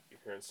you're at.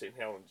 If you're in St.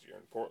 Helens, you're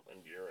in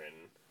Portland, you're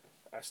in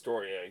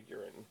Astoria,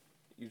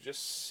 you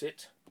just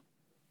sit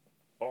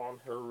on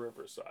her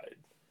riverside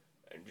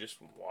and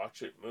just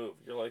watch it move.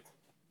 You're like,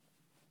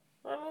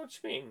 I don't know what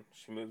you mean.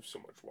 She moves so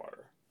much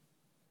water,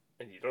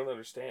 and you don't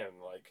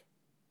understand. Like,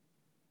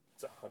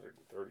 it's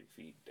 130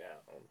 feet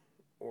down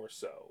or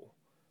so.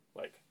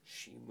 Like,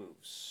 she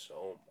moves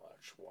so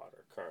much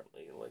water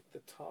currently. Like, the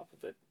top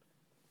of it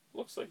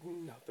looks like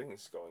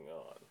nothing's going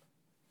on.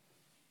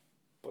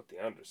 But the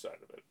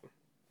underside of it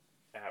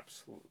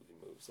absolutely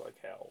moves like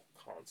hell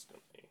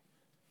constantly.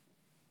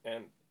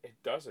 And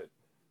it does it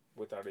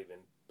without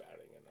even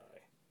batting an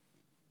eye.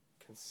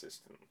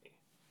 Consistently.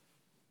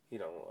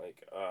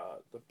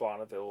 The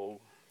Bonneville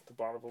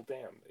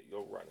Dam that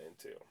you'll run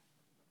into.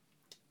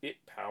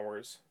 It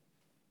powers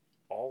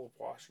all of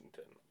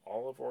Washington,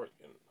 all of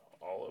Oregon,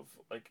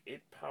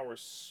 it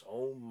powers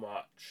so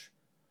much.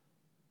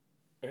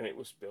 And it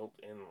was built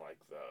in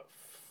the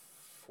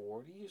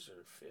 40s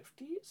or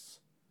 50s?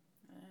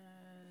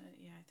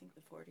 Yeah, I think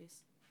the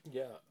 40s.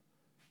 Yeah.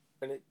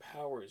 And it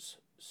powers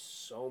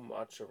so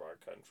much of our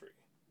country.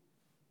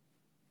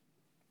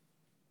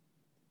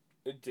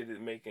 Did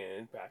it make an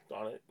impact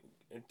on it?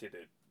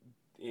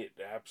 It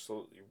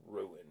absolutely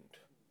ruined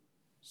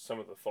some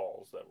of the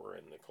falls that were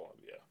in the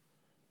Columbia.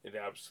 It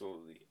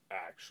absolutely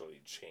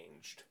actually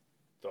changed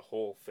the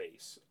whole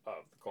face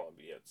of the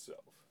Columbia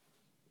itself.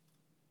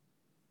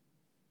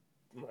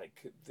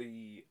 Like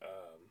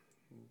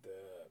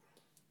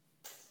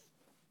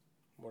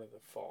what are the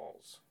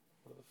falls?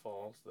 What are the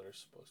falls that are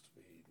supposed to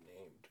be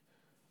named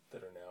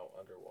that are now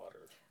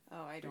underwater?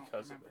 Oh, I don't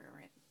remember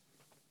right.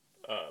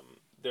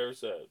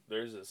 There's a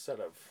set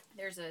of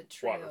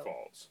trio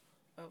waterfalls.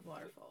 Of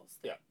waterfalls.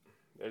 Yeah.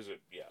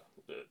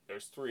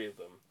 There's 3 of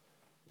them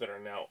that are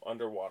now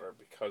underwater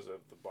because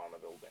of the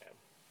Bonneville Dam.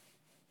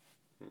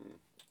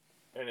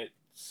 And it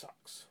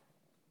sucks.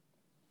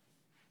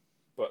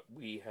 But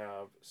we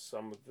have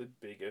some of the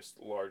biggest,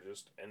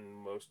 largest, and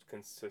most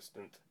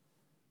consistent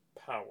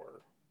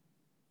power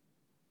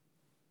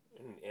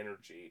and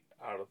energy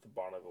out of the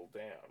Bonneville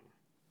Dam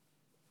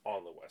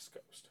on the West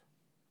Coast.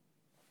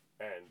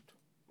 And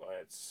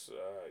it's,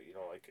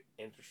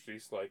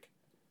 industries like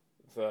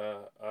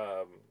the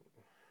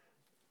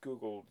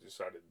Google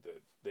decided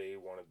that they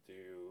wanted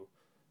to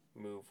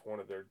move one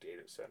of their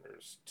data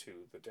centers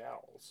to the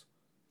Dalles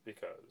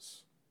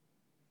because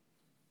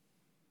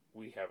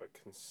we have a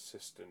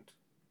consistent,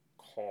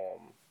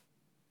 calm,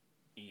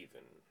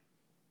 even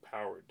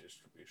power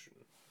distribution.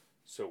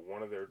 So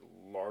one of their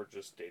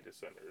largest data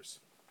centers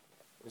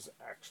is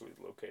actually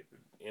located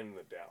in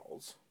the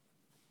Dalles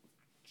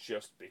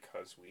just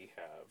because we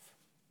have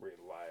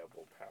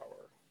reliable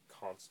power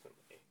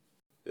constantly.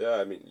 Yeah,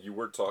 I mean, you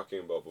were talking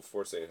about,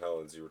 before St.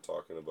 Helens, you were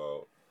talking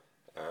about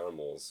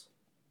animals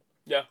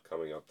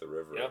coming up the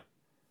river. Yeah.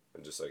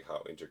 And just like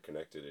how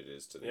interconnected it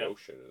is to the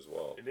ocean as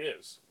well. It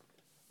is.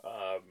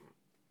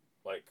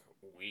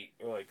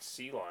 Like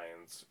sea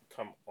lions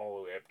come all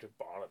the way up to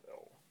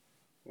Bonneville,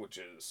 which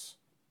is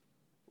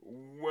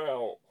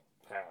well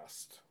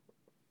past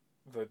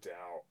the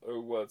Dow.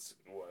 Well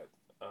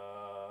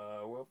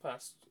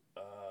past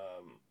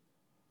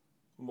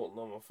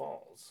Multnomah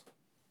Falls.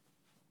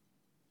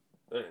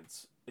 And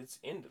it's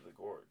into the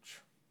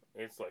gorge.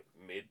 It's like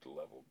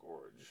mid-level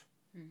gorge.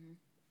 Mm-hmm.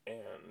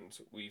 And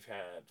we've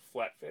had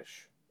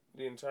flatfish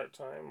the entire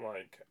time,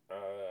 like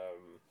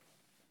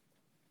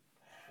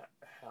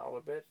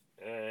halibut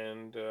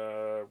and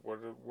what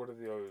are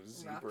those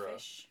zebra?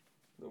 Rockfish.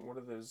 What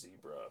are those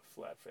zebra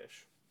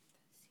flatfish?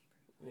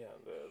 Yeah,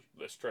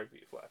 the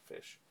stripy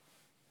flatfish.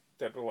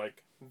 That are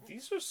like,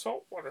 these are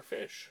saltwater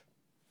fish,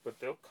 but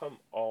they'll come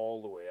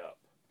all the way up.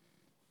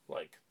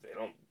 Like they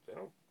don't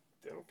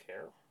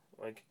care.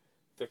 Like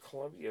the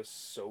Columbia's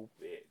so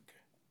big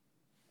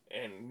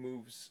and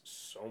moves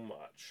so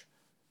much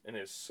and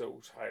is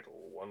so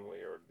tidal one way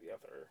or the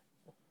other.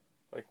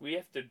 Like, we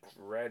have to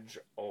dredge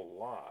a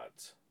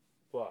lot,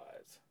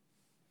 but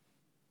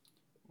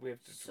we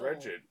have to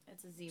dredge it.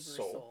 It's a zebra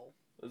sole.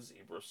 A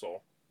zebra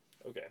sole.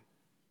 Okay.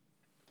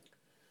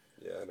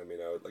 Yeah, and I mean,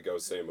 I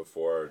was saying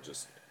before,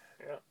 just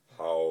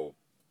how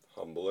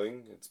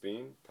humbling it's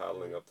been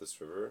paddling up this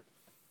river.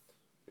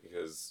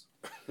 Because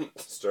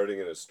starting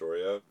in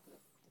Astoria,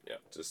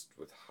 just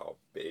with how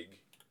big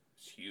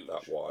huge.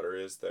 That water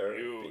is there,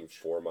 being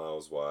 4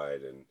 miles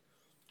wide, and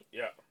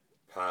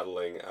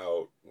paddling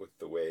out with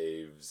the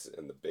waves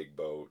and the big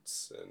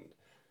boats, and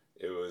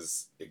it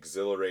was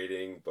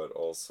exhilarating, but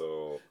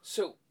also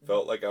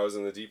felt like I was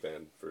in the deep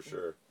end for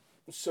sure.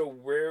 So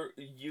where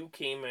you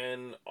came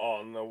in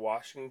on the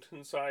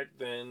Washington side,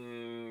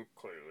 then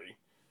clearly,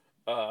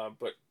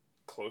 but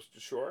close to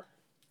shore.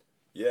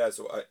 Yeah,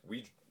 so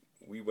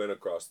we went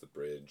across the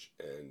bridge,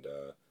 and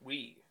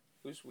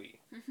Who's we?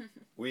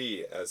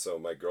 So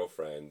my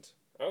girlfriend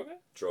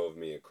drove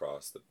me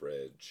across the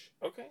bridge.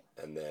 Okay.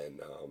 And then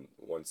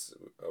once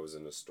I was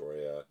in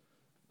Astoria,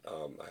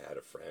 I had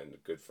a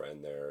good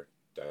friend there,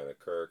 Diana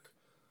Kirk.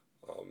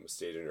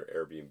 Stayed in her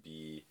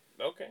Airbnb.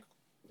 Okay.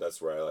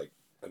 That's where it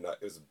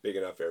was a big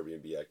enough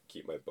Airbnb I could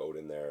keep my boat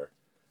in there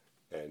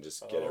and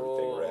just get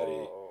everything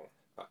ready.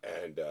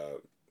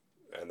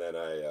 And then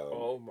I...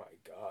 oh my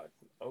God.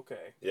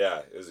 Okay. Yeah,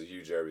 it was a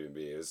huge Airbnb.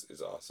 It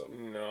was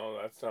awesome. No,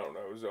 that's not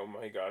what I was oh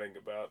my godding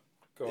about.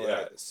 Go ahead.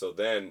 Yeah, so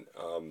then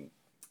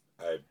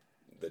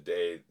the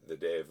day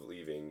of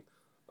leaving,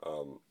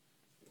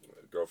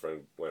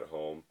 girlfriend went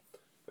home,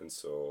 and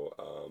so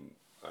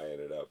I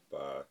ended up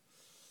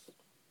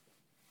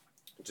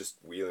just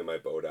wheeling my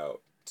boat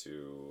out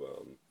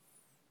to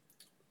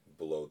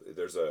below.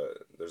 There's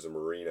a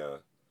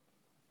marina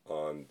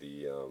on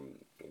the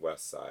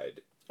west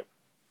side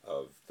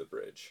of the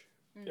bridge.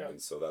 Yeah.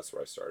 And so that's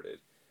where I started.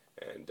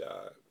 And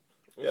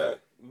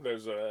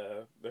there's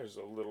a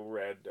little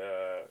red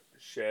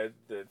shed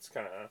that's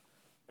kind of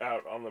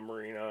out on the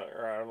marina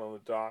or out on the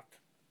dock.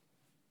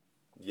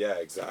 Yeah,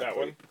 exactly. That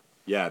one?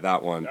 Yeah,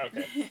 that one.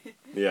 Okay.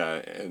 Yeah,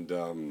 and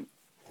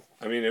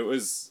I mean it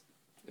was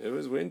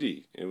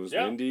windy. It was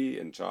windy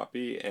and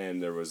choppy,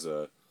 and there was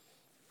a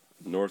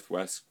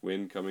northwest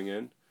wind coming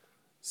in.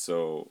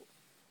 So,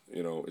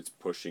 it's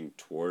pushing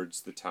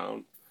towards the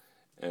town,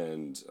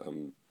 and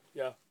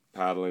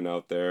paddling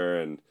out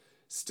there and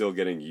still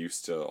getting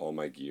used to all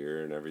my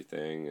gear and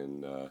everything,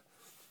 and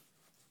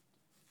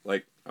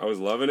I was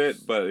loving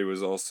it, but it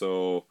was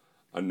also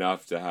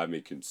enough to have me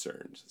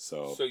concerned.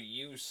 So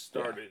you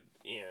started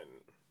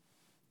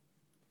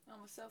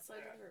on the south side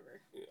of the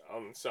river.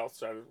 On the south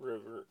side of the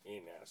river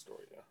in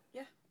Astoria.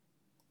 Yeah.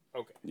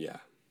 Okay. Yeah.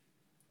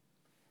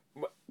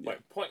 My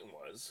point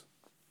was,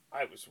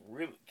 I was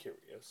really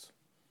curious.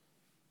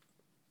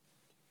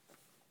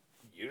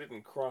 You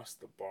didn't cross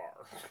the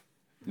bar.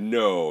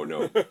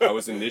 No. I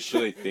was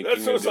initially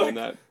thinking of doing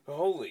that.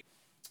 Holy.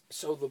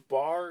 So the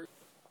bar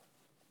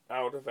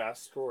out of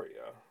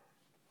Astoria,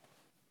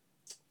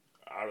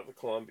 out of the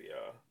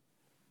Columbia,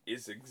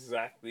 is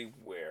exactly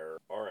where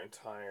our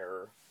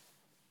entire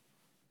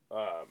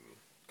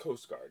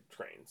Coast Guard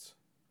trains.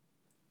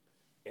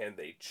 And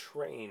they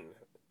train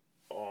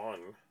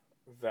on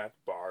that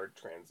bar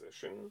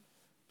transition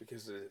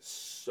because it is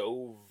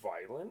so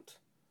violent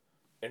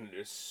and it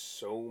is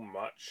so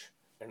much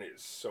and it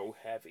is so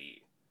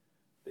heavy.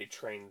 They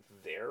train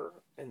there,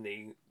 and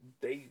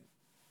they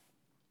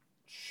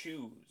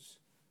choose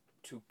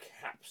to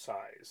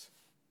capsize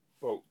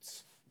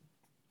boats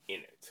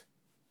in it.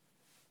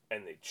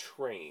 And they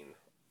train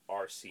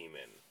our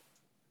seamen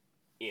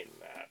in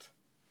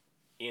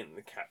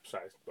the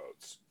capsized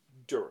boats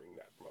during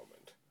that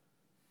moment.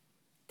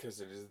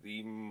 Because it is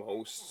the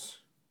most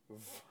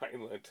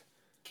violent,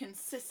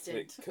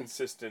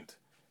 consistent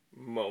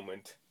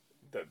moment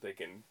that they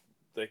can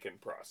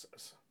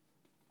process.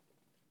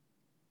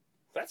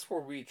 That's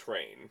where we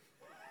train.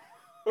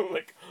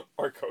 Like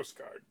our Coast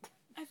Guard.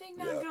 I think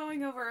not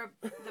going over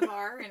the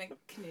bar in a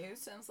canoe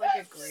sounds like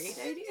a great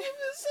idea.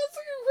 It sounds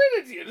like a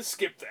great idea to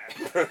skip that.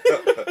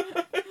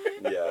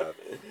 Yeah.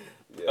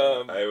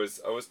 I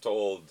was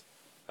told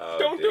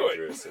how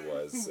dangerous it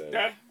was. And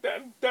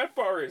that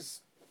bar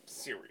is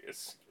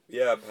serious.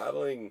 Yeah,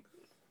 paddling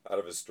out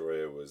of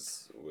Astoria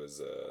was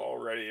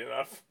already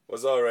enough.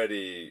 Was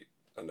already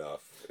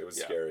enough. It was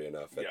scary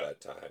enough at that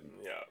time.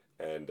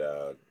 Yeah. And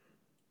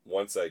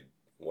once I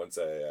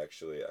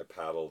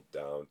paddled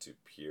down to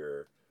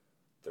Pier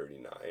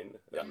 39,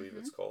 I believe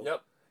it's called.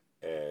 Yep.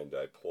 And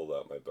I pulled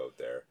out my boat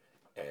there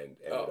and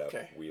ended up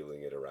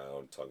wheeling it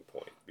around Tongue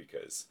Point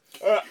because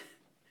I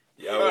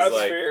was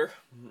like, fair.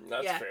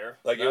 That's fair.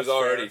 Like it was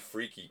already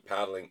freaky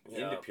paddling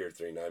into Pier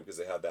 39 because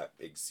they had that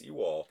big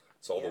seawall,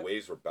 so all the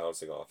waves were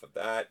bouncing off of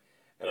that.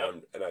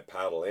 And I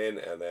paddle in,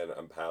 and then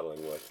I'm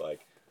paddling with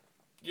like.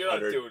 You're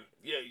not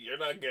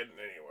getting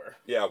anywhere.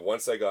 Yeah,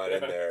 once I got in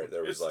there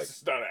was like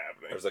it's not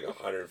happening. There was like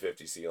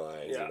 150 sea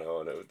lions, you know,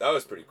 and that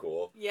was pretty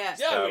cool. Yeah,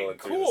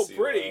 cool,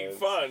 pretty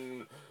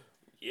fun.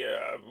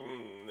 Yeah,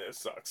 it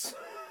sucks.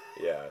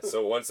 Yeah,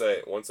 so once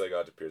I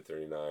got to Pier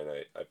 39,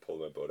 I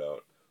pulled my boat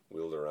out,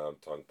 wheeled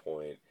around Tongue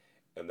Point,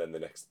 and then the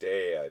next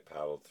day I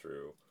paddled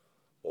through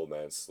Old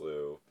Man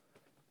Slough,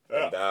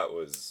 and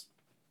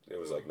it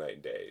was like night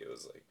and day. It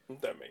was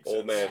like that makes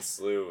Old sense. Man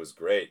Slough was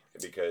great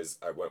because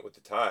I went with the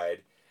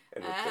tide.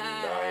 And with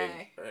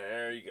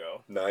there you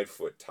go.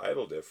 9-foot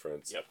tidal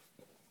difference,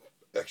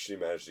 actually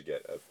managed to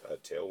get a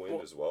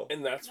tailwind as well.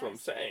 And that's what I'm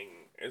saying,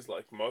 is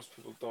like most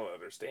people don't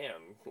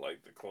understand,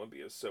 like the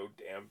Columbia is so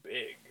damn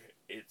big,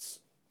 it's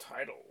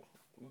tidal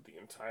the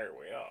entire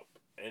way up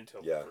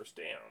until the first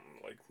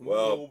dam. Like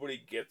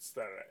nobody gets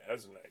that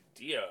as an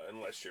idea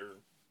unless you're...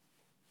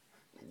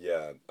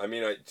 Yeah, I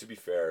mean, to be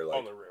fair, like,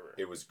 on the river.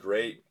 It was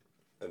great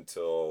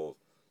until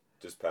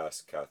just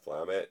past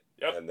Kathlamet,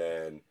 and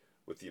then...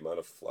 with the amount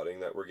of flooding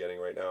that we're getting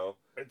right now,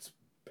 it's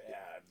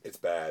bad. It's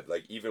bad.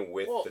 Like even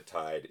with the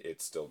tide,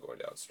 it's still going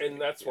downstream.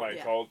 And that's why I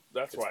called.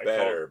 That's why it's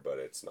better, but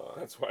it's not.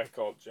 That's why I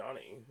called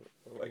Johnny.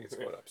 Like it's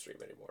going upstream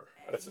anymore.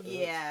 That's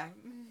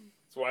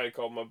why I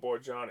called my boy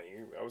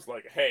Johnny. I was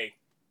like, "Hey,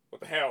 what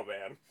the hell,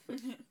 man?"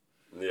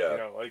 Yeah. You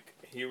know, like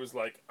he was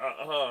like,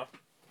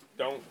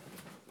 don't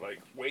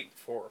like wait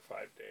 4 or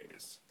 5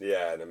 days.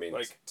 Yeah, and I mean,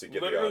 like to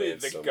give literally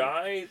the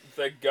audience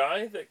the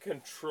guy that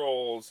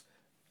controls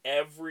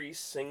every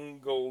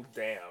single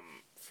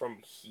dam from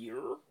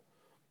here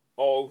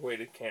all the way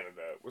to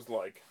Canada was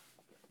like,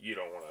 you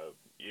don't want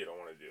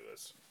to do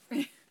this.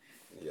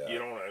 Yeah. You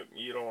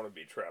don't want to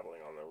be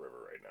traveling on the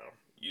river right now.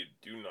 You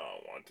do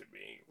not want to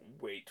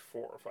wait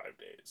 4 or 5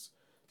 days.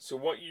 So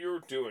what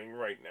you're doing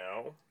right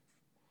now,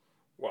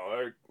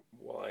 while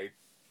I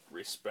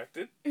respect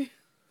it,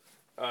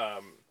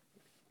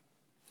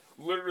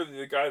 literally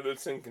the guy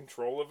that's in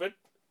control of it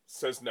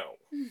says no.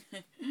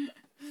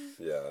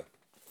 Yeah.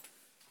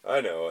 I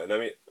know, and I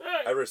mean,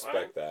 I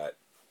respect that.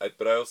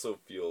 But I also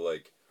feel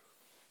like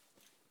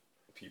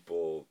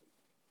people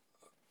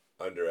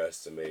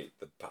underestimate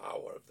the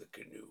power of the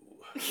canoe.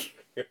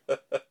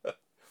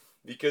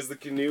 Because the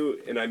canoe,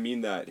 and I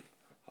mean that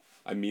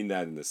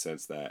in the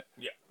sense that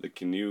the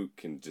canoe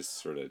can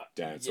just sort of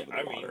dance over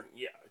the water.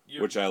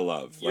 Which I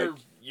love.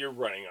 You're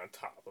running on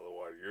top of the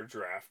water. Your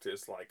draft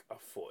is like a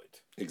foot.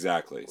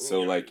 Exactly.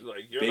 So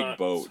you're big not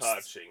boats,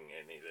 touching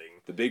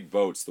anything. the big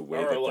boats, the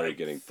way that like they're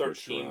getting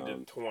pushed 13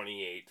 around. to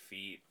 28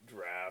 feet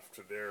draft.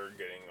 They're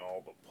getting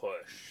all the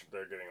push.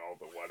 They're getting all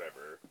the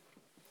whatever.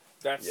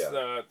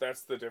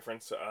 That's the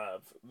difference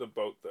of the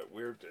boat that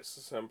we're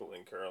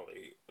disassembling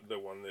currently. The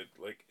one that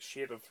she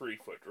had a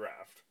 3-foot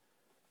draft,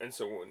 and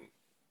so when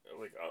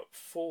a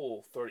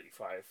full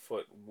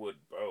 35-foot wood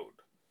boat.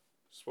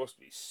 Supposed to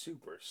be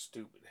super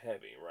stupid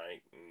heavy,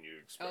 right? And you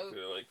expect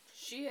it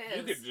she is.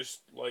 You could just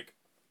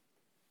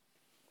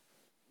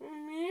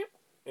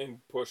and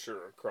push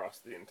her across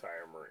the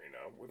entire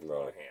marina with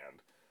one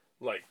hand,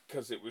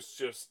 because it was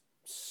just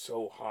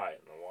so high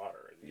in the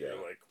water. You're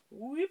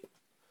whip,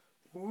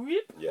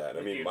 whip. Yeah, and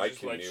I mean my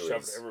canoe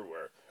shoved is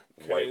everywhere.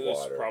 white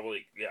water.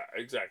 Probably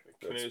exactly.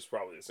 Canoe's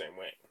probably the same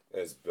way.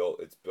 It's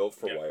built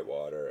for white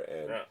water,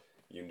 and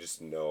you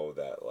just know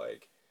that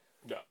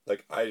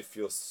I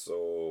feel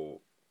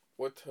so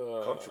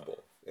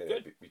comfortable in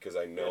it because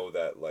I know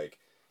that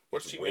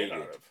what's it's she weighted.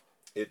 made out of?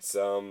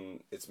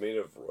 It's made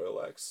of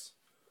Royal X.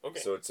 Okay.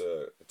 So it's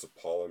a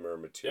polymer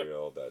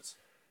material that's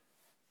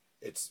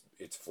it's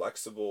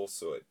flexible,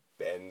 so it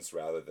bends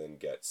rather than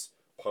gets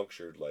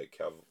punctured like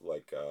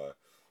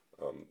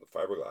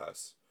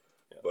fiberglass.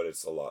 But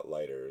it's a lot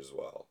lighter as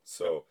well.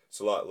 So it's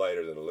a lot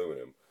lighter than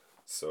aluminum.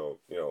 So,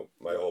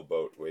 my whole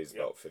boat weighs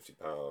about 50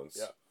 pounds.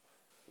 Yeah.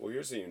 Well,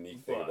 here's a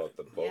unique thing about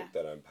the boat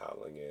that I'm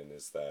paddling in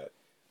is that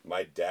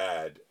my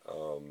dad,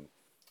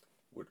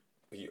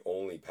 he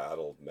only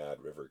paddled Mad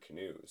River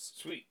canoes.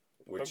 Sweet.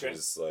 Which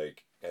is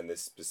like, and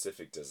this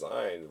specific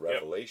design,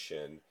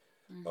 Revelation,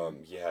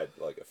 he had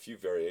like a few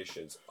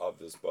variations of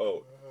this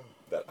boat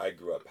that I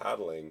grew up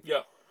paddling.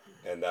 Yeah.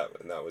 And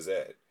that was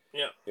it.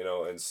 Yeah.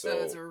 And so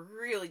it's a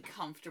really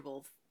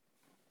comfortable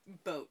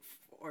boat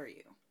for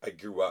you. I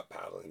grew up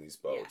paddling these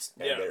boats,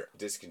 and they're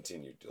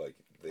discontinued. Like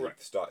they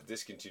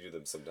discontinued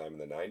them sometime in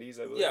the 90s,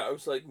 I believe. Yeah, it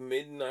was like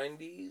mid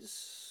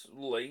 90s,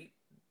 late,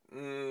 early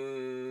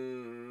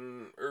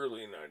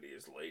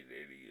 90s, late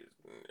 80s,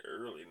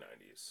 early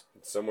 90s.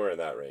 Somewhere in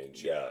that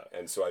range, yeah.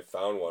 And so I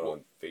found one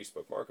on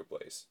Facebook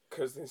Marketplace.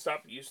 Because they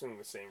stopped using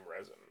the same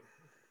resin.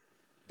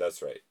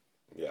 That's right.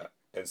 Yeah.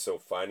 And so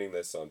finding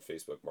this on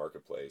Facebook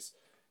Marketplace,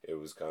 it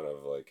was kind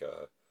of like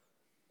a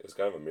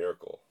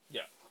miracle.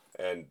 Yeah.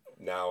 And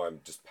now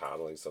I'm just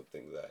paddling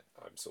something that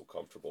I'm so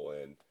comfortable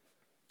in.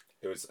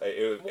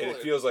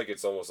 It feels like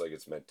it's almost like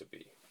it's meant to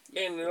be.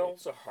 And it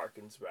also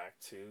harkens back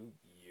to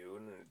you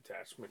and an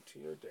attachment to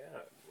your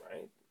dad,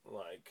 right?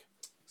 Like,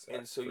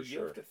 and so you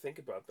have to think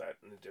about that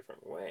in a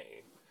different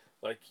way.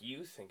 Like,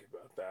 you think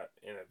about that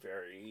in a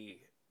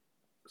very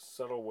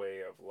subtle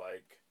way of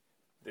like,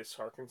 this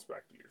harkens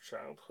back to your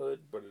childhood,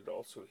 but it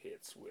also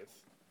hits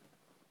with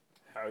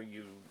how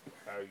you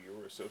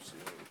were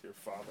associated with your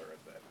father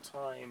at that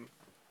time,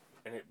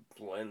 and it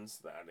blends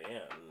that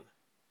in.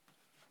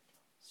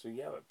 So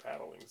yeah, the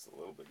paddling's a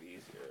little bit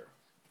easier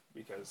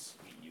because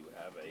you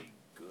have a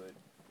good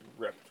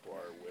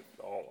repertoire with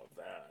all of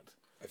that.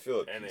 I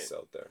feel at peace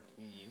out there.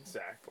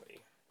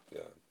 Exactly.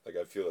 Yeah, like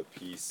I feel at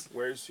peace.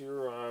 Where's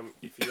your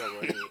if you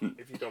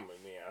don't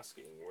mind me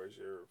asking, where's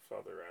your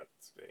father at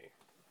today?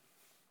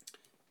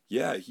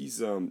 Yeah,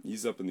 he's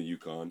up in the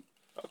Yukon.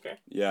 Okay.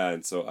 Yeah,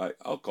 and so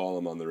I'll call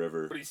him on the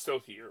river. But he's still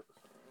here.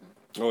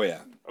 Oh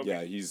yeah,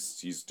 yeah.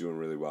 He's doing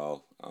really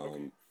well.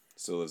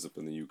 Still lives up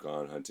in the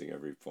Yukon, hunting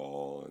every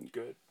fall, and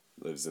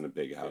lives in a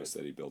big house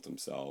that he built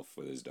himself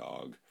with his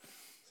dog.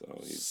 So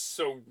he's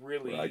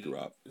really where I grew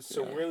up.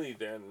 So really,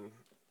 then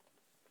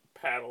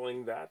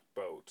paddling that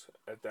boat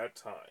at that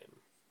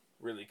time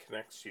really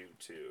connects you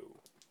to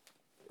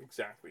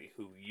exactly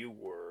who you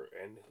were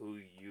and who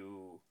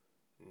you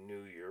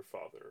knew your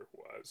father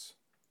was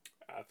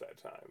at that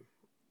time.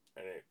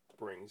 And it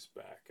brings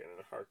back and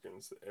it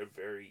harkens a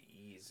very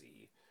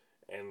easy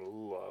and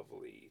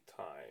lovely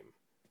time.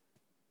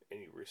 And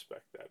you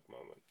respect that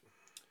moment.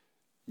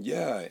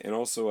 Yeah, and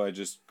also I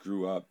just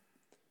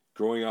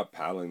growing up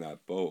paddling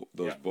that boat,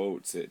 those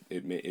boats, it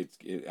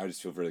I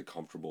just feel very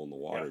comfortable in the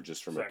water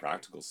just from a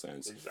practical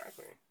sense.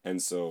 Exactly.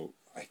 And so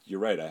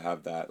you're right, I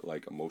have that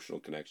like emotional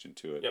connection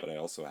to it, but I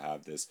also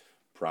have this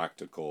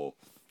practical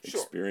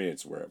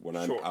experience where when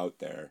I'm out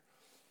there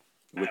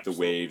with the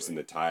waves and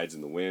the tides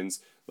and the winds,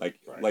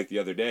 like the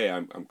other day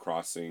I'm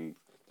crossing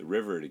the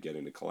river to get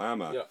into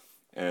Kalama,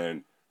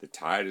 and the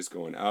tide is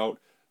going out,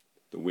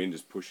 the wind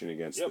is pushing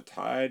against the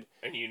tide,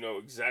 and you know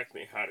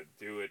exactly how to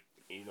do it.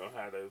 You know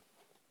how to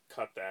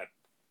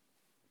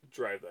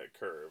drive that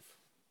curve.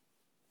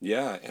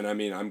 Yeah, and I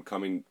mean I'm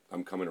coming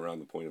around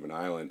the point of an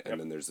island, and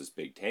then there's this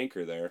big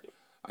tanker there.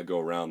 I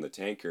go around the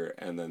tanker,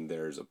 and then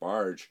there's a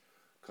barge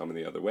coming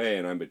the other way,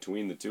 and I'm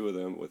between the two of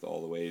them with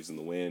all the waves and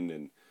the wind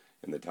and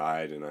the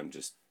tide, and I'm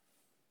just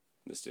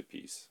at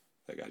peace.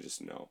 Like I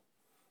just know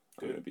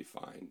I'm gonna be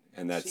fine,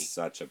 and that's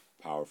such a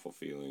powerful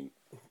feeling.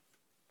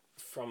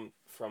 From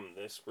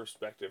this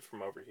perspective,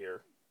 from over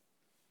here,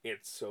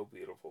 it's so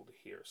beautiful to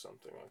hear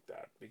something like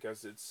that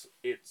because it's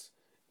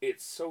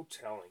so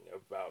telling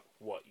about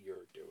what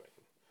you're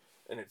doing,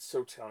 and it's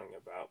so telling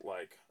about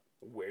like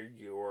where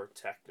your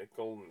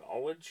technical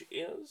knowledge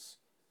is.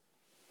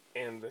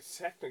 And the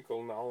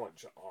technical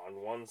knowledge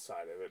on one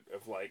side of it,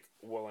 of like,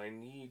 well, I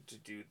need to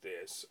do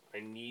this, I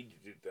need to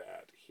do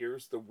that,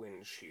 here's the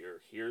wind shear,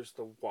 here's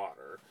the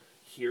water,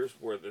 here's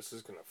where this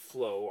is going to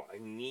flow, I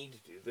need to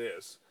do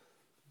this.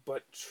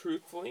 But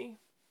truthfully,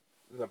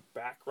 the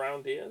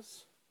background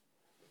is,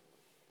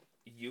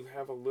 you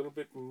have a little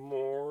bit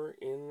more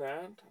in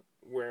that,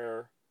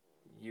 where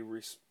you,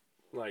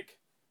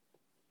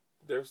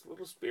 there's a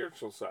little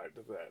spiritual side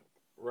to that,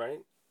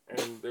 right?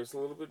 And there's a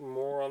little bit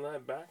more on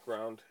that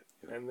background,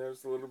 and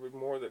there's a little bit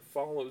more that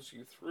follows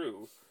you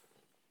through,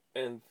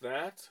 and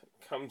that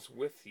comes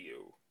with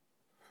you.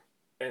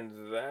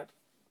 And that,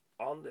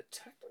 on the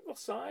technical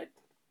side,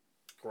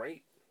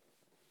 great.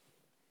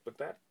 But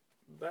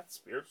that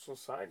spiritual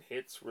side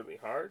hits really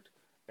hard,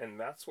 and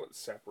that's what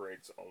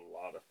separates a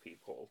lot of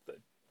people,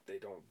 that they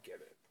don't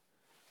get it.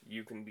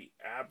 You can be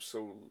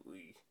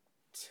absolutely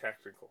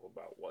technical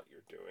about what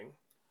you're doing,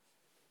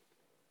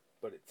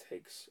 but it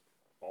takes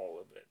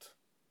all of it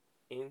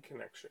in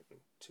connection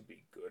to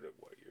be good at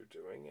what you're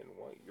doing, and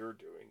what you're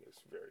doing is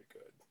very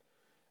good.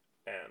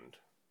 And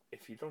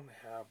if you don't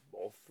have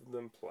both of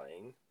them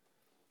playing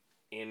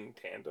in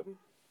tandem,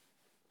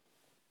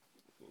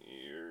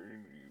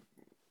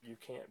 you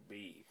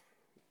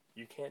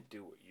can't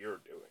do what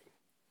you're doing.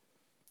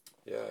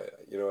 Yeah,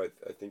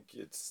 I think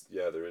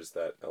there is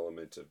that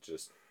element of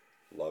just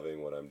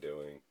loving what I'm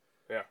doing.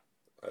 Yeah.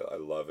 I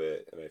love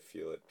it, and I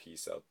feel at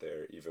peace out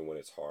there, even when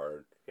it's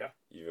hard. Yeah.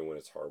 Even when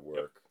it's hard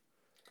work.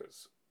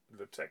 Because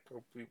the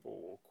technical people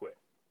will quit.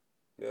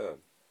 Yeah.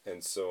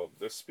 And so...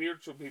 The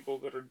spiritual people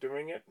that are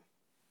doing it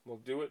will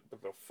do it,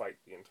 but they'll fight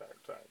the entire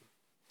time.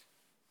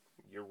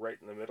 You're right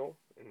in the middle,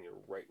 and you're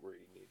right where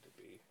you need to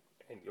be.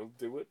 And you'll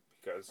do it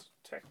because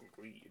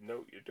technically you know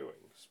what you're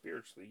doing.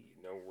 Spiritually,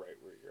 you know right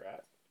where you're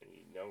at, and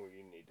you know where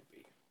you need to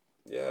be.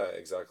 Yeah,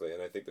 exactly.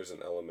 And I think there's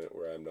an element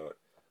where I'm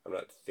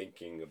not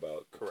thinking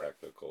about the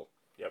technical.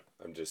 Yep.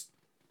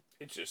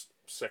 It's just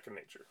second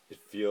nature. It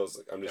feels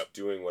like I'm just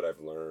doing what I've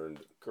learned.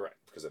 Correct.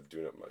 Because I've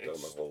done it my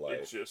whole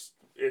life.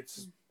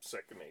 It's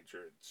second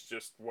nature. It's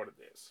just what it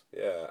is.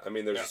 Yeah, I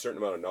mean, there's a certain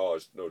amount of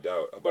knowledge, no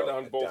doubt, about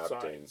on adapting. Both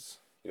sides.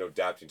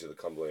 Adapting to the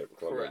Columbia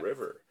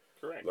River.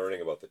 Correct.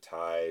 Learning about the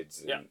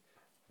tides and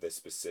the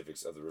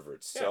specifics of the river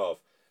itself.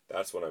 Yeah.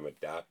 That's what I'm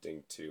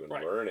adapting to and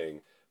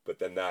learning. But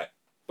then that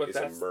is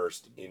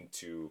immersed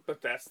into what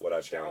I've done. But that's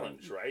the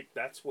challenge, right?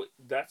 That's what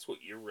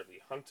you're really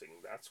hunting.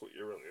 That's what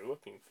you're really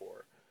looking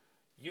for.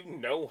 You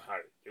know how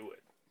to do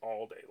it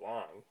all day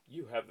long.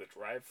 You have the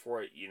drive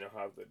for it. You know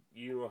how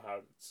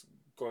it's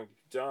going to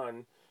be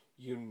done.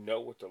 You know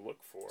what to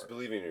look for. It's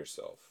believing in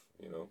yourself.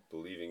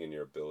 Believing in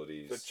your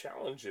abilities. The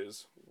challenge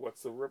is,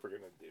 what's the river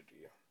going to do to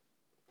you?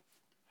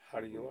 How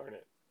do you learn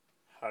it?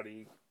 How do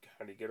you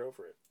get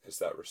over it? It's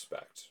that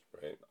respect,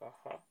 right?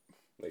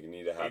 Like, you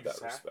need to have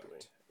that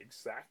respect.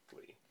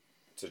 Exactly.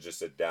 To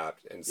just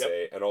adapt and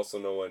say, and also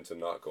know when to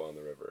not go on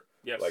the river.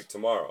 Yes. Like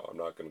tomorrow, I'm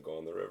not going to go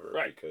on the river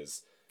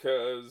because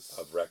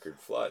of record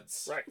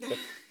floods. Right.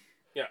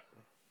 Yeah.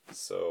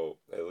 So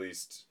at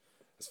least,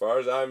 as far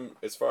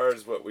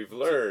as what we've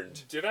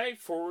learned. Did I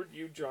forward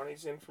you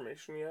Johnny's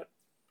information yet,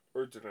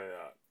 or did I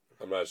not?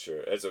 I'm not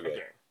sure. It's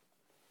okay.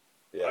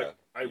 Yeah.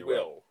 I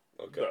will.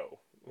 Okay. Though.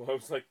 Well, I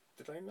was like,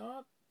 did I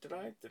not? Did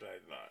I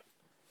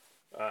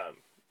not?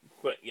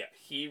 But yeah,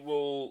 he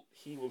will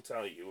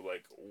tell you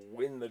like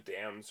when the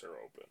dams are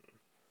open,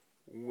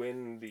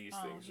 when these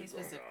things are going on. He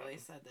specifically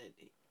said that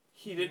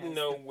he didn't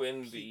know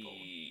when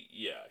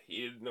he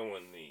didn't know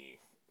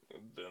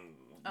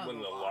when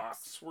the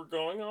locks were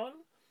going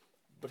on,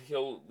 but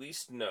he'll at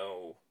least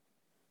know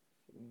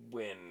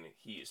when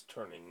he is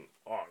turning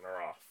on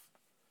or off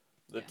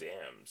the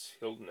dams.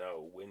 He'll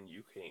know when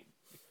you can,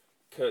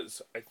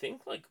 because I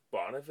think like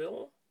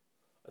Bonneville's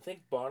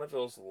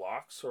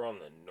locks are on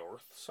the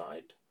north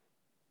side.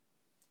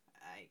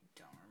 I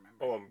don't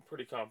remember. Oh, I'm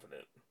pretty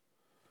confident.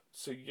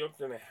 So you're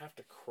going to have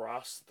to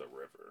cross the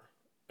river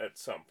at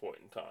some point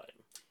in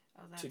time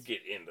to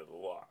get into the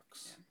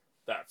locks. Yeah.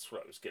 That's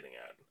what I was getting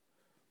at.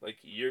 Like,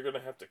 you're going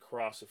to have to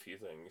cross a few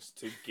things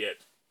to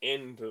get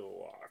into the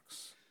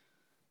locks.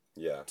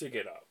 Yeah. To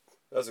get up.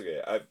 That's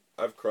okay.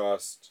 I've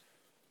crossed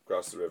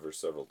the river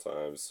several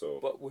times, so...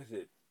 But with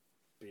it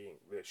being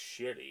this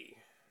shitty...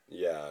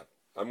 Yeah.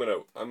 I'm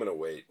gonna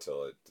wait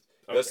till it...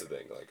 Okay. That's the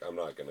thing. Like, I'm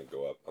not gonna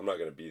go up. I'm not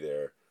gonna be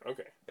there...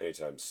 Okay.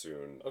 Anytime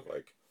soon. Okay.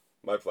 Like,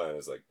 my plan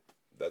is, like,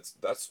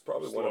 that's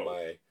probably one of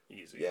my...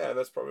 Easy. Yeah,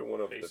 that's probably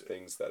one of the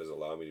things that has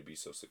allowed me to be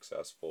so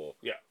successful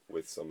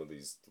with some of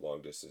these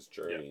long-distance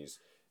journeys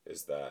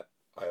is that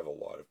I have a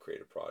lot of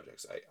creative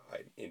projects.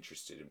 I'm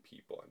interested in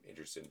people. I'm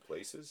interested in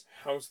places.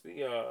 How's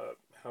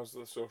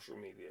the social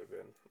media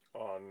been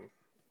on...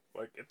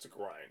 Like, it's a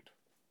grind,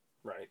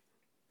 right?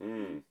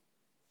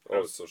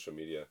 Social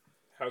media.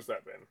 How's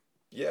that been?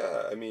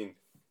 Yeah, I mean,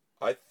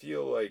 I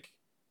feel like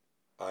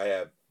I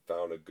have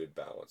found a good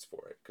balance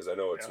for it because I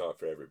know it's not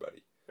for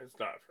everybody. It's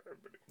not for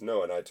everybody.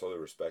 No, and I totally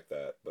respect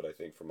that. But I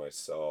think for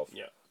myself,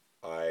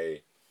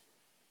 I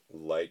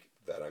like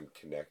that I'm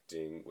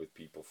connecting with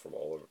people from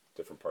all over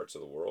different parts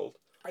of the world.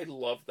 I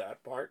love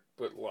that part,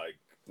 but like,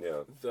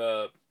 yeah,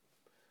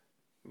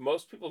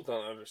 most people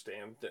don't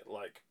understand that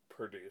like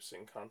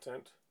producing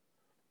content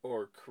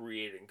or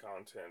creating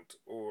content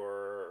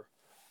or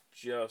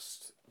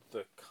just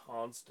the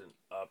constant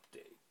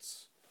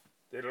updates.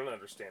 They don't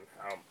understand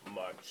how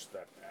much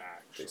that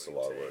actually takes a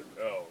lot of work.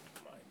 Oh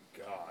my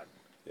God.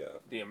 Yeah.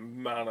 The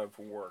amount of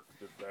work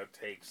that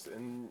takes,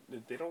 and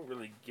they don't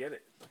really get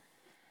it.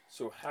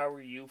 So how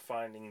are you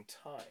finding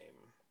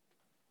time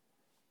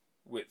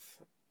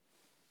with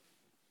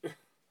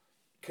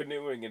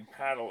canoeing and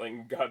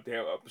paddling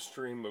goddamn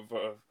upstream of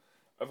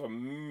a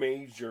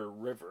major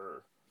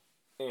river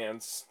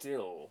and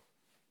still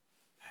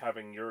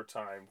having your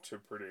time to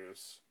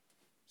produce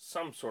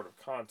some sort of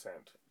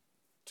content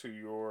to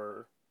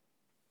your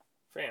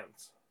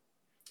fans?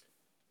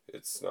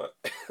 It's not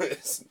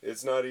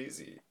it's not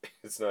easy.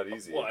 It's not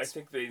easy. Well, I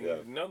think they need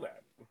to know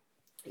that.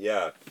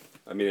 Yeah.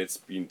 I mean, it's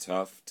been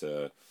tough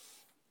to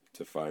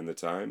find the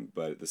time,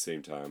 but at the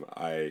same time,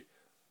 I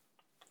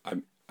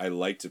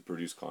like to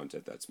produce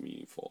content that's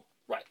meaningful.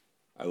 Right.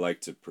 I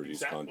like to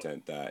produce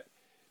content that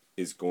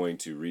is going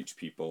to reach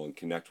people and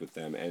connect with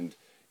them, and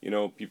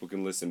people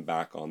can listen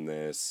back on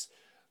this.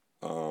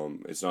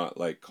 It's not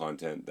like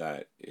content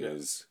that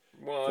is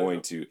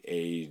going to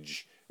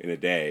age in a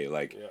day.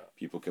 Like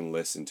people can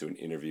listen to an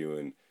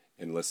interview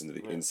and listen to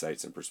the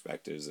insights and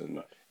perspectives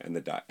and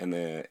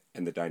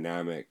the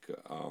dynamic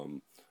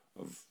of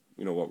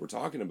what we're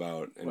talking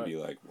about and be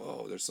like,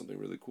 whoa, there's something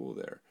really cool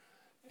there.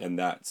 And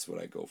that's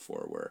what I go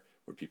for, where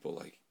people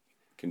like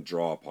can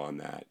draw upon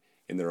that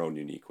in their own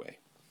unique way.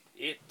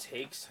 It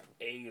takes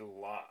a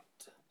lot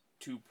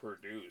to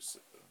produce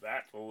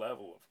that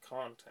level of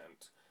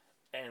content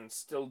and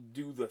still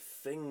do the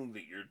thing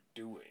that you're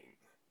doing.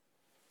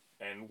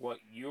 And what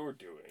you're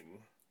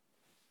doing,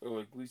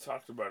 like we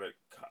talked about it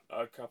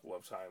a couple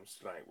of times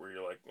tonight, where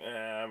you're like,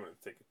 I'm going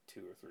to take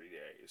 2 or 3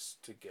 days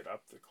to get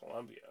up to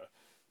Columbia,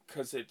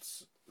 because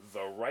it's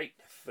the right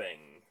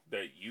thing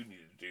that you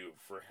need to do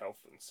for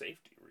health and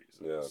safety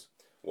reasons. Yeah.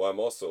 Well, I'm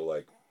also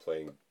like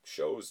playing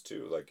shows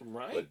too, like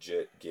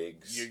legit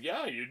gigs.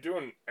 You're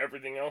doing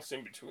everything else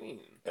in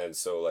between. And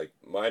so like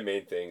my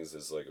main things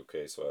is like,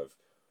 okay, so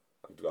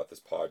I've got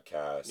this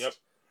podcast. Yep.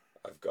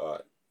 I've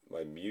got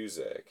my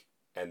music,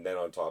 and then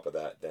on top of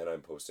that, then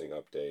I'm posting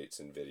updates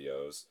and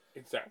videos.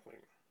 Exactly.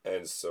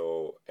 And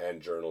so,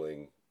 and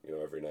journaling,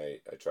 every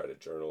night. I try to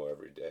journal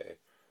every day.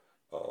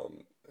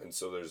 And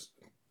so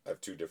I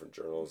have 2 different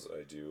journals that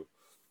I do.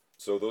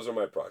 So those are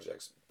my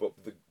projects. But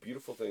the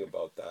beautiful thing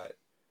about that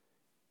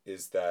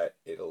is that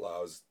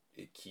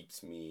it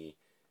keeps me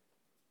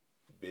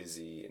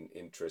busy and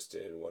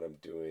interested in what I'm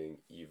doing,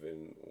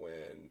 even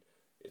when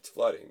it's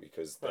flooding,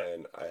 because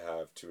then I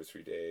have 2 or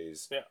 3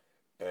 days. Yeah.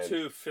 And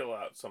to fill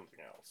out something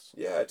else.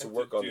 Yeah, to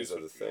work on these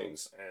other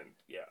things. And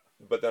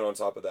But then on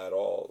top of that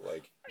all,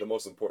 like the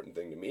most important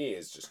thing to me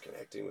is just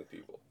connecting with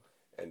people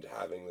and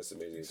having this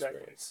amazing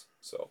experience.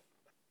 So.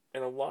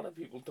 And a lot of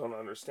people don't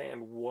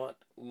understand what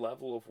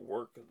level of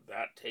work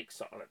that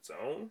takes on its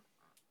own.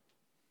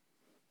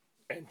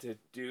 And to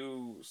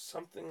do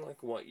something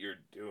like what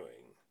you're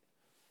doing,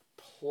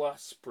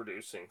 plus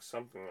producing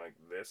something like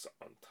this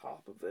on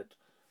top of it,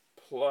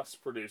 plus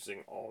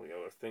producing all the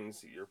other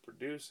things that you're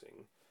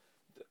producing,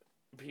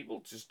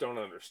 people just don't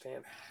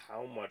understand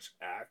how much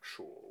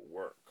actual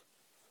work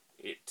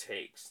it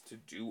takes to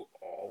do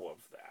all of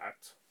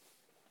that,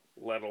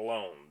 let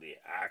alone the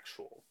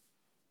actual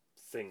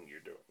thing you're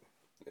doing.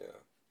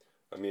 Yeah.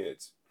 I mean,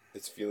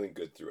 it's feeling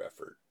good through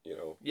effort,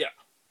 Yeah.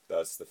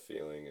 That's the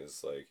feeling,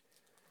 is like,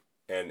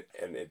 and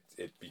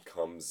it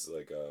becomes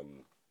like a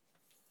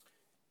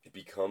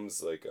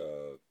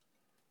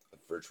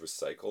virtuous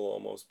cycle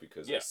almost,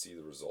 because I see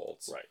the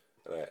results. Right.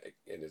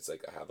 And it's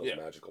like I have those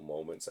magical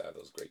moments, I have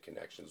those great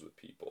connections with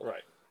people.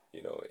 Right.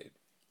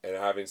 And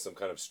having some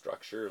kind of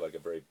structure, like a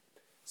very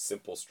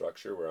simple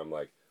structure, where I'm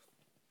like,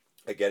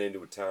 I get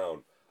into a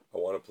town, I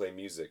want to play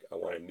music, I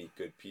want to meet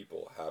good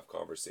people, have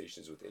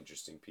conversations with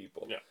interesting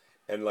people. Yeah.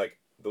 And like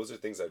those are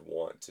things I'd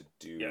want to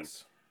do,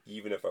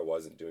 even if I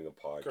wasn't doing a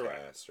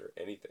podcast or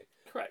anything.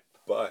 Correct.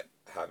 But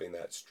having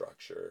that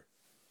structure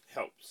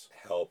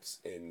helps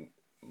in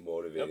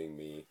motivating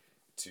me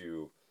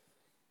to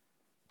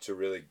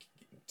really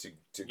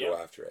to go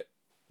after it.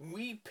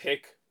 We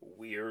pick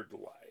weird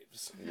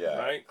lives. Yeah,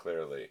 right?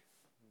 Clearly.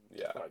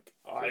 Yeah. Like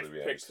I've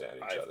picked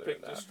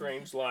a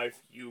strange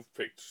life, you've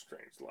picked a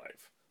strange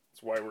life.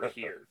 That's why we're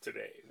here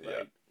today,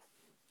 right?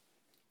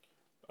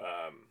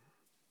 Yeah.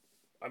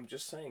 I'm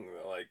just saying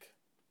that, like,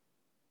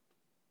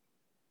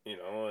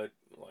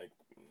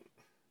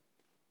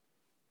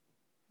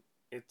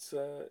 it's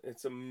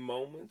a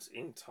moment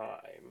in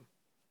time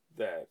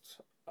that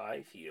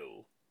I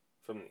feel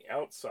from the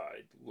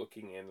outside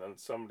looking in on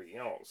somebody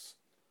else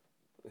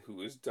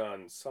who has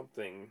done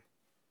something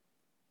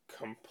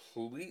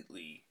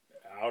completely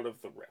out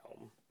of the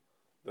realm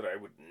that I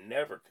would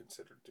never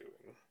consider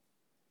doing.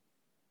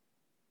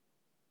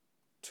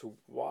 To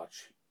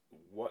watch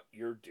what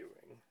you're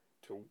doing,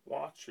 to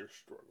watch your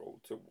struggle,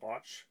 to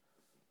watch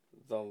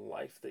the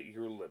life that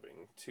you're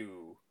living,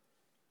 to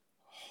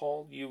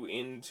haul you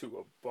into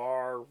a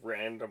bar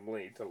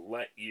randomly, to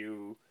let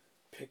you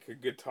pick a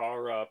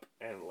guitar up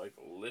and like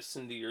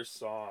listen to your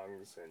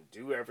songs and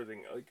do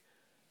everything, like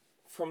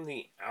from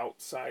the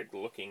outside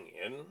looking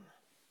in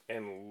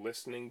and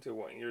listening to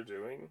what you're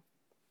doing,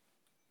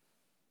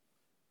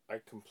 I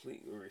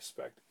completely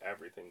respect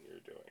everything you're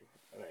doing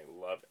and I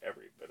love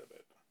every bit of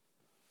it.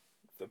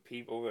 The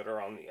people that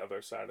are on the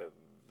other side of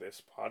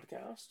this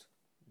podcast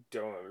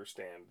don't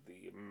understand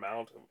the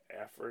amount of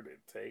effort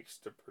it takes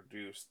to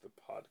produce the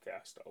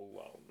podcast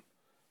alone,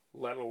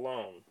 let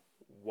alone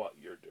what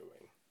you're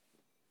doing.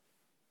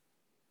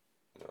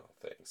 Oh,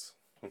 thanks.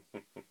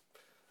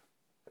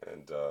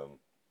 And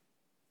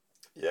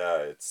yeah,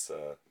 it's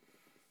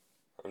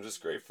I'm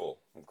just grateful.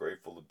 I'm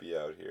grateful to be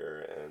out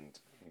here, and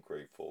I'm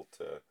grateful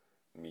to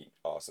meet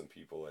awesome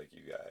people like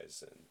you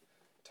guys and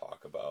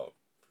talk about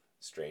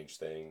strange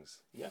things.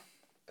 Yeah.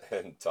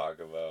 And talk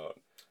about...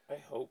 I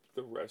hope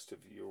the rest of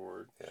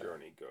your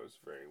journey goes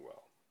very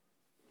well.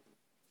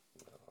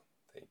 Oh,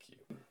 thank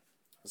you.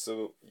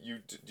 So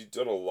you've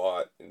done a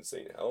lot in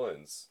St.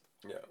 Helens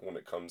when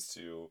it comes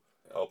to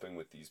helping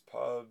with these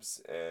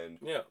pubs and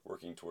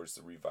working towards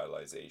the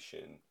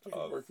revitalization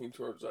working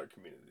towards our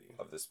community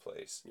of this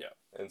place. Yeah.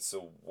 And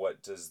so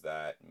what does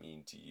that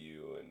mean to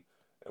you,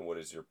 and what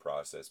has your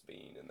process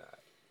been in that?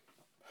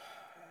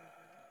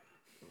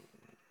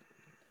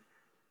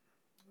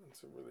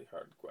 That's a really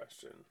hard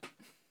question.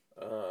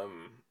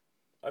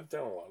 I've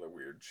done a lot of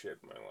weird shit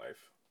in my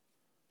life.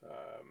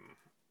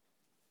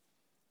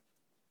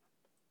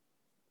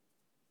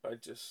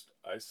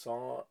 I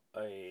saw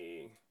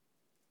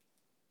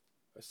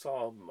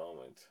a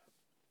moment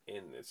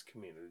in this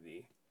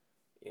community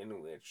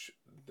in which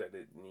that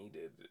it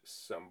needed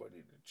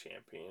somebody to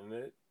champion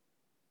it.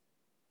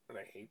 And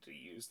I hate to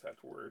use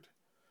that word,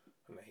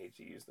 and I hate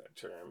to use that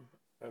term,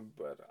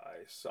 but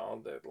I saw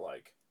that,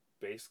 like,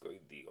 basically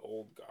the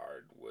old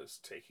guard was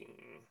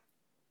taking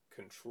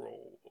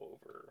control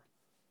over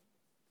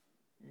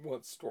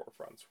what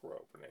storefronts were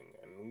opening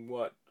and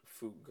what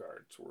food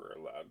carts were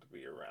allowed to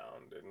be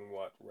around and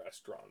what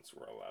restaurants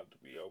were allowed to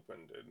be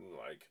opened, and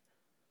like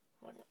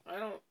I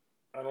don't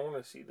want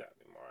to see that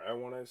anymore. I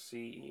want to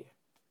see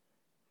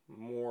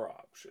more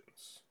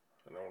options,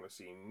 and I want to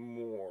see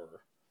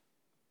more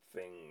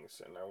things,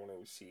 and I want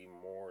to see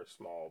more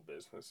small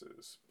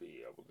businesses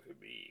be able to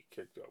be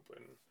kicked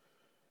open.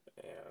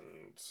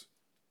 And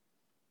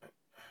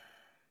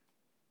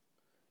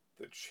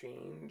the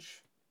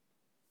change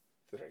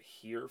that I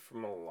hear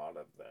from a lot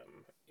of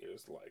them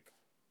is like,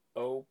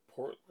 oh,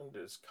 Portland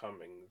is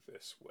coming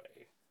this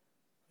way.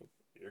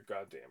 You're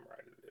goddamn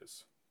right it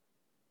is.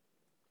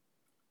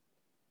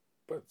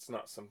 But it's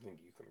not something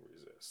you can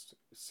resist.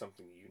 It's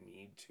something you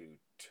need to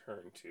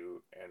turn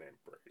to and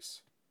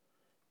embrace.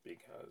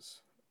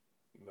 Because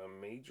the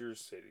major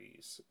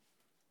cities,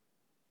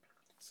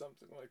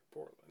 something like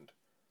Portland,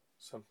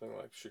 something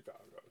like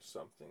Chicago,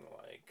 something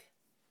like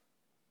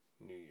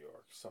New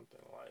York,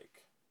 something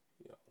like,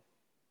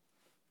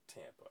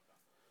 Tampa,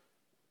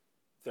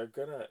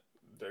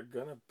 they're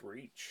gonna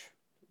breach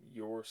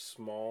your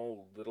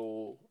small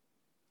little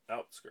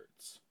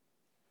outskirts.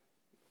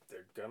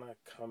 They're gonna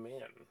come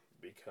in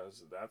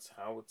because that's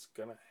how it's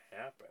gonna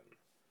happen.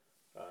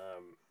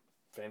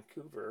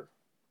 Vancouver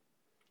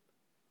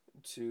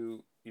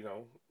to,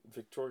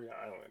 Victoria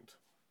Island,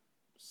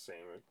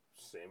 same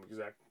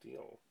exact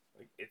deal.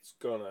 Like, it's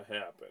gonna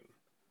happen,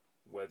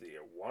 whether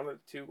you want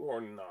it to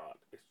or not.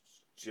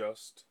 It's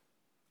just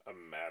a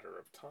matter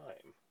of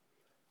time.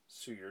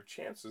 So your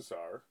choices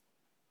are,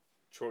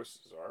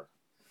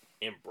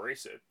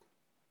 embrace it,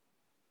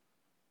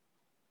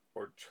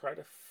 or try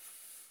to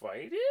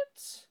fight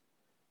it,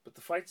 but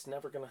the fight's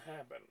never gonna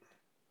happen.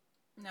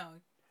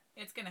 No,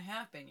 it's gonna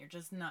happen. You're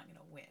just not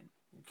gonna win.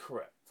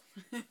 Correct.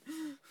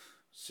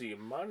 So you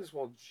might as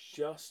well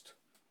just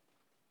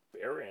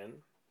bear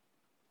in,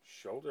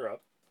 shoulder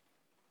up,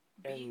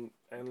 and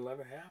let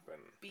it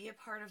happen. Be a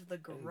part of the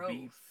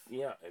growth.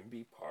 And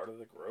be part of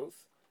the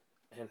growth,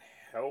 and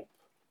help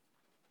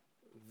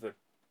the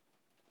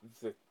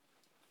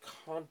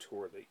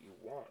contour that you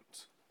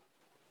want.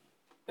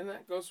 And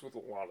that goes with a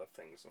lot of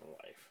things in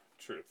life,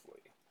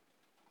 truthfully.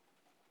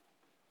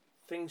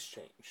 Things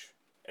change,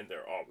 and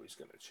they're always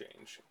going to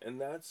change.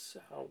 And that's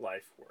how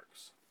life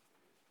works.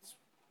 That's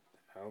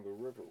how the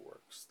river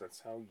works.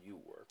 That's how you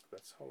work.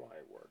 That's how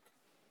I work.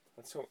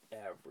 That's how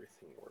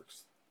everything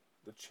works.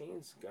 The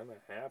change's going to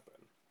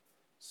happen.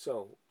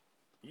 So,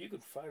 you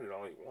can fight it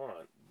all you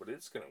want, but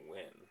it's going to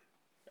win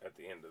at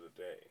the end of the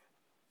day.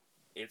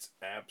 It's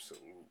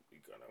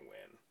absolutely going to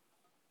win.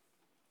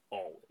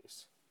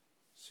 Always.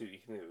 So you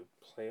can either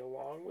play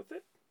along with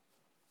it,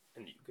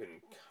 and you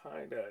can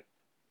kind of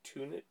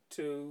tune it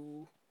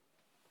to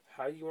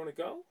how you want to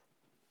go,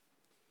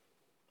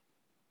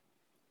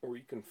 or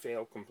you can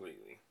fail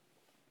completely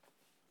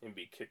and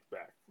be kicked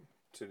back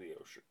to the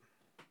ocean.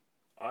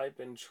 I've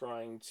been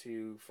trying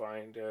to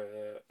find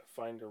a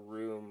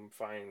room,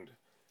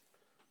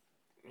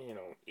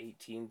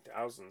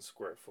 18,000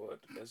 square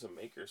foot as a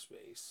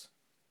makerspace.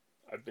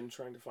 I've been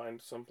trying to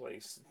find some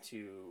place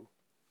to...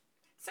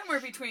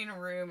 Somewhere between a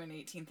room and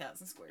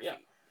 18,000 square feet.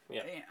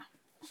 Yeah.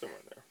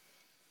 Somewhere there.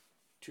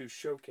 To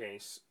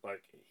showcase,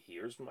 like,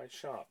 here's my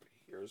shop,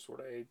 here's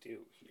what I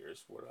do,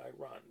 here's what I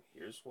run,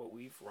 here's what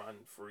we've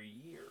run for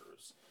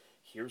years,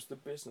 here's the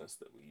business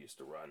that we used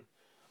to run.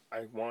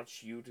 I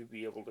want you to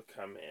be able to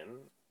come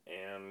in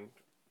and,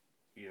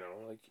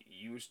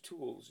 use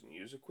tools and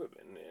use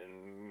equipment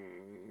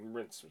and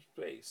rent some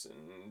space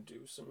and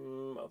do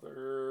some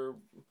other,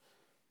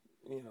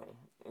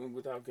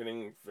 without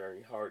getting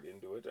very hard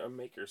into it, a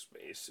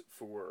makerspace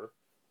for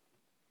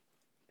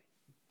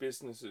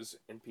businesses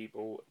and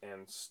people,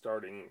 and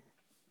starting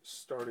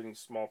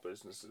small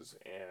businesses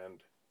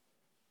and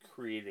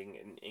creating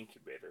an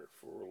incubator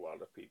for a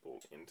lot of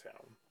people in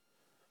town.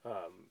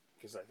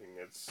 Because I think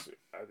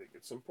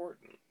it's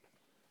important.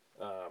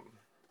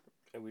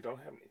 And we don't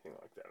have anything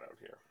like that out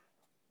here.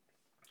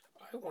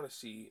 I want to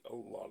see a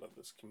lot of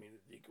this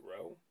community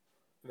grow,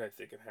 and I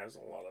think it has a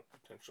lot of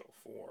potential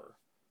for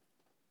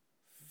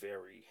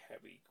very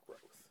heavy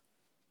growth.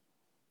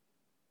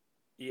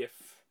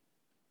 If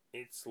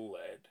it's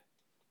led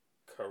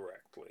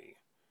correctly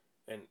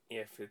and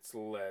if it's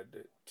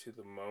led to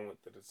the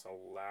moment that it's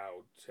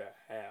allowed to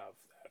have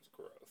that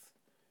growth.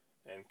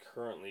 And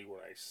currently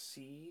what I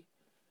see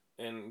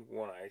and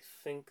what I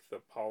think the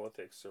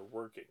politics are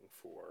working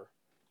for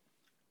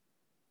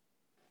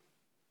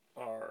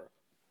are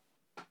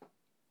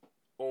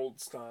old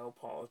style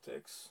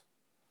politics.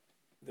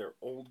 They're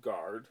old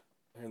guard,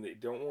 and they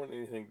don't want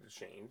anything to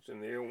change,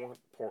 and they don't want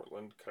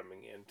Portland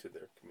coming into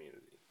their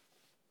community.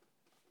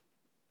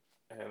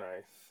 And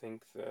I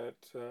think that,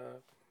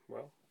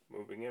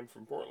 moving in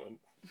from Portland,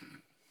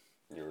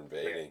 you're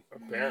invading.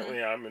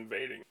 Apparently I'm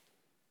invading,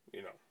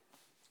 you know.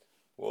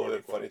 Well,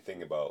 the funny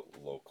thing about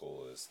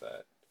local is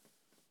that,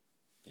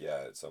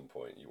 at some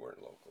point you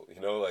weren't local.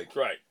 You know, like,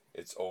 right.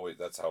 It's always,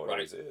 that's how it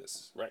always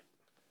is. Right.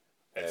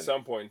 At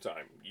some point in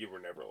time, you were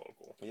never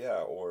local.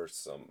 Yeah, or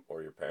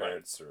your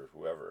parents or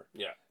whoever.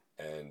 Yeah.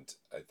 And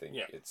I think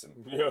it's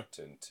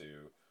important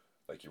to,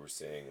 like you were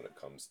saying, when it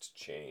comes to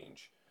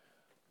change,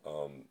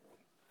 do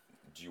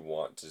you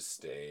want to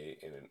stay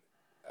in an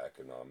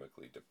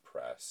economically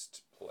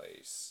depressed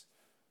place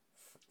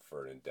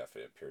for an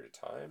indefinite period of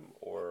time,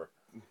 or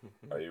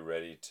are you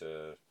ready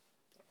to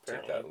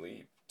take that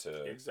leap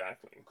to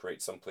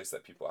create some place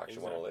that people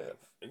actually want to live?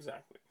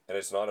 Exactly. And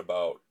it's not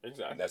about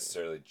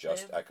necessarily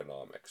just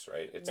economics,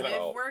 right? It's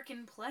about work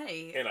and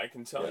play. And I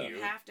can tell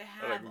you have to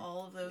have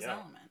all of those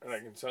elements. And I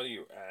can tell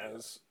you,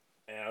 as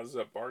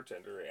a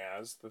bartender,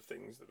 as the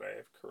things that I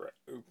have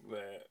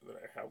that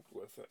I helped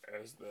with,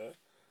 as the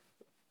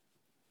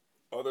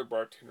other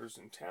bartenders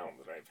in town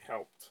that I've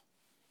helped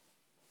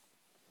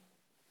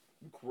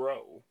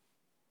grow,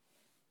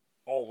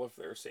 all of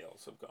their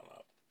sales have gone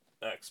up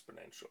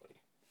exponentially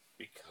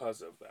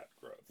because of that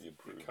growth,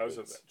 because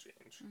of that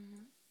change.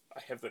 Mm-hmm. I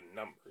have the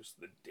numbers.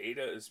 The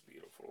data is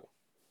beautiful.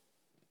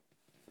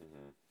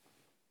 Mm-hmm.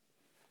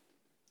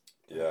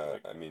 Yeah,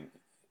 I mean,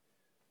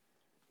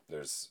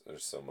 there's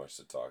so much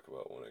to talk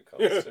about when it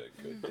comes to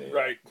good data.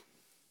 Right.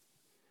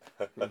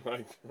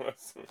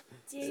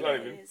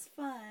 Data is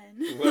fun.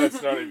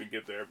 Let's not even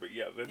get there, but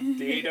the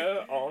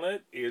data on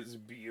it is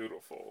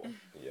beautiful.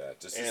 Yeah,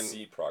 just to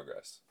see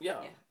progress.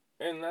 Yeah.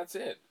 And that's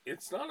it.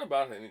 It's not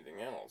about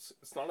anything else.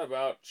 It's not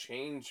about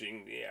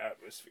changing the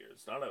atmosphere.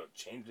 It's not about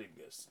changing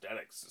the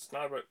aesthetics.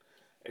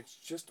 It's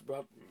just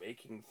about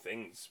making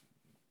things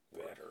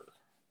better.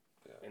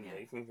 And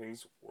making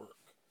things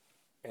work.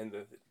 And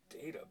the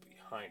data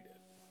behind it.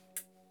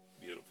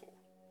 Beautiful.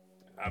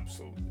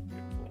 Absolutely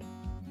beautiful.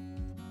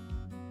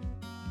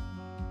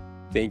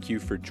 Thank you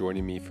for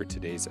joining me for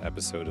today's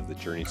episode of the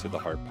Journey to the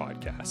Heart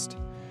podcast.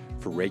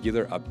 For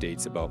regular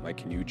updates about my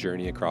canoe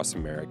journey across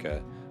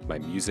America, my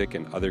music,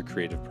 and other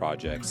creative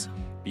projects,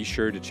 be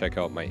sure to check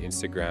out my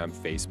Instagram,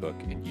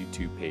 Facebook, and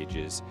YouTube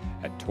pages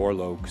at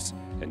Torlokes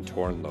and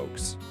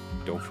Tornlokes.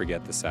 Don't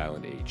forget the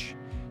silent H.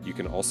 You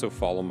can also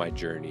follow my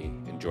journey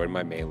and join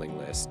my mailing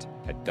list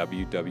at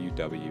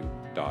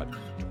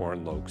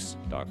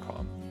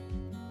www.tornlokes.com.